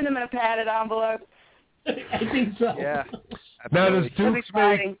have to send them in a padded envelope? I think so. Yeah. Now, does Dukes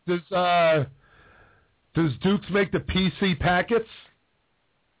make the PC packets?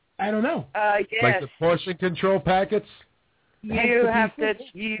 I don't know. Yes. Like the portion control packets?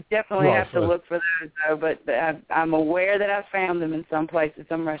 You definitely have to look for those, though. But I'm aware that I've found them in some places,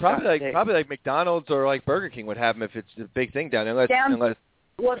 some restaurants. Probably like McDonald's or like Burger King would have them if it's a big thing down there. Down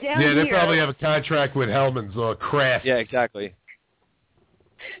here, they probably have a contract with Hellman's or Kraft. Yeah, exactly.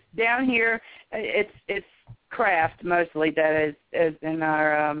 Down here, it's Kraft mostly that is in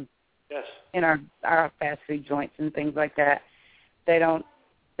our in our fast food joints and things like that. They don't.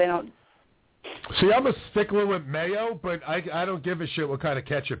 See, I'm a stickler with mayo, but I don't give a shit what kind of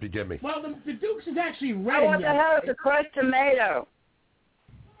ketchup you give me. Well, the Dukes is actually red. Oh, what the hell? It's a crushed tomato.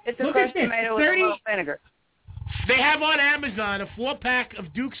 It's a crushed tomato with a little vinegar. They have on Amazon a 4-pack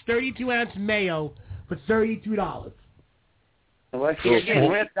of Duke's 32-ounce mayo for $32. Well, you're getting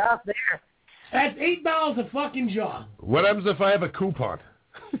ripped off there. That's $8 a fucking jar. What happens if I have a coupon?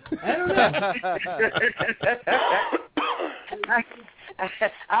 I don't know.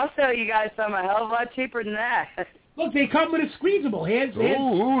 I'll sell you guys some a hell of a lot cheaper than that. Look, they come with a squeezable.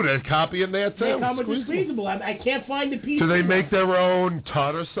 Ooh, there's copy in there too. They come with a squeezable. I can't find the piece. Do they make their own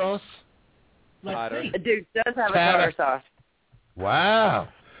tartar sauce? Duke does have a tartar sauce. Wow.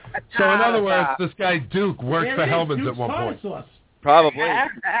 So in other words, this guy Duke worked for Hellman's at one point. Sauce. Probably.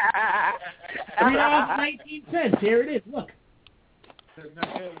 $3.19. Here it is. Look.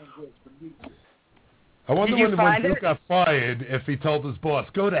 I wonder when Duke got fired if he told his boss,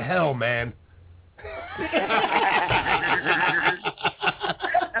 "Go to hell, man." Took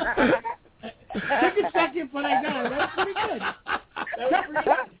a second, but I got it. That's pretty good.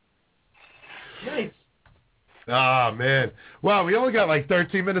 Nice. Oh man! Wow, we only got like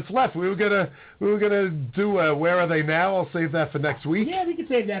 13 minutes left. We were gonna do Where Are They Now? I'll save that for next week. Yeah, we can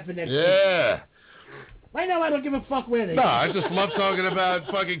save that for next week. Yeah. Right now, I don't give a fuck where they No, I just love talking about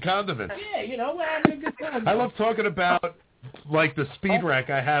fucking condiments. Yeah, we're having a good time. I love talking about, like, the speed rack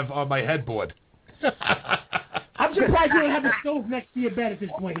I have on my headboard. I'm surprised you don't have a stove next to your bed at this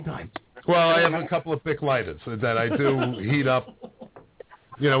point in time. Well, I have a couple of Bic lighters that I do heat up.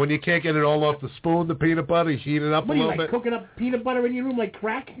 You know, when you can't get it all off the spoon, the peanut butter, you heat it up a little bit. Cooking up peanut butter in your room like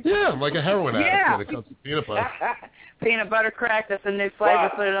crack? Yeah, I'm like a heroin addict when it comes to peanut butter. Peanut butter crack, that's a new flavor.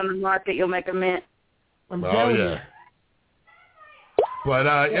 Put it on the market, you'll make a mint. I'm telling you. But,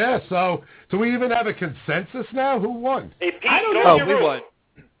 so do we even have a consensus now? Who won? Hey, Pete, I don't know. Oh, we won.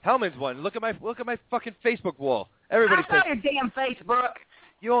 Hellman's won. Look at my fucking Facebook wall. Everybody saw your damn Facebook.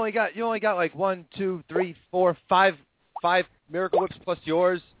 You only got like 1, 2, 3, 4, 5 Miracle Whips plus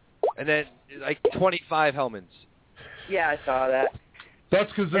yours, and then like 25 Hellman's. Yeah, I saw that.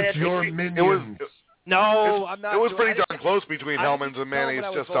 That's because it's your minions. I'm not. It was pretty darn close between Hellman's and Manny's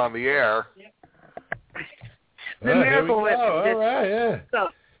just on the air. The Miracle Whip. All right, yeah.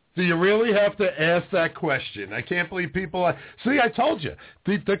 Do you really have to ask that question? I can't believe people see, I told you.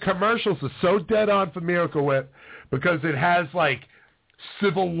 The commercials are so dead on for Miracle Whip because it has, like,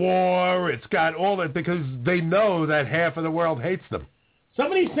 Civil War. It's got all that because they know that half of the world hates them.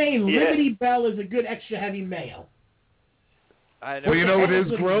 Somebody's saying Liberty Bell is a good extra heavy mayo. Well, you know what is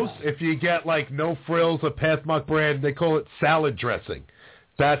gross? If you get, like, no frills or Pathmark brand, they call it salad dressing.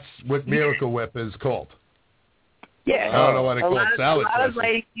 That's what Miracle Whip is called. Yeah, I don't know what they call salad dressing.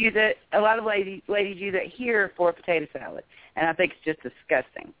 A lot of ladies use it here for potato salad, and I think it's just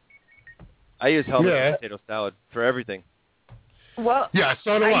disgusting. I use Hellman's potato salad for everything. Well, yeah,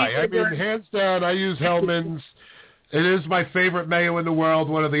 so do I. I mean, hands down, I use Hellman's. It is my favorite mayo in the world,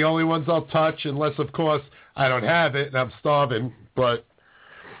 one of the only ones I'll touch, unless, of course, I don't have it and I'm starving. But,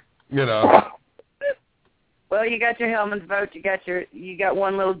 you know. Well, you got your Hellman's vote. You got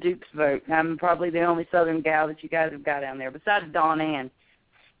one little Duke's vote. I'm probably the only Southern gal that you guys have got down there, besides Dawn Ann.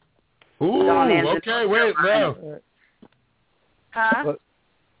 Ooh, okay, wait, no. Huh?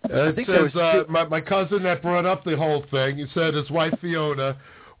 It says, my cousin that brought up the whole thing, he said his wife Fiona,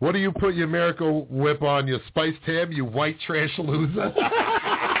 what do you put your Miracle Whip on, your spiced ham, you white trash loser?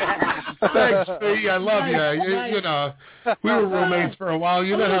 Thanks, Fee. I love you. You know, we were roommates for a while.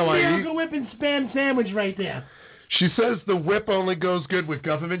 You know how I eat. Miracle Whip and Spam sandwich right there. She says the whip only goes good with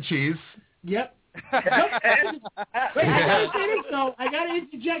government cheese. Yep. Wait, I gotta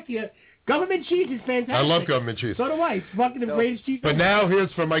interject here. Government cheese is fantastic. I love government cheese. So do I. It's fucking the greatest cheese. But now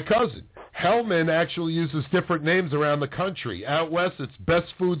here's for my cousin. Hellman actually uses different names around the country. Out west, it's Best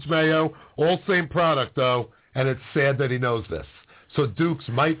Foods Mayo, all same product though, and it's sad that he knows this. So Duke's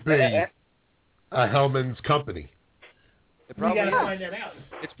might be a Hellman's company. It probably we gotta find that out.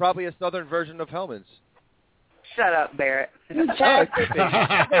 It's probably a southern version of Hellman's. Shut up, Barrett. They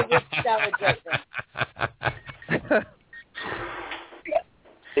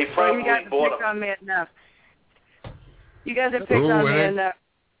probably you guys have bought picked them. on me enough. You guys have picked on me enough.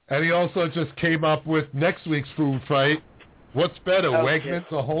 And he also just came up with next week's food fight. What's better,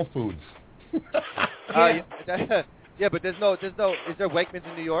 Wegmans or Whole Foods? Yeah, but there's no. Is there Wegmans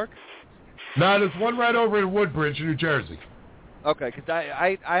in New York? No, there's one right over in Woodbridge, New Jersey. Okay, because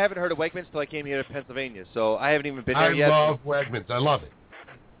I haven't heard of Wegmans till I came here to Pennsylvania, so I haven't even been there yet. I love Wegmans. I love it.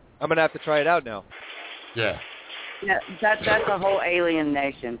 I'm gonna have to try it out now. Yeah. Yeah, that's a whole alien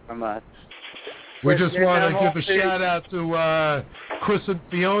nation from us. We just want to give a shout out to Chris and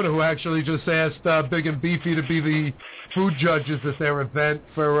Fiona, who actually just asked Big and Beefy to be the food judges at their event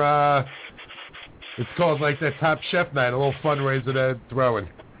for. It's called like that Top Chef Night, a little fundraiser they're throwing.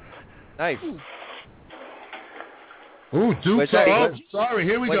 Nice. Ooh, Duke's. Sorry,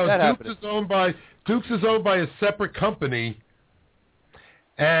 here we go. Dukes is owned by a separate company,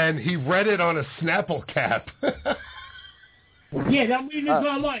 and he read it on a Snapple cap. Yeah, that means it's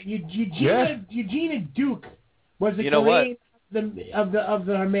online. Eugenia Duke was the Korean of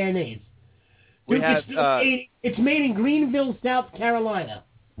the mayonnaise. Duke it's made in Greenville, South Carolina.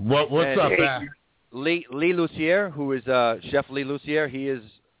 What's up, Pat? Lee Lucier, who is Chef Lee Lucier, he is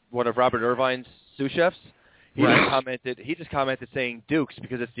one of Robert Irvine's sous chefs. He just commented saying Duke's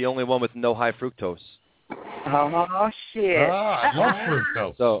because it's the only one with no high fructose. Oh shit! I love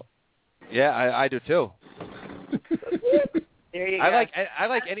fructose. So, yeah, I do too. There you go. I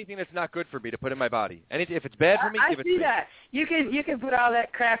like anything that's not good for me to put in my body. Anything if it's bad for me, give it to me. I see that. You can put all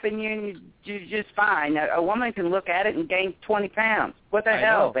that crap in you and you're just fine. A woman can look at it and gain 20 pounds. What the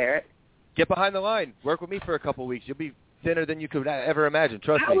hell, know. Barrett? Get behind the line. Work with me for a couple of weeks. You'll be thinner than you could ever imagine.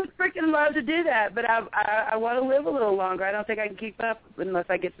 Trust me. I would freaking love to do that, but I want to live a little longer. I don't think I can keep up unless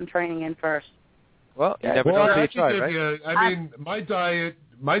I get some training in first. Well, you never know until you try, right? I mean, my diet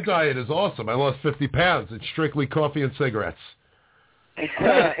is awesome. I lost 50 pounds. It's strictly coffee and cigarettes. You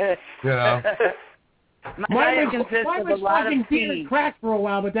know. Mine was fucking beer and crack for a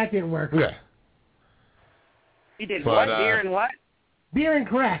while, but that didn't work. Yeah. You did what? Beer and what? Beer and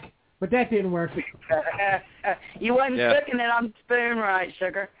crack, but that didn't work. You wasn't cooking it on the spoon right,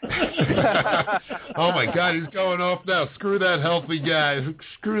 sugar. Oh, my God, he's going off now. Screw that healthy guy.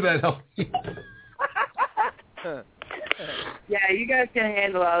 Screw that healthy. Yeah, you guys can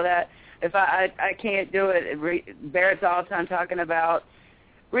handle all that. If I can't do it, Barrett's all the time talking about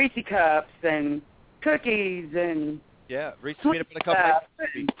Reese cups and cookies and Reese peanut butter cup.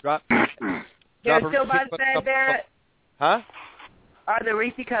 They're still by the bed, Barrett? Huh? Are the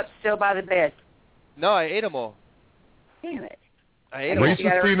Reese cups still by the bed? No, I ate them all. Damn it. I ate them Reese's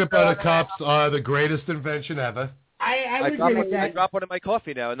peanut butter cups are the greatest invention ever. I would agree with that. I drop one in my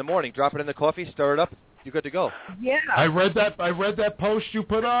coffee now in the morning. Drop it in the coffee, stir it up. You're good to go. Yeah. I read that post you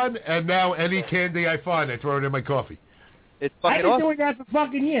put on, and now any candy I find, I throw it in my coffee. It's fucking I've been doing that for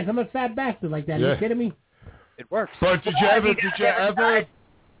fucking years. I'm a fat bastard like that. Are you kidding me? It works. But did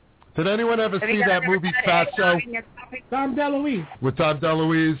anyone ever see that movie Fatso? Tom DeLuise. With Tom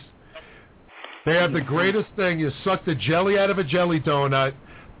DeLuise. They have the greatest thing. You suck the jelly out of a jelly donut,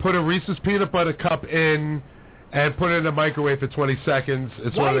 put a Reese's peanut butter cup in, and put it in the microwave for 20 seconds.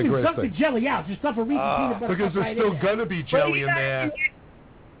 It's one of the greatest things. Why even suck the jelly out? Just stuff a Reese's peanut butter because cup there's still going to be jelly in there.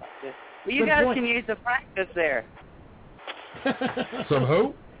 You guys can use the practice there. Some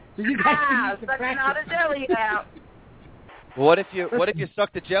who? So you guys can use the sucking all the jelly out. Well, what if you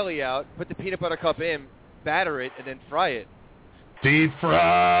suck the jelly out, put the peanut butter cup in, batter it, and then fry it? Deep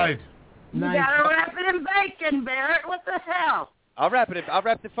fried. Nice. You gotta wrap it in bacon, Barrett. What the hell? I'll wrap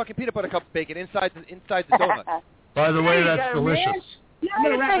the fucking peanut butter cup bacon inside the donut. By the way, that's delicious. I'm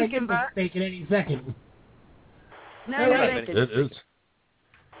gonna wrap bacon any second. It is.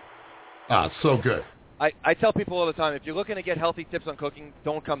 So good. I tell people all the time, if you're looking to get healthy tips on cooking,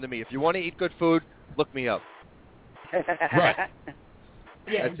 don't come to me. If you want to eat good food, look me up. Right.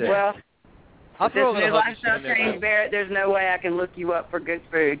 Yeah. That's it. Well, I'll if throw a this little new healthy shit lifestyle in there, change, too. Barrett, there's no way I can look you up for good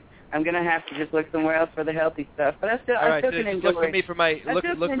food. I'm gonna have to just look somewhere else for the healthy stuff. But I still All right, can just enjoy. look for me for my I look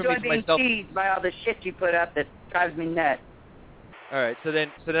still for can me enjoy for being myself. teased by all the shit you put up that drives me nuts. All right, so then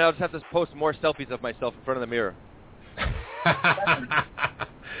I'll just have to post more selfies of myself in front of the mirror.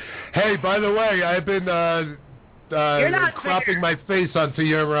 Hey, by the way, I've been cropping my face onto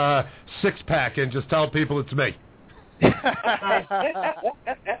your six-pack and just tell people it's me.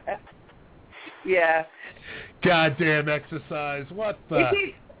 Yeah. Goddamn exercise. What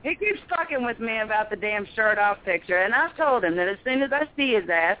the? He keeps fucking with me about the damn shirt off picture, and I've told him that as soon as I see his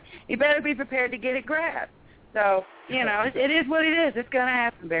ass, he better be prepared to get it grabbed. So, you know, it is what it is. It's gonna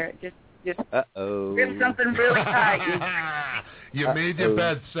happen, Barrett. Just grip something really tight. You made your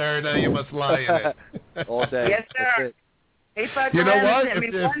bed, sir. Now you must lie in it. All day. Yes, sir. That's it. He fucked You know around what?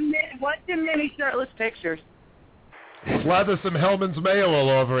 and sent me one too many shirtless pictures. Slather some Hellman's mayo all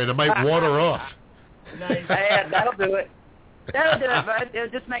over it. It might water off. Nice. Yeah, that'll do it. That'll do it, bud. It'll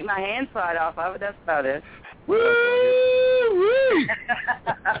just make my hand slide off of it. That's about it. Woo-wee!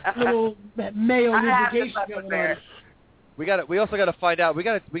 Little mayo I have to lubrication fuck going with on. Barrett. We also got to find out. We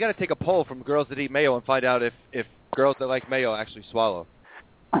got to take a poll from girls that eat mayo and find out if girls that like mayo actually swallow.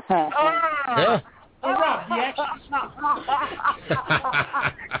 Yeah. Oh, Rob, you actually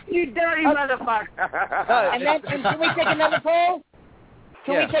You dirty motherfucker. And can we take another poll?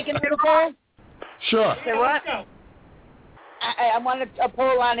 Can we take another poll? Sure. Say what? I wanted a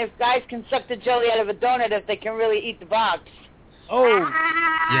poll on if guys can suck the jelly out of a donut if they can really eat the box. Oh. You're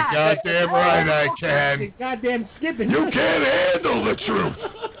goddamn right I can. You're goddamn skipping. You can't handle the truth.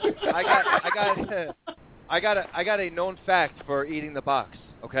 I got a known fact for eating the box,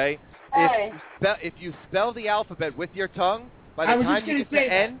 okay? Hey. If you spell the alphabet with your tongue, by the time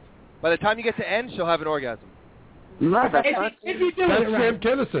you get to end, she'll have an orgasm. If you do That's it right. Sam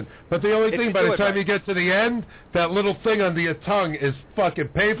Kinison. But the only thing, by the time you get to the end, that little thing under your tongue is fucking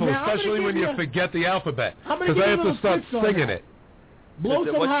painful, Now, especially when you forget the alphabet. I'm gonna Because I give have you a to start little twist on singing that. it. Blow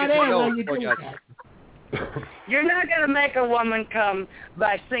some hot air while you're doing that. You're not going to make a woman come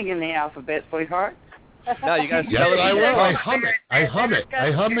by singing the alphabet, sweetheart. No, you got to Yes, spell it. I will. I hum it. I hum it.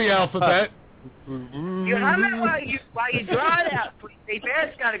 I hum the alphabet. You hum it while you draw it out, sweetie.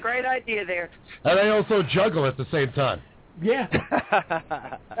 Barrett's got a great idea there. And I also juggle at the same time. Yeah.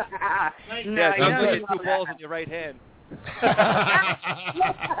 No, Yeah, you I'm don't putting do two that. balls in your right hand.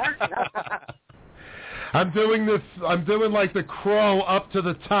 I'm doing like the crow up to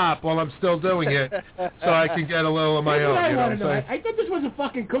the top while I'm still doing it, so I can get a little of my That's own. what I You know want what to know. I'm saying? I thought this was a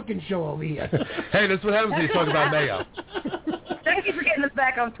fucking cooking show over here. Hey, that's what happens when you talk about mayo. Thank you for getting us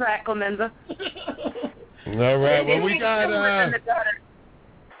back on track, Clemenza. All right. Well, we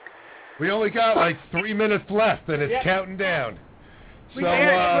only got like 3 minutes left, and it's counting down. So,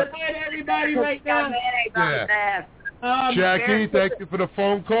 everybody right now. Jackie, thank you for the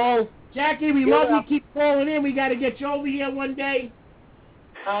phone call. Jackie, we love you. Keep calling in. We got to get you over here one day.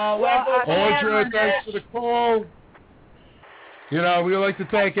 Audra, thanks for the call. You know, we would like to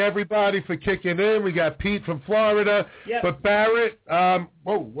thank everybody for kicking in. We got Pete from Florida. Yep. But Barrett,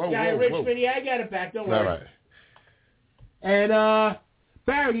 whoa. Richmond, yeah, I got it back. Don't worry. All right. And,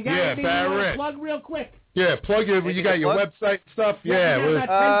 Barrett, you got anything you want to Barrett. plug real quick? Yeah, plug it. You got your website and stuff?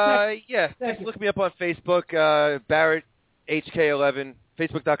 Yeah. Just look me up on Facebook, Barrett HK11,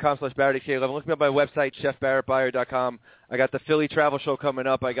 Facebook.com/BarrettHK11. Look me up on my website, ChefBarrettBuyer.com. I got the Philly travel show coming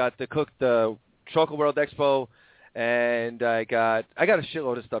up. I got the Chocolate World Expo, and I got a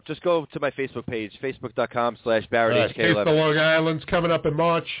shitload of stuff. Just go to my Facebook page, Facebook.com/BarrettHK11. Taste of Long Island's coming up in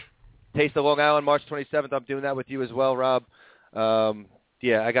March. Taste of Long Island, March 27th. I'm doing that with you as well, Rob.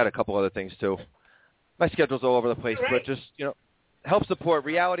 Yeah, I got a couple other things too. My schedule's all over the place, but just, help support.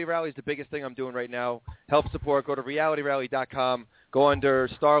 Reality Rally is the biggest thing I'm doing right now. Help support. Go to realityrally.com. Go under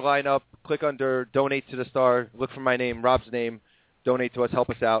Star Lineup. Click under Donate to the Star. Look for my name, Rob's name. Donate to us. Help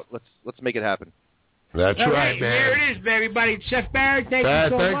us out. Let's make it happen. That's right, man. There it is, everybody. Chef Barrett, thank you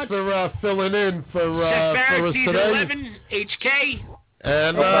so thanks much. for filling in for Chef Barrett, for us season today. 11, HK.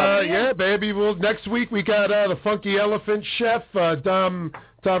 And yeah, baby. Well, next week we got the Funky Elephant chef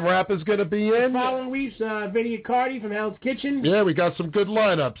Dom Rapper's going to be in. The following week's Vinny Accardi from Hell's Kitchen. Yeah, we got some good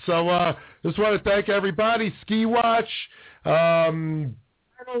lineup. So just want to thank everybody. Ski Watch, Vinyl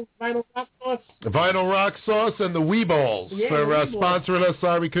Rock Sauce. Vinyl Rock Sauce, and the Weeballs for sponsoring us.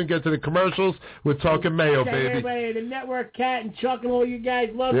 Sorry we couldn't get to the commercials. We're talking mayo, baby. Everybody, the network, Cat and Chuck, and all you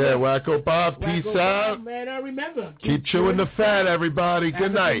guys love you. Yeah, Wacko Bob, peace out. Bob, man, remember. Keep chewing the fat, everybody.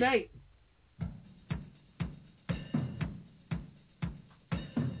 Good night. Good night.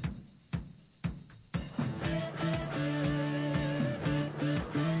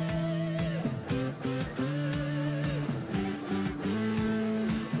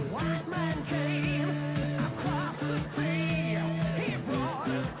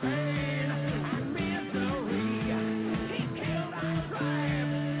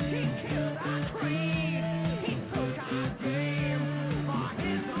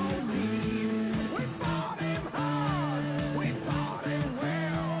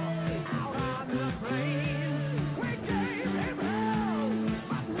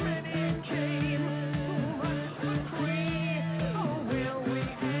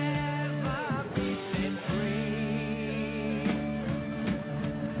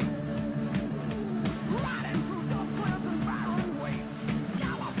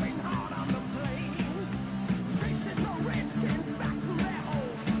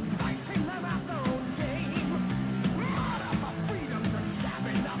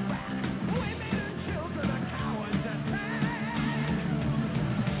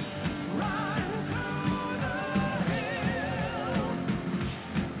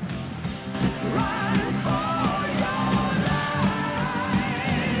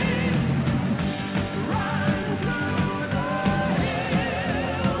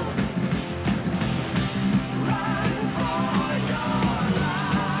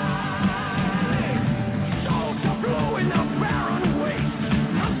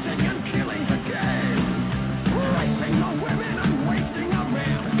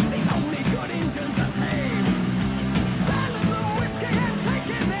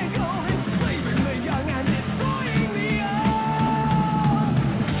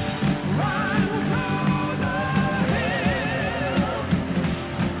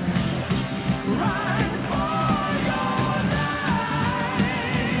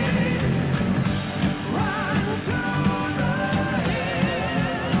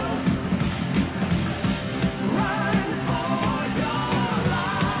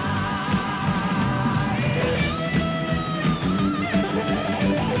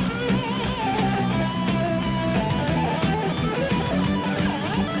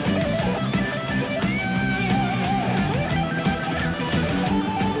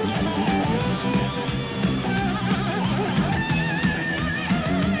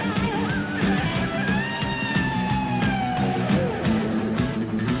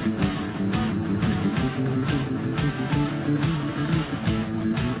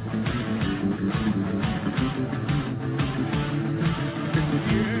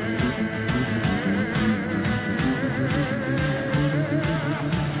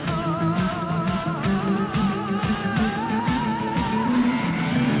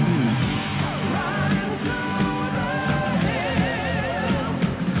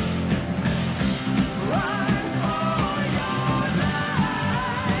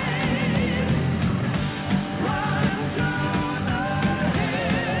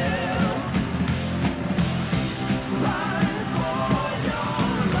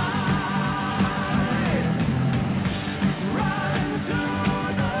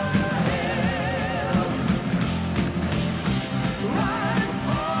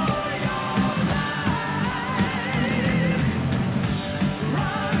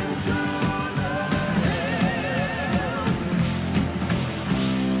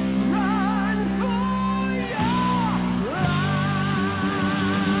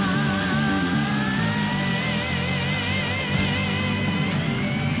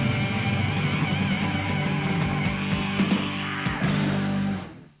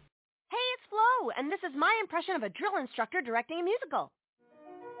 impression of a drill instructor directing a musical.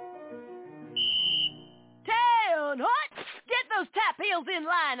 10 hot! Get those tap heels in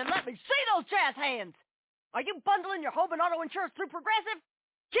line and let me see those jazz hands! Are you bundling your home and auto insurance through Progressive?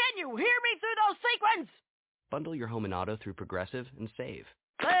 Can you hear me through those sequins? Bundle your home and auto through Progressive and save.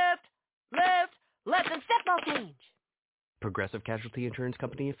 Left, and step no change. Progressive Casualty Insurance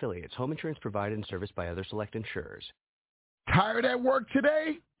Company affiliates. Home insurance provided and serviced by other select insurers. Tired at work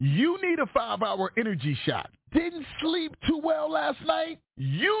today? You need a 5-hour energy shot. Didn't sleep too well last night?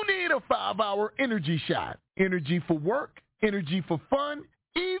 You need a 5-hour energy shot. Energy for work, energy for fun,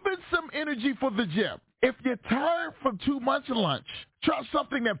 even some energy for the gym. If you're tired from too much lunch, try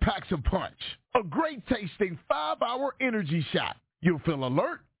something that packs a punch. A great tasting 5-hour energy shot. You'll feel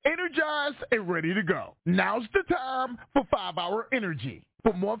alert, energized, and ready to go. Now's the time for 5-hour energy.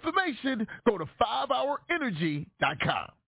 For more information, go to 5hourenergy.com.